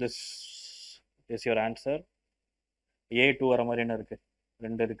 So this is your answer. A2 வர மாதிரி என்ன இருக்குது?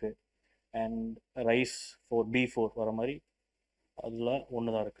 2 இருக்குது. And rice for B4 வர மாதிரி அதில்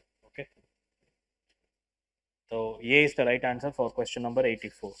 1 தான் இருக்குது. Okay. So A is the right answer for question number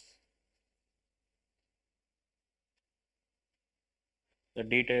 84. The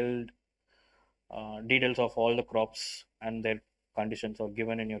details of all the crops and their conditions are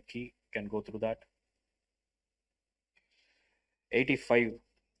given in your key. You can go through that. 85.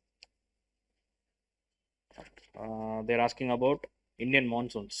 They're asking about Indian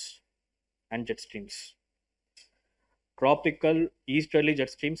monsoons and jet streams. Tropical easterly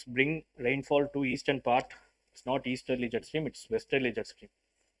jet streams bring rainfall to eastern part. It's not easterly jet stream, it's westerly jet stream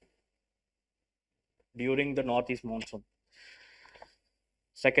during the northeast monsoon.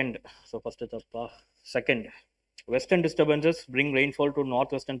 Second, so first is second, western disturbances bring rainfall to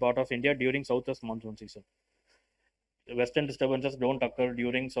northwestern part of India during southwest monsoon season. The western disturbances don't occur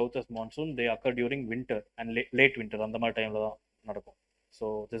during southwest monsoon, they occur during winter and late winter. அந்த மாதிரி டைம்ல தான் நடக்கும். So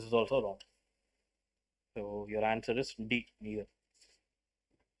this is also wrong. So your answer is D, neither.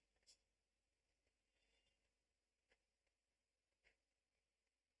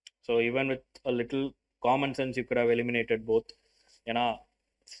 So even with a little common sense, you could have eliminated both. ஏன்னா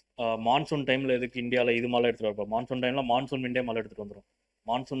monsoon டைமில் எதுக்கு இந்தியாவில் இது மழை எடுத்துகிட்டு வரப்போ மான்சூன் டைமில் மான்சூன் விண்டே மழை எடுத்துகிட்டு வந்துடும்.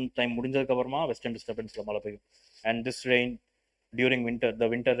 மான்சூன் டைம் முடிஞ்சதுக்கப்புறமா வெஸ்டர்ன் டிஸ்டர்பன்ஸில் மழை பெய்யும். And this rain during winter, the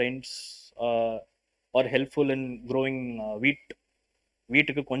winter Reigns R helpful in growing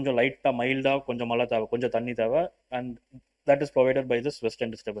வீட்டுக்கு கொஞ்சம் லைட்டாக மைல்டாக கொஞ்சம் மழை தேவை, கொஞ்சம் தண்ணி தேவை. And that is provided by this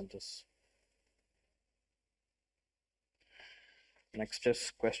western disturbances. Next is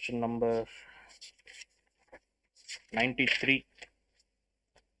question number 93.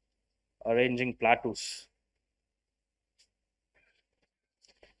 Arranging plateaus.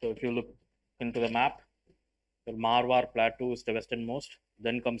 So if you look into the map, your Marwar plateau is the westernmost,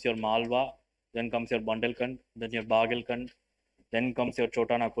 then comes your Malwa, then comes your Bundelkhand, then your Bagelkhand, then comes your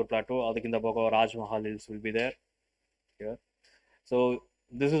Chota Nagpur plateau. Aduk in the Boga Raj Mahal hills will be there here. So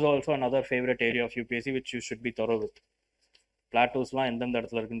this is also another favorite area of UPSC which you should be thorough with. Plateausலாம் எந்தெந்த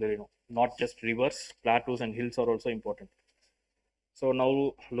இடத்துல இருக்குன்னு தெரியணும். Not just reverse, plateaus and hills are also important. So now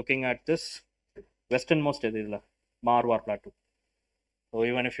looking at this western most எது இல்லை, Marwar plateau. So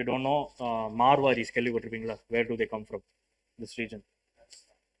even if you don't know, Marwaris கேள்விப்பட்டிருப்பீங்களா? Where to they come from? This region.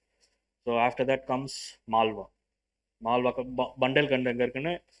 So after that comes Malwa. மால்வாக்கு Bundelkhand எங்கே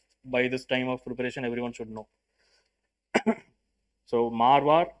இருக்குன்னு by this time of preparation every one should know. So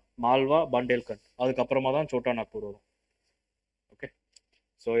Marwar, Malwa, Bundelkhand, அதுக்கப்புறமா தான் சோட்டா நாக்பூர் வரும்.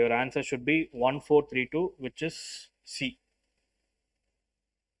 So your answer should be 1432, which is C.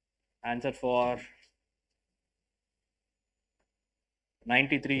 Answer for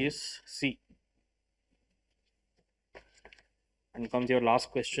 93 is C. And comes your last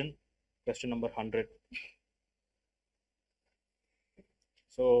question, question number 100.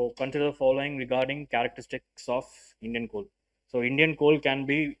 So consider the following regarding characteristics of Indian coal. So Indian coal can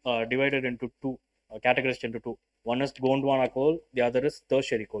be divided into two, categorized into two. One is Gondwana coal, the other is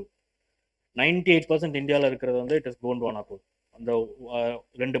tertiary coal. 98% இந்தியாவில் இருக்கிறது வந்து it is Gondwana கோல். அந்த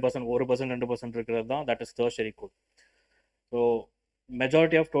 2%, 1%, 2% இருக்கிறது தான் that is tertiary coal. So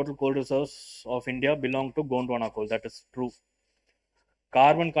majority of total goal reserves of India belong to Gondwana goal. That is true.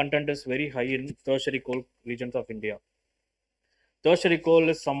 Carbon content is very high in tertiary coal regions of India. Tertiary coal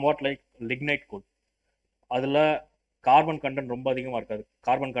is somewhat like lignite coal. அதில் carbon content ரொம்ப அதிகமாக இருக்காது,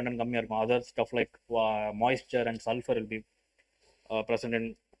 carbon content கம்மியாக இருக்கும். Other stuff like moisture and sulphur will be present in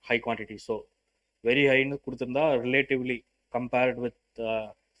high quantity. So very high னு கொடுத்துருந்தா relatively compared with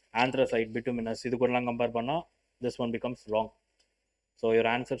anthracite, bituminous, இது கூடலாம் கம்பேர் பண்ணால் this one becomes wrong. So your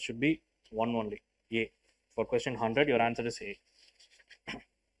answer should be one only, A. For question 100, your answer is A.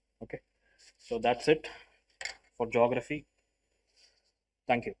 Okay, so that's it for geography.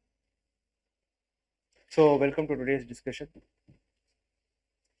 Thank you. So welcome to today's discussion.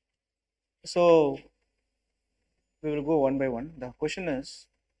 So we will go one by one. The question is,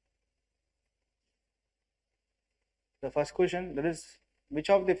 the first question, that is, which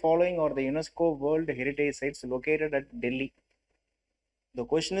of the following are the UNESCO World Heritage Sites located at Delhi? The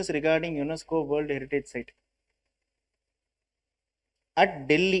question is regarding UNESCO World Heritage Site at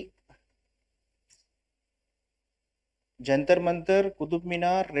Delhi. Jantar Mantar, Qutub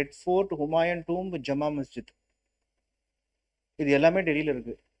Minar, Red Fort, Humayun Tomb, Jama Masjid. இது எல்லாமே டெல்லியில்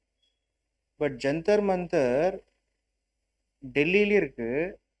இருக்கு. But Jantar Mantar டெல்லியில இருக்கு,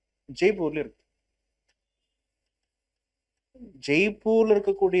 ஜெய்ப்பூர்ல இருக்கு. ஜெய்ப்பூர்ல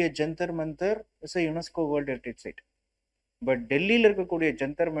இருக்கக்கூடிய Jantar Mantar is a UNESCO World Heritage Site. But டெல்லியில் இருக்கக்கூடிய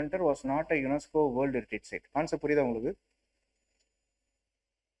Jantar Mantar was not a UNESCO World Heritage Site. Concept புரியுதா உங்களுக்கு?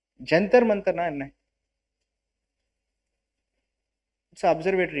 ஜந்தர் மந்தர்னா என்ன? It's an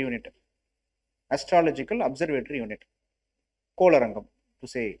observatory unit, astrological observatory unit, கோளரங்கம் to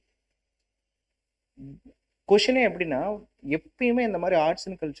say. கொஷினே எப்படின்னா, எப்பயுமே இந்த மாதிரி ஆர்ட்ஸ்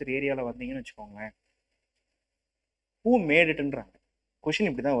அண்ட் கல்ச்சர் ஏரியாவில் வந்தீங்கன்னு வச்சுக்கோங்களேன், ஹூ மேட் இட்ன்றாங்க. கொஷின்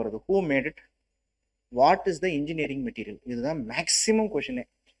இப்படி தான் வருது, who made it, what is the engineering material. இதுதான் maximum கொஷினே.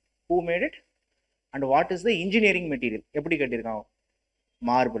 Who made it and what is the engineering material. எப்படி கட்டியிருக்காங்க,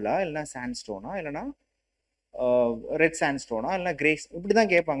 மார்பிளா இல்லைனா சாண்ட்ஸ்டோனா இல்லைனா ரெட் சாண்ட்ஸ்டோனா இல்லைனா கிரேஸ், இப்படி தான்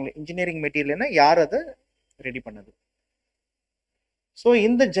கேட்பாங்களே. இன்ஜினியரிங் மெட்டீரியல்னா யார் அதை ரெடி பண்ணது. ஸோ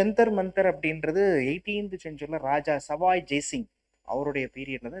இந்த ஜந்தர் மந்தர் அப்படின்றது 18th செஞ்சுரியில் ராஜா சவாய் ஜெய்சிங் அவருடைய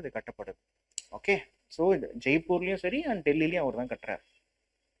பீரியட்ல தான் இது கட்டப்படுது. ஓகே, ஸோ இது ஜெய்ப்பூர்லேயும் சரி அண்ட் டெல்லிலையும் அவர் தான் கட்டுறாரு.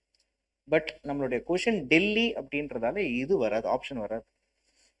 பட் நம்மளுடைய கொஷின் டெல்லி அப்படின்றதால இது வராது, ஆப்ஷன் வராது.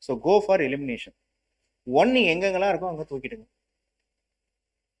 So go for elimination. 1 எங்கெங்கெல்லாம் இருக்கோ அங்கே தூக்கிடுங்க.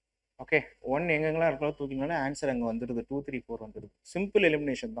 ஓகே, 1 எங்கெங்கெல்லாம் இருக்கோ தூக்கினாலே ஆன்சர் அங்கே வந்துடுது, 2, 3, 4 வந்துடுது. சிம்பிள்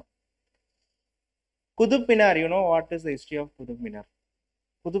எலிமினேஷன் தான். Qutub Minar, you know what is the history of Qutub Minar?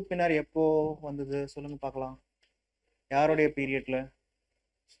 Qutub Minar எப்போ வந்தது சொல்லுங்க பார்க்கலாம். யாருடைய பீரியட்ல?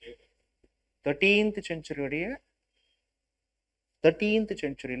 13th செஞ்சுரியுடைய 13th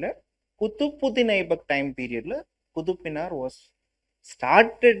centuryல குத்துப்புதீன் ஐபக் டைம் பீரியட்ல Qutub Minar was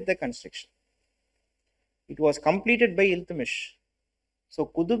started the construction. It was completed by Iltutmish. So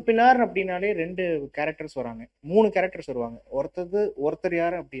Qutub Minar அப்படின்னாலே 2 கேரக்டர்ஸ் வராங்க, 3 கேரக்டர்ஸ் வருவாங்க. ஒருத்தர்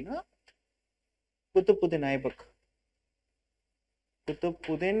யார் அப்படின்னா குத்துப்புதீன் ஐபக்.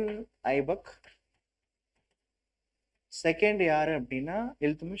 குத்துப்புதீன் ஐபக். செகண்ட் யாரு அப்படின்னா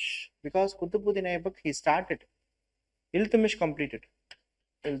Iltutmish. Because குத்துப்புதீன் Aibak he started, Iltutmish completed.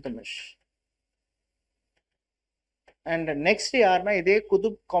 Iltutmish. And next யாருன்னா இதே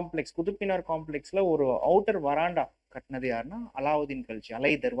குதுப் மினார் காம்ப்ளெக்ஸ்ல ஒரு அவுட்டர் வராண்டா கட்டினது யாருன்னா அலாவுதீன் கல்ஜி.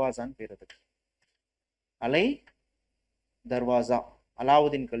 அலை தர்வாசான்னு பேர் அதுக்கு. அலை தர்வாசா,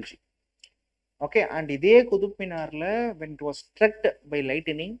 அலாவுதீன் கல்ஜி. ஓகே. அண்ட் இதே Qutub மினார்ல when it was struck by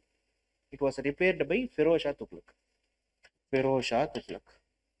lightning, it was repaired by Firoz Shah Tughlaq. Firoz Shah Tughlaq.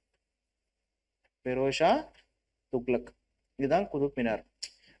 Firoz Shah Tughlaq. இதுதான் குதுப் மினார்.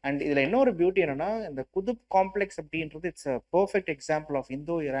 அண்ட் இதுல இன்னொரு பியூட்டி என்னன்னா, இந்த குதுப் காம்ப்ளெக்ஸ் அப்படின்றது it's a perfect example of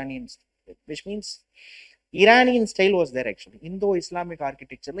Indo Iranian, which means Iranian style was there. Actually Indo Islamic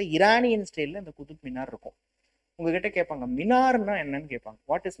ஆர்கிடெக்சர்ல Iranian ஸ்டைல்ல இந்த குதுப் மினார் இருக்கும். உங்ககிட்ட கேட்பாங்க மினார்னா என்னன்னு கேட்பாங்க.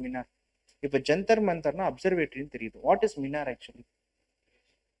 What is Minar? இப்போ ஜந்தர் மந்தர்னா அப்சர்வேட்டரின்னு தெரியுது. What is Minar actually?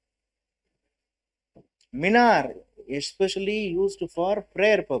 Minar especially used for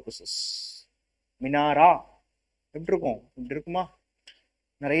prayer purposes. மினாரா எப்படி இருக்கும்? இப்படி இருக்குமா?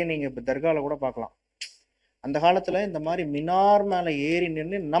 நிறைய நீங்க இப்போ தர்காவில் கூட பார்க்கலாம். அந்த காலத்துல இந்த மாதிரி மினார் மேல ஏறி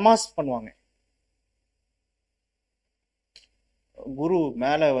நின்று நமாஸ் பண்ணுவாங்க. குரு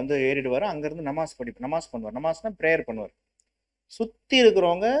மேல வந்து ஏறிடுவாரு, அங்கிருந்து நமாஸ் பண்ணுவார். நமாஸ்னா ப்ரேயர் பண்ணுவார். சுத்தி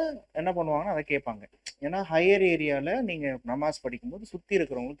இருக்கிறவங்க என்ன பண்ணுவாங்கன்னா அதை கேட்பாங்க. ஏன்னா ஹையர் ஏரியால நீங்க நமாஸ் படிக்கும்போது சுத்தி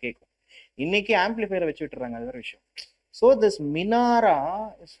இருக்கிறவங்க கேட்கும். இன்னைக்கு ஆம்பிளிஃபையரை வச்சு விட்டுறாங்க, அது வேற விஷயம். So this மினாரா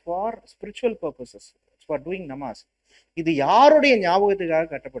is for spiritual purposes, for doing நமாஸ். இது யாருடைய ஞாபகத்துக்காக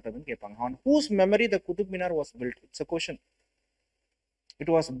கட்டப்பட்டதுன்னு கேட்பாங்க. On who's memory the Qutub Minar was built? It's a question.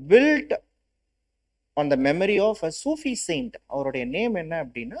 It was built on the memory of a Sufi Saint. அவருடைய நேம் என்ன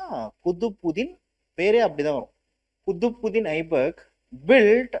அப்படின்னா குதுப்புதீன். பேரே அப்படிதான் வரும். குதுப்புதீன் Aibak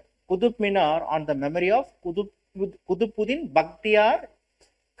built Qutub Minar on the memory of Qutbuddin Bakhtiyar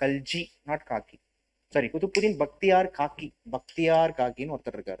Khalji, not Kaki. Sorry, Qutbuddin Bakhtiyar Kaki. Bakhtiyar Kaki ன்னு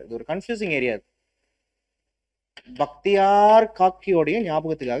ஒருத்தர் இருக்காரு. இது ஒரு கன்ஃபியூசிங் ஏரியா. பக்தியார் காக்கியோடைய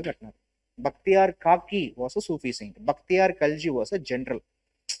ஞாபகத்துக்காக கட்டினார். பக்தியார் காக்கி was a Sufi Saint. Bakhtiyar Khilji was a general.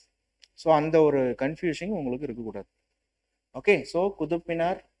 So அந்த ஒரு கன்ஃபியூஷன் உங்களுக்கு இருக்கக்கூடாது. Okay. So Qutub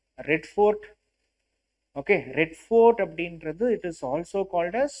Minar, red fort. Okay. Red fort அப்படின்றது it is also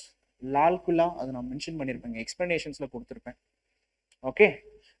called as Lal குலா. அதை நான் மென்ஷன் பண்ணியிருப்பேங்க, எக்ஸ்பிளனேஷன்ஸ்ல கொடுத்துருப்பேன். Okay.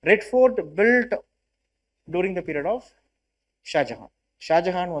 Red fort build during the period of Shahjahan.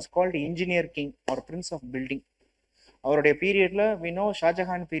 Shahjahan was called engineer king R Prince of building. அவருடைய பீரியட்ல we know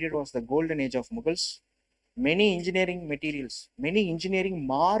Shahjahan period was the golden age of Mughals. Many engineering materials, many engineering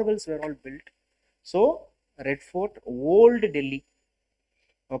Marvel's where all build. So red fort, old Delhi.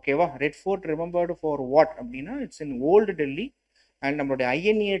 ஓகேவா? Red fort remembered for what அப்படின்னா it's in old Delhi. And நம்மளுடைய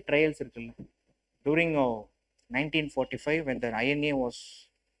INA trials இருக்குல்ல, touring 1945 when the INA was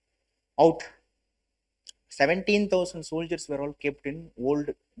out, 17,000 soldiers were all kept in old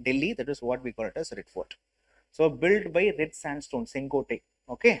Delhi. That is what we call it as Red Fort. So built by red sandstone, Sengote.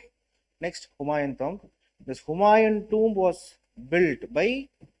 Okay. Next, Humayun tomb. This Humayun tomb was built by,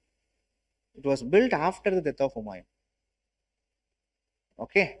 it was built after the death of Humayun.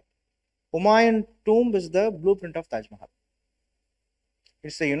 Okay. Humayun tomb is the blueprint of Taj Mahal.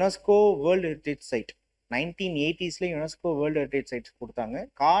 It's a UNESCO World Heritage Site. 1980s UNESCO World Heritage Sites கொடுத்தாங்க.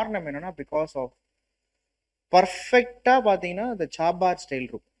 காரணம் என்னன்னா because of பர்ஃபெக்டா பார்த்தீங்கன்னா the Charbagh style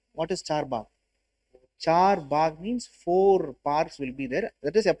இருக்கும். What is Charbagh? Charbagh means 4 parks will be there.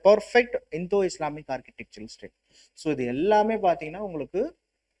 That is a perfect Indo-Islamic architectural style. So இது எல்லாமே பார்த்தீங்கன்னா உங்களுக்கு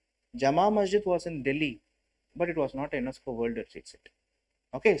Jama Masjid was in Delhi, but it was not a UNESCO World Heritage Site.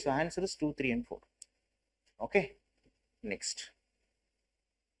 Okay, so answer is 2, 3 and 4. Okay, next.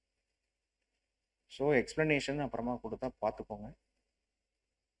 So explanation அப்புறமா கொடுத்தா பார்த்துக்கோங்க.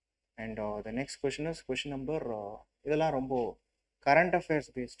 And the next question is question number, இதெல்லாம் ரொம்ப current affairs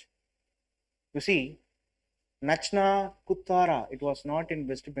based. You see, Nachna Kuttara, it was not in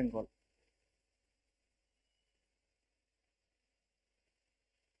West Bengal.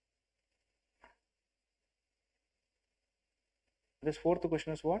 This fourth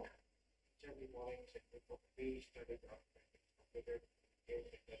question is what?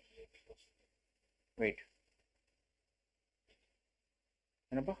 Wait.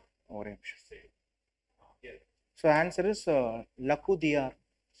 என்னப்பா ஒரே நிமிஷம். So answer is Lakudiyar.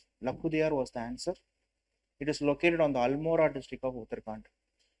 Lakudiyar was the answer. It is located on the Almora district of Uttarakhand.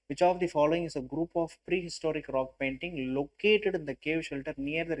 Which of the following is a group of prehistoric rock painting located in the cave shelter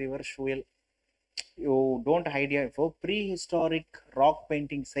near the river Shuel? You don't idea for prehistoric rock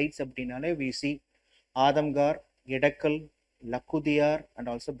painting sites abdinale we see Adamgar, Gedakal, Lakudiyar and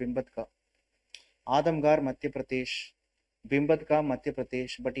also Bimbatka. Adamgar Madhya Pradesh, Bimbatka Madhya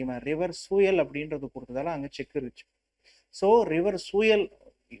Pradesh, but in river Suyal abdinradhu koduthala anga check irunchu. So river Suyal,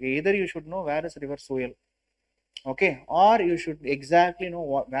 either you should know where is river Suyal, okay, or you should exactly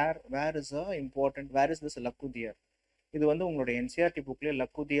know where is important, where is this Lakudiyar. இது வந்து உங்களுடைய NCERT புக்லேயே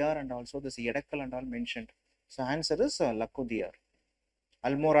லக்குதியார் and also this Edakkal and all mentioned. So answer is லக்குதியார்,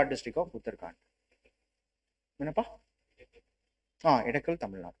 Almora district of Uttarakhand. என்னப்பா? Edakkal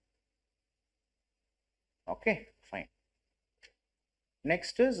Tamil Nadu. Okay, fine.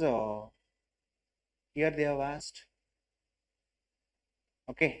 Next is here they have asked,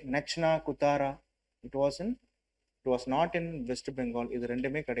 okay, நச்னா குத்தாரா, it was not in west Bengal. இது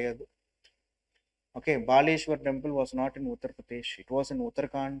ரெண்டுமே கிடையாது. Okay, Baleshwar temple was not in Uttar Pradesh, it was in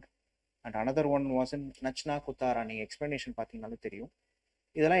Uttarakhand, and another one was in Nachna Kuttara. நீங்க explanation பார்த்தீங்கன்னாலே தெரியும்.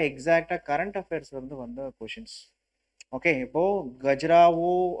 இதெல்லாம் எக்ஸாக்டா current அஃபேர்ஸ்ல இருந்து வந்த கொஷின்ஸ். ஓகே, இப்போ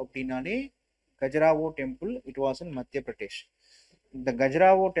கஜ்ராவோ அப்படின்னாலே கஜ்ராவோ டெம்பிள், இட் வாஸ் இன் மத்திய பிரதேஷ். இந்த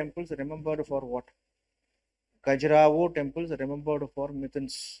கஜ்ராவோ temples remembered for what? கஜ்ராவோ temples remembered for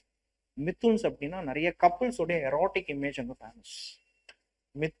Mithun's. Mithun's அப்படின்னா நிறைய கப்புள்ஸோடைய எரோட்டிக் இமேஜ் அங்கே ஃபேமஸ்.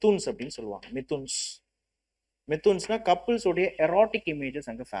 மித்துன்ஸ் அப்படின்னு சொல்லுவாங்க. மித்துன்ஸ்னா கப்புள்ஸோடைய எரோட்டிக் இமேஜஸ்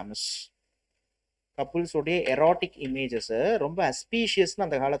அங்கே ஃபேமஸ். கப்புள்ஸோடைய எரோட்டிக் இமேஜஸ் ரொம்ப அஸ்பீஷியஸ்னு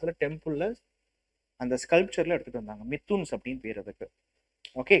அந்த காலத்தில் டெம்பிளில் அந்த ஸ்கல்ப்சரில் எடுத்துகிட்டு வந்தாங்க. மித்துன்ஸ் அப்படின்னு பேர் அதுக்கு.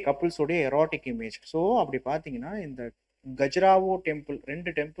 Okay, கப்புள்ஸோடைய erotic image. ஸோ அப்படி பார்த்தீங்கன்னா இந்த கஜ்ராவோ டெம்பிள்,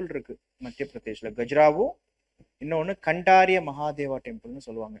 2 டெம்பிள் இருக்கு மத்திய பிரதேஷில். கஜ்ராவோ, இன்னொன்று கண்டாரிய மகாதேவா டெம்பிள்னு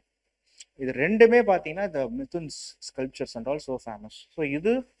சொல்லுவாங்க. இது ரெண்டுமே பார்த்தீங்கன்னா இந்த Mithun's sculptures and all so famous. So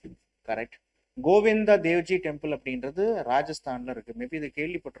இது கரெக்ட். கோவிந்தா தேவ்ஜி டெம்பிள் அப்படின்றது ராஜஸ்தான்ல இருக்கு. மேபி இதை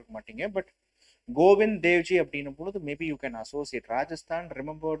கேள்விப்பட்டிருக்க மாட்டீங்க, பட் கோவிந்த் தேவ்ஜி அப்படின்னும் பொழுது maybe you can associate. Rajasthan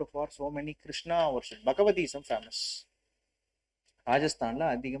remembered for so many Krishna worship, பகவதீசம் famous. ராஜஸ்தான்ல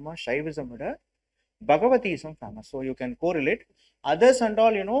அதிகமாக சைவிசம் விட பகவதீசம் famous. So you can correlate others and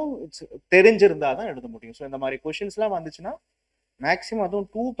all you know it's தெரிஞ்சிருந்தா தான் எழுத முடியும். ஸோ இந்த மாதிரி கொஷின்ஸ்லாம் வந்துச்சுன்னா மேக்ஸிமம் அதுவும்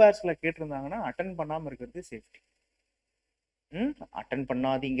 2 பேர்ஸ்ல கேட்டிருந்தாங்கன்னா அட்டன் பண்ணாமல் இருக்கிறது சேஃப்டி. அட்டன்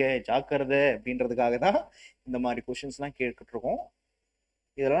பண்ணாதீங்க, ஜாக்கிரதை அப்படின்றதுக்காக தான் இந்த மாதிரி கொஷின்ஸ்லாம் கேட்டுட்டு இருக்கோம்.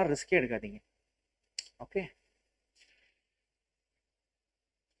 இதெல்லாம் ரிஸ்கே எடுக்காதீங்க. Okay,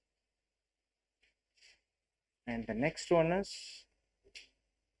 and the next one is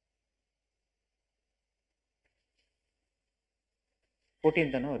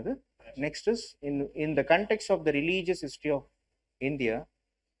தானே வருது. Next is in the context of the religious history of India,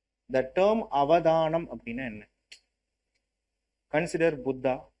 the term avadhanam அப்படின்னா என்ன? Consider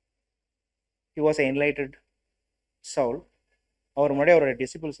Buddha, he was an enlightened soul. அவர் முன்னாடி அவரோட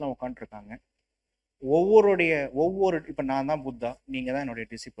டிசிபிள்ஸ்லாம் உட்காந்துருக்காங்க. இப்போ நான் தான் புத்தா, நீங்கள் தான் என்னுடைய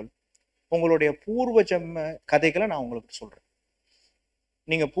டிசிபிள். உங்களுடைய பூர்வ ஜென்ம கதைகளை நான் உங்களுக்கு சொல்கிறேன்.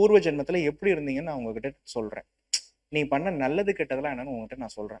 நீங்கள் பூர்வ ஜென்மத்தில் எப்படி இருந்தீங்கன்னு நான் உங்ககிட்ட சொல்கிறேன். நீ பண்ண நல்லது கெட்டதெல்லாம் என்னன்னு உங்ககிட்ட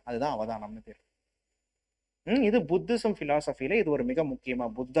நான் சொல்கிறேன். அதுதான் அவதானம்னு பேர். இது புத்திசம் ஃபிலாசபியில் இது ஒரு மிக முக்கியமாக,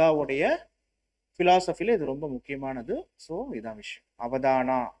 புத்தாவுடைய ஃபிலாசபியில் இது ரொம்ப முக்கியமானது. ஸோ இதான் விஷயம்,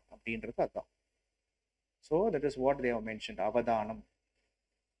 அவதானா அப்படின்றது அதுதான். So that is what they have mentioned, அவதானம்.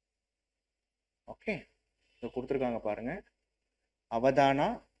 ஓகே, இதை கொடுத்துருக்காங்க பாருங்க. அவதானா,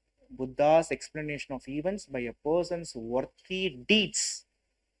 Buddha's explanation of events by a persons worthy deeds.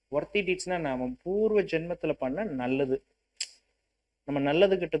 Worthy டீட்ஸ்னா நம்ம பூர்வ ஜென்மத்தில் பண்ண நல்லது. நம்ம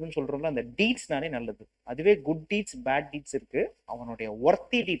நல்லது கெட்டதுன்னு சொல்றோம்ல, அந்த டீட்ஸ்னாலே நல்லது. அதுவே குட் டீட்ஸ், பேட் டீட்ஸ் இருக்கு. அவனுடைய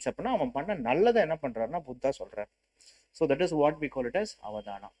ஒர்த்தி டீட்ஸ் அப்படின்னா அவன் பண்ண நல்லதை என்ன பண்றாருன்னா புத்தா சொல்றாரு. So that is what we call it as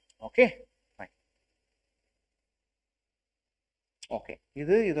அவதானா. Okay, fine. Okay,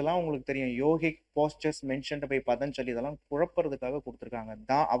 இதெல்லாம் உங்களுக்கு தெரியும். Yogic posters mentioned by Patanjali, இதெல்லாம் குழப்பறதுக்காக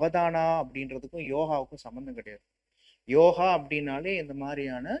கொடுத்துருக்காங்க. அவதானா அப்படின்றதுக்கும் யோகாவுக்கும் சம்மந்தம் கிடையாது. யோகா அப்படின்னாலே இந்த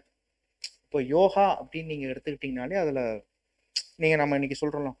மாதிரியான, இப்போ யோகா அப்படின்னு நீங்க எடுத்துக்கிட்டீங்கனாலே அதுல நீங்க நம்ம இன்னைக்கு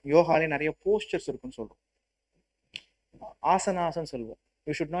சொல்றோம் யோகாலே நிறைய போஸ்டர்ஸ் இருக்குன்னு சொல்றோம். ஆசனாசன் சொல்லுவோம்.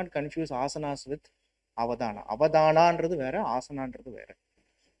 You should not confuse asanas with அவதானா. அவதானான்றது வேற, ஆசனான்றது வேற.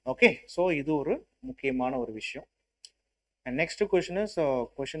 ஓகே, ஸோ இது ஒரு முக்கியமான ஒரு விஷயம். And next question is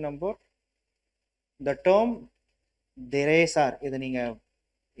question number, the term தெரேசார். இது நீங்க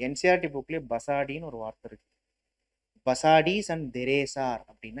என்சிஆர்டி புக்லேயே பசாடின்னு ஒரு வார்த்தை இருக்கு. பசாடிஸ் அண்ட் தெரேசார்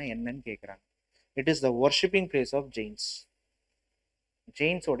அப்படின்னா என்னன்னு கேட்குறாங்க. It is the worshipping place of Jains.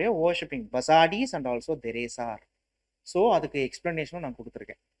 ஜெயின்ஸோடைய worshipping பசாடிஸ் and also தெரேசார். So அதுக்கு எக்ஸ்பிளனேஷனும் நான்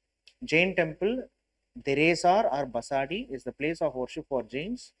கொடுத்துருக்கேன். Jain temple Deresar or Basadi is the place of worship for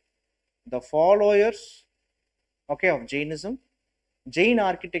Jains. The followers, okay, of Jainism. Jain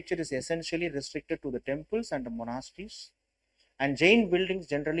architecture is essentially restricted to the temples and the monasteries, and Jain buildings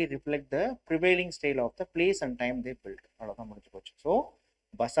generally reflect the prevailing style of the place and time they built. அவ்வளோதான் முடிஞ்சு போச்சு. So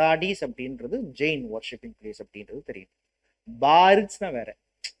பசாடிஸ் அப்படின்றது Jain worshipping place அப்படின்றது தெரியும். பாரத்ஸ்னா வேற,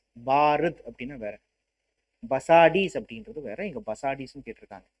 பாரத் அப்படின்னா வேற, பசாடிஸ் அப்படின்றது வேற. இங்க பசாடிஸ்ன்னு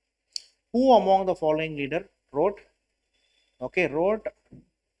கேட்டிருக்காங்க. Who among the following leader wrote, okay, wrote,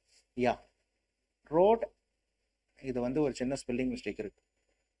 yeah, wrote, இது வந்து ஒரு சின்ன ஸ்பெல்லிங் மிஸ்டேக் இருக்கு.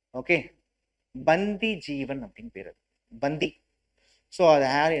 ஓகே, பந்தி ஜீவன் அப்படின்னு பேர், பந்தி. ஸோ அது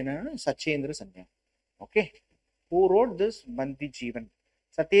யார் என்னன்னா சச்சேந்திர Sanyal. Okay, who wrote this பந்தி ஜீவன்?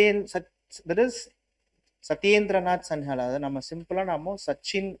 that is Satyendranath Sanyal. அதை நம்ம சிம்பிளா நம்ம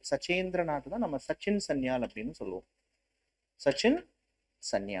சச்சேந்திரநாத் தான் நம்ம சச்சின் சன்யால் அப்படின்னு சொல்லுவோம். சச்சின்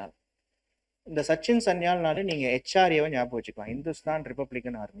சன்யால். இந்த சச்சின் சன்யால்னாலே நீங்க HRA ஞாபகம் வச்சுக்கலாம், Hindustan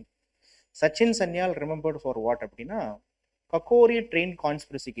Republican army. Sachin Sanyal remembered for what அப்படின்னா கக்கோரி ட்ரெயின்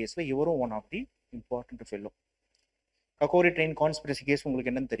கான்ஸ்பிரசி கேஸ்ல இவரும் one of the important fellow. Kakori train conspiracy case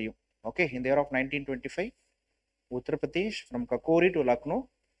உங்களுக்கு என்னன்னு தெரியும். ஓகே, இந்த year of 1925 Uttar Pradesh from Kakori to Lucknow,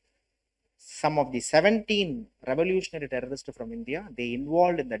 some of the 17 revolutionary terrorists from India, they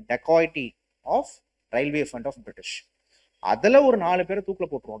involved in the dacoity of railway fund of British. அதில் ஒரு 4 பேரை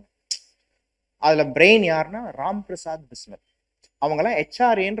தூக்கில் போட்டுருவாங்க. அதில் பிரெயின் யாருன்னா ராம் பிரசாத் பிஸ்மில். அவங்கெல்லாம்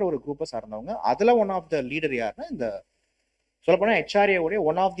HRAன்ற ஒரு குரூப்பை சார்ந்தவங்க. அதில் ஒன் ஆஃப் த லீடர் யாருன்னா, இந்த சொல்லப்போனால் HRA உடைய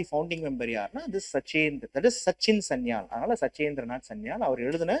one of the founding member யாருன்னா இது தட் இஸ் சச்சின் சன்யால். அதனால சச்சேந்திரநாத் சன்யால் அவர்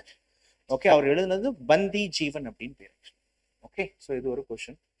எழுதின, ஓகே, அவர் எழுதினது பந்தி ஜீவன் அப்படின்னு பேர். ஓகே, ஸோ இது ஒரு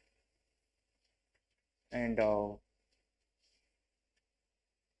question. And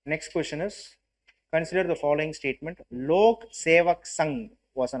next question is, consider the following statement. Lok Sevak Sangh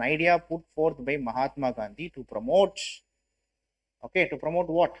was an idea put forth by Mahatma Gandhi to promote, okay, to promote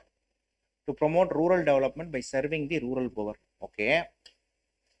what? To promote rural development by serving the rural poor. Okay,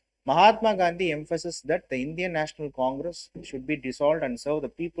 Mahatma Gandhi emphasized that the Indian National Congress should be dissolved and serve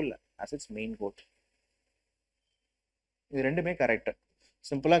the people as its main goal. இது ரெண்டுமே correct.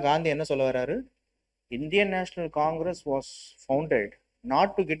 சிம்பிளா காந்தி என்ன சொல்ல வர்றாரு, Indian National Congress was founded not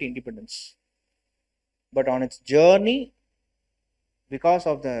to get independence, but on its journey, because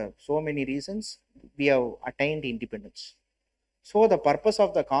of the so many reasons, we have attained independence. So the purpose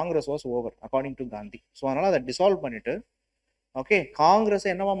of the Congress was over according to Gandhi. So அதனால அதை dissolve பண்ணிட்டு, okay,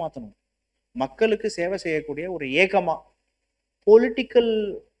 காங்கிரஸை என்னவா மாற்றணும், மக்களுக்கு சேவை செய்யக்கூடிய ஒரு ஏகமா பொலிட்டிக்கல்,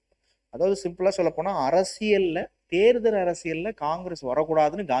 அதாவது சிம்பிளா சொல்ல போனா அரசியல்ல, தேர்தல் அரசியல்ல காங்கிரஸ்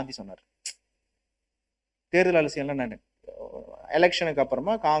வரக்கூடாதுன்னு காந்தி சொன்னார். தேர்தல் அரசியல்னா நான் எலெக்ஷனுக்கு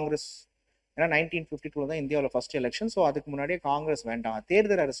அப்புறமா காங்கிரஸ், ஏன்னா 1952 தான் இந்தியாவில் ஃபர்ஸ்ட் எலெக்ஷன். ஸோ அதுக்கு முன்னாடியே காங்கிரஸ் வேண்டாம்,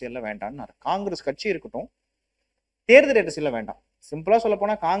 தேர்தல் அரசியலில் வேண்டாம்னு. காங்கிரஸ் கட்சி இருக்கட்டும், தேர்தல் அரசியலில் வேண்டாம். சிம்பிளா சொல்ல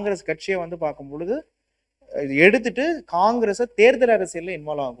போனா காங்கிரஸ் கட்சியை வந்து பார்க்கும் பொழுது எடுத்துட்டு காங்கிரஸை தேர்தல் அரசியலில்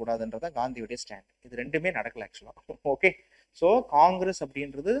இன்வால்வ் ஆகக்கூடாதுன்றதா காந்தியுடைய ஸ்டாண்ட். இது ரெண்டுமே நடக்கல ஆக்சுவலா. ஓகே, ஸோ காங்கிரஸ்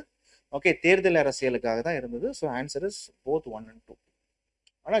அப்படின்றது ஓகே தேர்தல் அரசியலுக்காக தான் இருந்தது. So answer is both 1 and 2.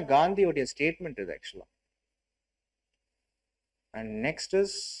 ஆனால் காந்தியுடைய ஸ்டேட்மெண்ட் இது ஆக்சுவலா. அண்ட் நெக்ஸ்ட்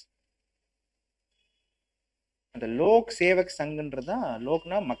இஸ் அந்த லோக் சேவக் சங்கன்றதா,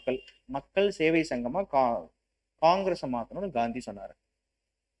 லோக்னா மக்கள், மக்கள் சேவை சங்கமா காங்கிரஸை மாற்றணும்னு காந்தி சொன்னார்.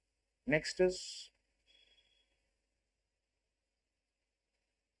 Next is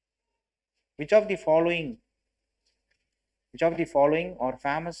which of the following are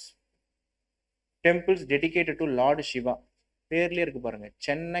famous temples dedicated to Lord Shiva? பேர்லயே இருக்கு பாருங்க,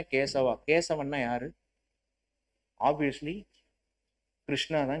 சென்னை கேசவா. கேசவன்னா யாரு? ஆப்வியஸ்லி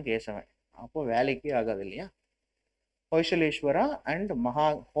கிருஷ்ணா தான் கேசவன். அப்போ வேலைக்கு ஆகாது இல்லையா? ஹொய்சலேஸ்வரா அண்ட்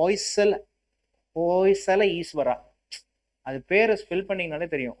ஹொய்சல ஈஸ்வரா. அது பேரை ஸ்பெல் பண்ணிங்கனாலே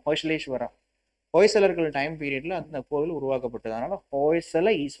தெரியும், ஹொய்சலேஸ்வரா. ஹொய்சலர்கள் டைம் பீரியட்ல அந்த கோவில் உருவாக்கப்பட்டது. அதனால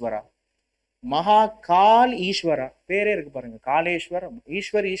ஹொய்சல ஈஸ்வரா. மகாகால் ஈஸ்வரா பேரே இருக்கு பாருங்க, காலேஸ்வர்.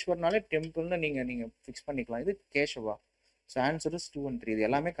 ஈஸ்வர்னாலே டெம்பிள்னு நீங்க ஃபிக்ஸ் பண்ணிக்கலாம். இது Keshava. So answer is 2 and 3. இது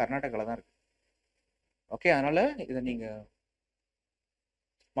எல்லாமே கர்நாடகாவில் தான் இருக்கு. ஓகே, அதனால இதை நீங்க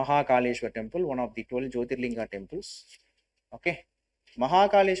Mahakaleshwar temple, one of the 12 ஜோதிர்லிங்கா temples. Okay,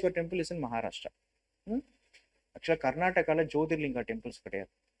 Mahakaleshwar temple is in Maharashtra. ஆக்சுவலாக கர்நாடகாவில் ஜோதிர்லிங்கா டெம்பிள்ஸ்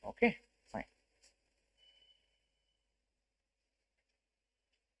கிடையாது. Okay, fine.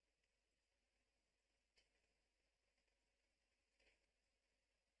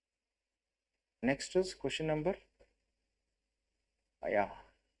 Next is question number,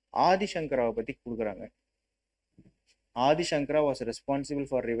 ஆதிசங்கராவை பற்றி கொடுக்குறாங்க. Adi Shankara was responsible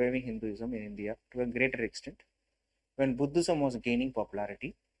for reviving Hinduism in India to a greater extent when Buddhism was gaining popularity.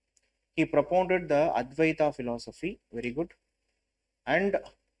 He propounded the Advaita philosophy, very good, and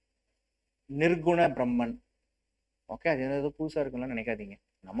Nirguna Brahman. Okay, அது ஏதாவது புதுசாக இருக்குன்னு நினைக்காதீங்க,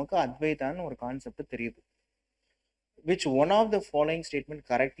 நமக்கு அத்வைதான்னு ஒரு concept தெரியுது. Which one of the following statement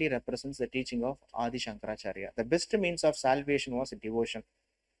correctly represents the teaching of Adi Shankaracharya? The best means of salvation was devotion.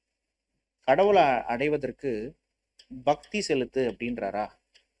 கடவுளை அடைவதற்கு பக்தி செலுத்து அப்படின்றாரா?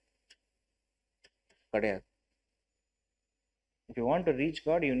 கிடையாது. If you want to reach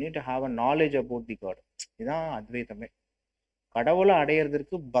God, you need to have a knowledge about the God. இதுதான் அத்வைதமே. கடவுளை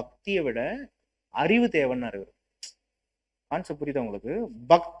அடையிறதுக்கு பக்தியை விட அறிவு தேவைன்னு இருக்கு. கான்செப்ட் புரியுதா உங்களுக்கு?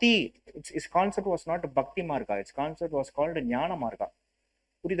 பக்தி, இட்ஸ் கான்செப்ட் வாஸ் நாட் பக்தி மார்க்கா, இட்ஸ் கான்செப்ட் வாஸ் கால்டு ஞான மார்க்கா.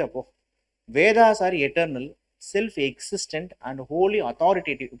 புரியுதா? அப்போ Vedas R eternal, self existent and Holi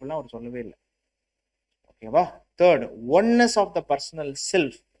authoritative, இப்படிலாம் அவர் சொல்லவே இல்லை. ஓகேவா? Third, oneness of the personal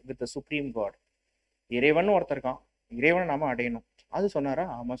self with the supreme God. இறைவன் ஒருத்தர் இருக்கான், இறைவனை நாம அடையணும், அது சொன்னாரா?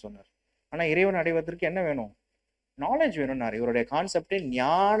 ஆமா சொன்னார். ஆனா இறைவன் அடைவதற்கு என்ன வேணும்? நாலேஜ் வேணும்னாரு. இவருடைய கான்செப்டே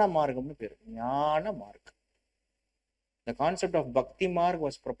ஞான மார்க்கம்னு பேரு, ஞான மார்க்கம். The concept of Bhakti Marg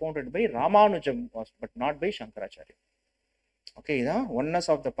was propounded by Ramanujam, but not by Shankaracharya. Okay, இதான் oneness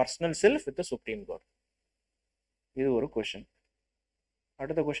of the personal self with the supreme God. இது ஒரு கொஸ்டின்.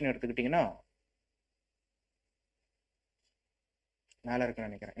 அடுத்த கொஸ்டின் எடுத்துக்கிட்டீங்கன்னா மேல இருக்குன்னு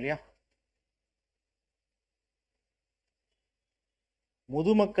நினைக்கிறேன் இல்லையா?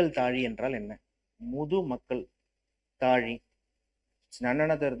 முதுமக்கள் தாழி என்றால் என்ன? முதுமக்கள் தாழி, it's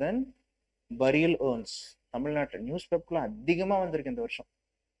none other than burial urns. தமிழ்நாட்டில் நியூஸ் பேப்பர்ல அதிகமாக வந்திருக்கு இந்த வருஷம்.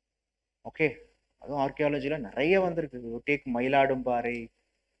 ஓகே, அதுவும் ஆர்கியாலஜில நிறைய வந்திருக்கு. டேக் மயிலாடும்பாறை,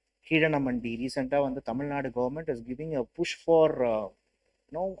 கீழனமண்டி. ரீசெண்டாக வந்து Tamil Nadu government is giving a push for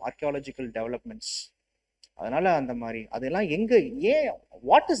archaeological developments. அதனால அந்த மாதிரி அதெல்லாம் எங்க, ஏன்,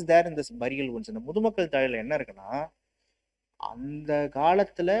 what is there in this பரியல் once? இந்த முதுமக்கள் தாழில் என்ன இருக்குன்னா, அந்த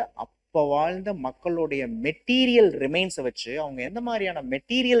காலத்துல அப்போ வாழ்ந்த மக்களுடைய மெட்டீரியல் ரிமைன்ஸை வச்சு அவங்க எந்த மாதிரியான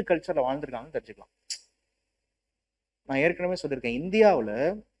மெட்டீரியல் கல்ச்சர்ல வாழ்ந்துருக்காங்கன்னு தெரிஞ்சுக்கலாம். நான் ஏற்கனவே சொல்லியிருக்கேன், இந்தியாவில்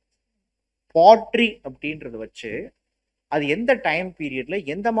பாட்ரி அப்படின்றத வச்சு அது எந்த டைம் பீரியட்ல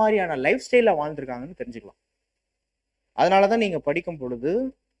எந்த மாதிரியான லைஃப் ஸ்டைல வாழ்ந்துருக்காங்கன்னு தெரிஞ்சுக்கலாம். அதனால தான் நீங்க படிக்கும் பொழுது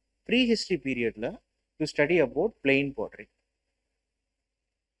ப்ரீ ஹிஸ்டரி பீரியட்ல you study about plain பாட்ரி.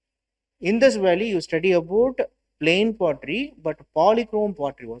 In this வேலி you study about plain பாட்ரி, but பாலிக்ரோம்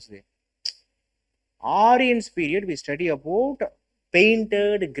பாட்ரி was there. Aryans period we study about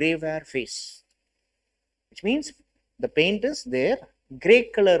painted gray-ware face, which means the paint is there, gray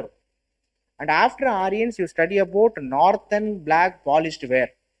color. And after Aryans you study about northern black polished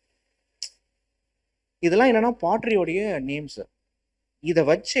ware. இதெல்லாம் என்னன்னா பாட்ரியோடைய names. இதை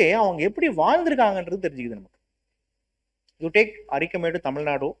வச்சு அவங்க எப்படி வாழ்ந்திருக்காங்கன்றது தெரிஞ்சுக்குது நமக்கு. You take Arikamedu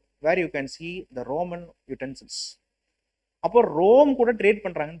Tamil Nadu, where you can see the Roman utensils. அப்போ Rome கூட trade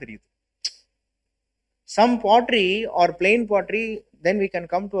பண்றாங்கன்னு தெரியுது. Some pottery or plain pottery, then we can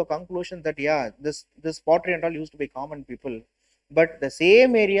come to a conclusion that yeah, this pottery and all used to be common people, but the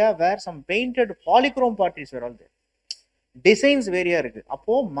same area where some painted polychrome potteries were all there. Designs வேறையா இருக்கு.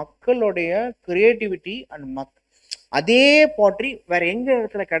 அப்போ மக்களுடைய creativity and அதே பாட்ரி வேற எங்க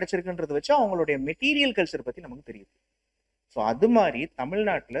இடத்துல கிடைச்சிருக்குன்றத வச்சு அவங்களுடைய மெட்டீரியல் கல்ச்சர் பத்தி நமக்கு தெரியுது. ஸோ அது மாதிரி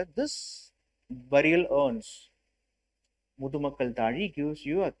தமிழ்நாட்டில் this burial urns, முதுமக்கள் தாழி gives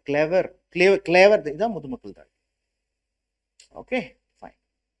you a clever இதுதான் முதுமக்கள் தாழி. Okay, fine.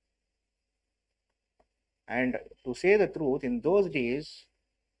 And to say the truth, in those days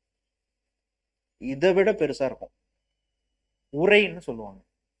இதை விட பெருசா இருக்கும், உரைன்னு சொல்லுவாங்க.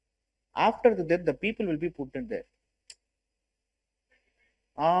 After the death the people will be put in தேர்.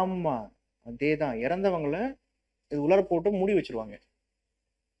 ஆமா, அதே தான். இறந்தவங்களை இது உலர போட்டு மூடி வச்சிருவாங்க.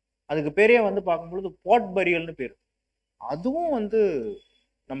 அதுக்கு பேரே வந்து பார்க்கும்பொழுது பாட் பரியல்னு பேரு. அதுவும் வந்து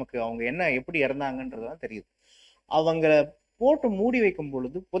நமக்கு அவங்க என்ன எப்படி இறந்தாங்கன்றதுதான் தெரியுது. அவங்க போட்டு மூடி வைக்கும்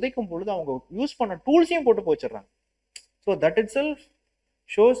பொழுது, புதைக்கும் பொழுது அவங்க யூஸ் பண்ண டூல்ஸையும் போட்டு போச்சிடுறாங்க. So that it self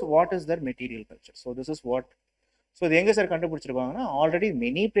shows what is Dhar material culture. So this is what. So இது எங்கே sir கண்டுபிடிச்சிருக்காங்கன்னா, already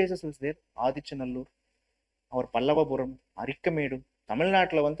many places is there. Adichanallur, அவர் பல்லவபுரம், அரிக்கமேடு,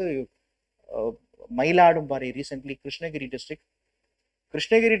 தமிழ்நாட்டில் வந்து Mayiladumparai, recently Krishnagiri district.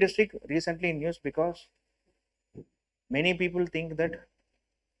 Krishnagiri district recently in news because many people think that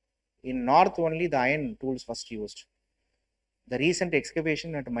in north only the iron tools first used. The recent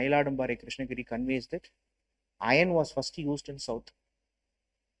excavation at Mailadumbare Krishnagiri conveys that iron was first used in south.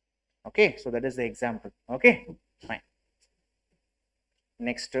 Okay, so that is the example. Okay, fine.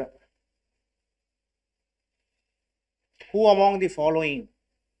 Next, who among the following,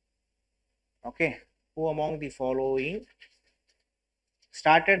 okay, who among the following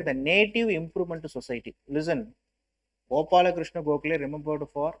started the native improvement society? Listen, Gopalakrishna Gokhale remembered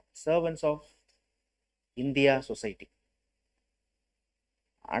for Servants of India Society.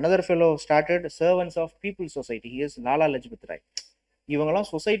 Another fellow started Servants of People Society. He is Lala Lajpat Rai. இவங்கெல்லாம்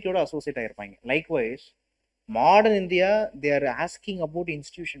சொசைட்டியோட associate ஆகிருப்பாங்க. Likewise modern India they are asking about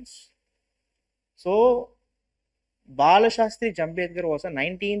institutions. So Balashastri Jambedkar was a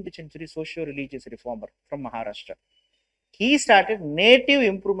 19th century socio-religious reformer from Maharashtra. He started Native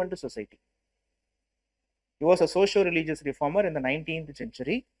Improvement Society. He was a socio-religious reformer in the 19th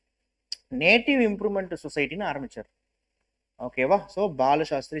century. Native Improvement Society na aramichar. Okay, va? So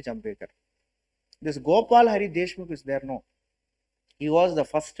Balashastri Jambedkar. This Gopal Hari Deshmukh is there, no? He was the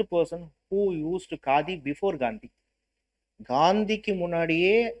first person who used Khadi before Gandhi. காந்திக்கு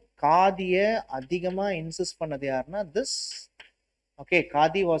முன்னாடியே காதியை அதிகமாக insist பண்ணது யாருன்னா this. Okay,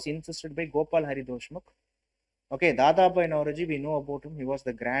 khadi was insisted by Gopal Hari Deshmukh. Okay, Dadabhai Naoroji we know about him. He was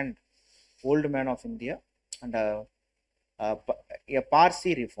the grand old man of India and a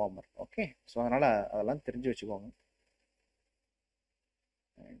Parsi reformer. Okay, so அதனால் அதெல்லாம் தெரிஞ்சு வச்சுக்கோங்க.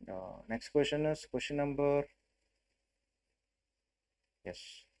 And next question is question number S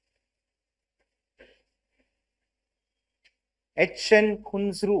H.N.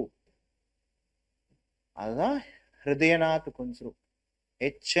 Kunzru. அதுதான் Hridayanath Kunzru.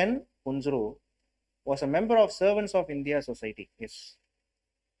 H.N. Kunzru was a member of Servants of India Society. Yes.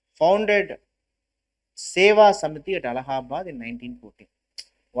 Founded Seva Samiti at Allahabad in 1914.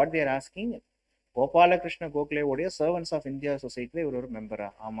 What they are asking, Gopalakrishna Gokhale உடைய Servants of India Society ஒரு மெம்பரா?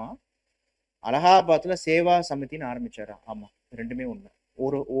 ஆமா. அலகாபாத்ல சேவா சமிதின்னு ஆரம்பிச்சாரா? ஆமா. ரெண்டுமே உண்மை.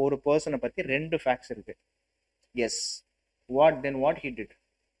 ஒரு பர்சனை பத்தி ரெண்டு ஃபேக்ட்ஸ் இருக்கு. S. What he did?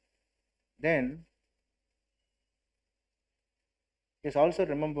 Then he is also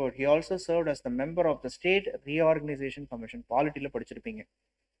remembered. He also served as the member of the State Reorganization Commission. Polity la padichirupinga.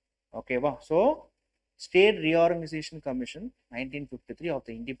 Okay, va. So State Reorganization Commission 1953 of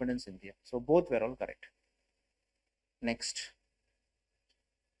the Independence India. So both were all correct. Next.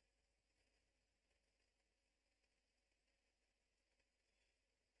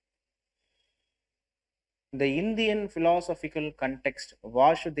 The Indian philosophical context,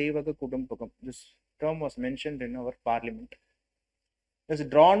 Vasudevaka Kudumpakam, this term was mentioned in our parliament, is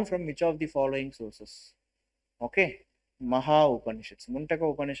drawn from which of the following sources? Okay, Maha Upanishads. Muntaka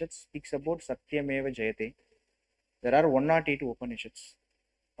Upanishads speaks about Satyameva Jayate. There are 108 Upanishads.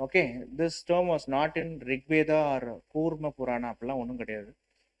 Okay, this term was not in Rigveda or Kurma Purana. அப்பெல்லாம் ஒன்றும் கிடையாது.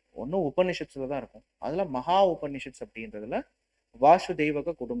 ஒன்றும் உபனிஷத்ஸில் தான் இருக்கும். அதில் மகா உபனிஷத்ஸ் அப்படின்றதுல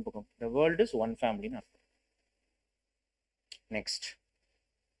வாசுதேவக குடும்பகம், the world is one family. Next.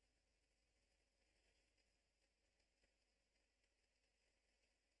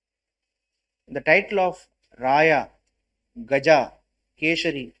 The title of Raya, Gaja,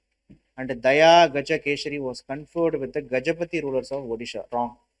 Keshari and Daya Gaja Keshari was conferred with the Gajapati rulers of Odisha.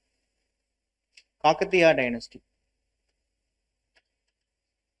 Wrong. Kakatiya dynasty.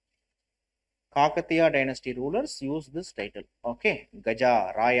 Kakatiya dynasty rulers used this title. Okay, Gaja,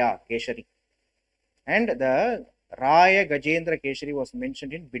 Raya, Keshari. And the Raya Gajendra Keshari was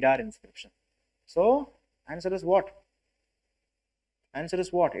mentioned in Bidar inscription. So, answer is what? Answer is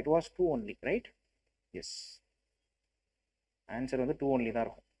what? It was 2 only, right? Yes. Answer is 2 only.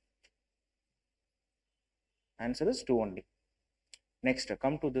 Answer is 2 only. Next,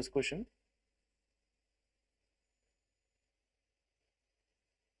 come to this question.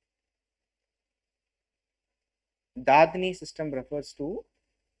 Dadni system refers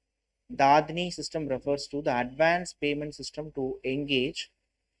to the advanced payment system to engage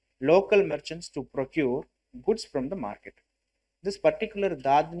local merchants to procure goods from the market. This particular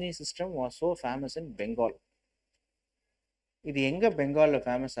Dadni system was so famous in Bengal. இது எங்க பெங்கால்ல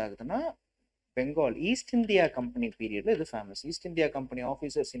famous ஆகுதுன்னா, Bengal east India company பீரியட்ல இது famous. East India company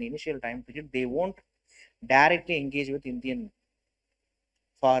officers in initial time period they won't directly engage with Indian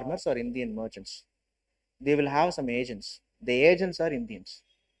farmers or Indian merchants. They will have some agents. The agents are Indians.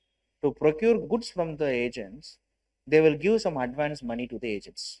 To procure goods from the agents, they will give some advance money to the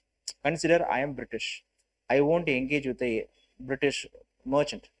agents. Consider I am British. I won't engage with a British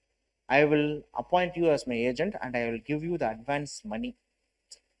merchant. I will appoint you as my agent and I will give you the advance money.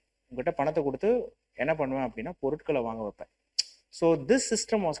 உங்ககிட்ட பணத்தை கொடுத்து என்ன பண்ணுவேன் அப்படின்னா பொருட்களை வாங்க வைப்பேன். So this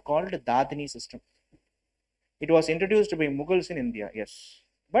system was called Dadni system. It was introduced by Mughals in India, yes.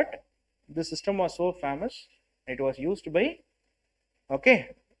 But this system was so famous, it was used by, okay,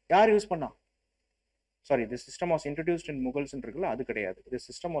 யார் யூஸ் பண்ணா? Sorry, this system was introduced in Mughals இருக்குல்ல, அது கிடையாது. This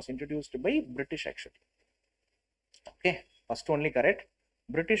system was introduced by British actually. Okay, first only correct.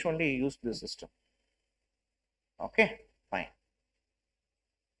 British only used this system. Okay, fine.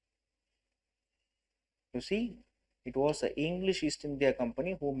 You see, It was an English East India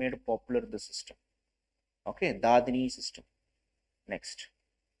Company who made popular the system. Okay, Dadini system. Next.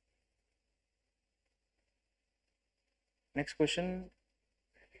 Next question.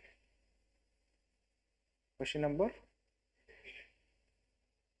 Question number.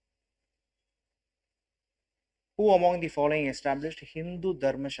 Who among the following established Hindu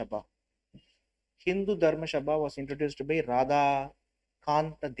Dharma Sabha? Hindu Dharma Sabha was introduced by Radha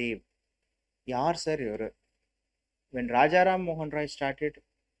Kanta Dev. Yaar sir ivaru? When Rajaram Mohan Roy started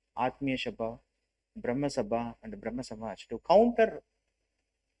Atmiya Sabha, Brahma Sabha and Brahma Samaj, to counter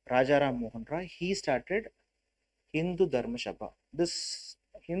Rajaram Mohan Roy, he started Hindu Dharma Sabha. This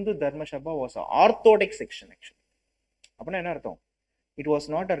Hindu Dharma Sabha was an orthodox section actually. Apna enna artham? It was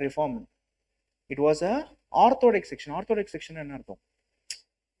not a reform. It was a orthodox section. Orthodox section enna artham?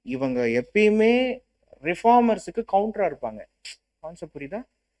 இவங்க எப்பயுமே ரிஃபார்மர்ஸுக்கு கவுண்டரா இருப்பாங்க. Concept புரியுதா?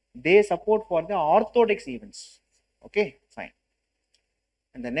 They support for the orthodox events. Okay, fine.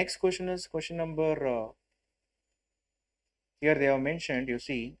 And the next question is question number here they have mentioned, you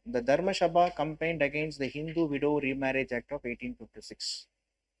see, the Dharma Sabha campaigned against the Hindu Widow Remarriage Act of 1856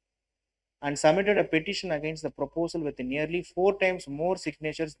 and submitted a petition against the proposal with nearly 4 times more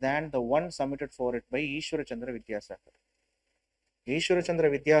signatures than the one submitted for it by Ishwara Chandra Vidyasagar. Ishwara Chandra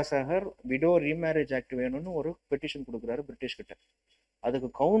Vidyasagar Widow Remarriage Act வேணும்னு ஒரு petition கொடுக்குறாரு British கிட்ட. அதுக்கு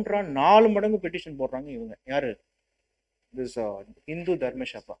கவுண்டரா 4 மடங்கு petition போடுறாங்க இவங்க. யாரு? This Hindu Dharma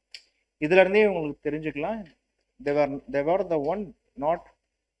Sabha. இதுல இருந்தே உங்களுக்கு தெரிஞ்சுக்கலாம், they were the one not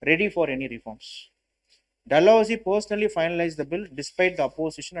ready for any reforms. Dalhousie personally finalized the bill despite the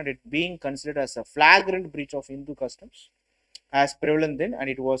opposition and it being considered as a flagrant breach of Hindu customs as prevalent then, and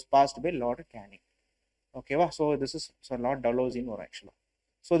it was passed by Lord Canning. Okay, so this is Lord Dalhousie or actually.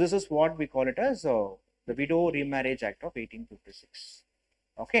 So this is what we call it as the Widow Remarriage Act of 1856.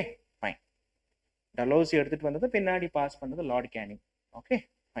 Okay, fine. Dalhousie எடுத்துட்டு வந்தது பின்னாடி pass பண்ணது Lord Canning. Okay,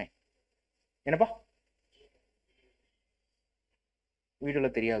 fine. என்னப்பா வீடியோல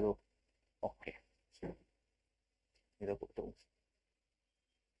தெரியாதோ? Okay, இதை கொடுத்துருவோம்.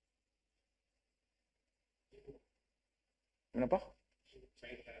 என்னப்பா?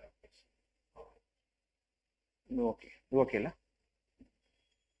 Okay, ஓகேல.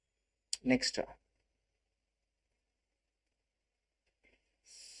 Next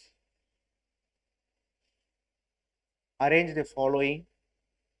arrange the following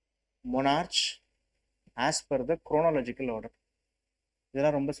monarchs as per the chronological order.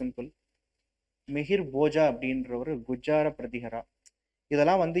 இதெல்லாம் ரொம்ப சிம்பிள். மிஹிர் போஜா அப்படின்றவர் குஜார பிரதிஹரா.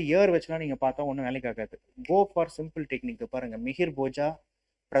 இதெல்லாம் வந்து இயர் வச்சுலாம் நீங்கள் பார்த்தா ஒன்றும் வேலைக்கு ஆகாது. Go for simple technique. பாருங்க, மிஹிர் போஜா,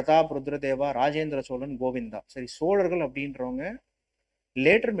 பிரதாப் ருத்ரதேவா, ராஜேந்திர சோழன், கோவிந்தா. சரி, சோழர்கள் அப்படின்றவங்க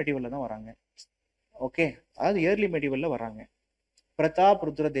லேட்டர் மெடிவலில் தான் வராங்க. ஓகே, அதாவது இயர்லி மெடிவலில் வராங்க. பிரதாப்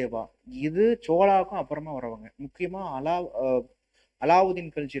ருத்ரதேவா இது சோழாவுக்கும் அப்புறமா வரவங்க. முக்கியமாக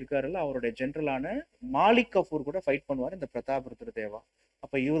அலாவுதீன் கல்ஜி இருக்காருல்ல, அவருடைய ஜென்ரலான மாலிக் கஃபூர் கூட ஃபைட் பண்ணுவார் இந்த பிரதாப் ருத்ரதேவா.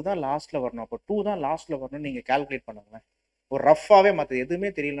 அப்போ இவர் தான் லாஸ்ட்ல வரணும். அப்போ 2 தான் லாஸ்ட்ல வரணும்னு நீங்கள் கால்குலேட் பண்ணுங்களேன். ஒரு ரஃபாகவே மற்ற எதுவுமே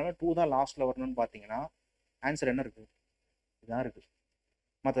தெரியலன்னா 2 தான் லாஸ்ட்ல வரணும்னு பார்த்தீங்கன்னா ஆன்சர் என்ன இருக்கு? இதுதான் இருக்கு.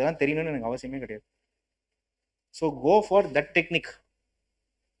 மற்றதெல்லாம் தெரியணும்னு எனக்கு அவசியமே கிடையாது. So go for that technique.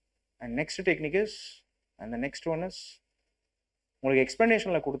 And next technique is, and the next one is, உங்களுக்கு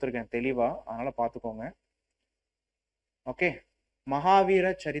எக்ஸ்பிளனேஷனில் கொடுத்துருக்கேன் தெளிவாக, அதனால் பார்த்துக்கோங்க. Okay, Mahavira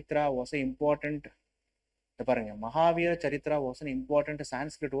சரித்ரா was a important. பாருங்க, Mahavira சரித்ரா was an important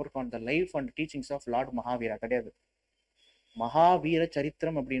Sanskrit work on the life and teachings of Lord Mahavira. கிடையாது. மகாவீர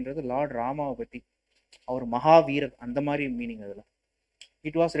சரித்திரம் அப்படின்றது லார்ட் ராமாவை பற்றி, அவர் மகாவீரர் அந்த மாதிரி மீனிங் அதில்.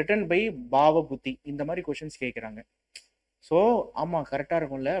 இட் வாஸ் ரிட்டன் பை பாவ புத்தி. இந்த மாதிரி கொஷின்ஸ் கேட்குறாங்க. ஸோ ஆமாம் கரெக்டாக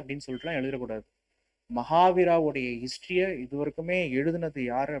இருக்கும்ல அப்படின்னு சொல்லிட்டுலாம் எழுதக்கூடாது. மகாவீராவுடைய ஹிஸ்ட்ரியை இது வரைக்குமே எழுதுனது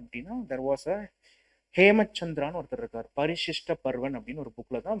யார் அப்படின்னா, தெர் வாஸ் அ ஹேமச்சந்திரான்னு ஒருத்தர் இருக்கார். பரிசிஷ்ட பர்வன் அப்படின்னு ஒரு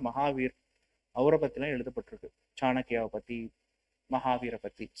புக்கில் தான் மகாவீர் அவரை பற்றிலாம் எழுதப்பட்டிருக்கு. சாணக்கியாவை பற்றி, மகாவீரை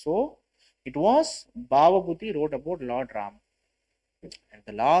பற்றி. So it was பாவபுத்தி wrote about Lord Ram. And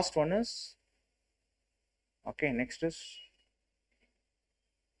the last one is, okay, next is,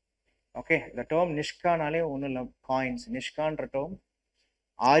 okay, the term நிஷ்கானாலே ஒன்றும் இல்லை, காயின்ஸ். நிஷ்கான்ற டேர்ம்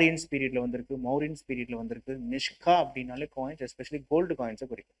ஆரியன்ஸ் பீரியட்ல வந்திருக்கு, மௌரியன்ஸ் பீரியட்ல வந்திருக்கு. நிஷ்கா அப்படின்னாலே காயின்ஸ், எஸ்பெஷலி கோல்டு காயின்ஸை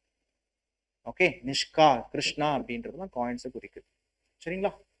குறிக்கும். ஓகே, நிஷ்கா கிருஷ்ணா அப்படின்றது தான் காயின்ஸை குறிக்குது.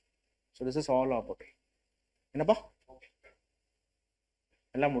 சரிங்களா? So this is all about. என்னப்பா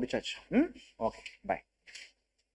எல்லாம் முடிச்சாச்சு. ஓகே, பாய்.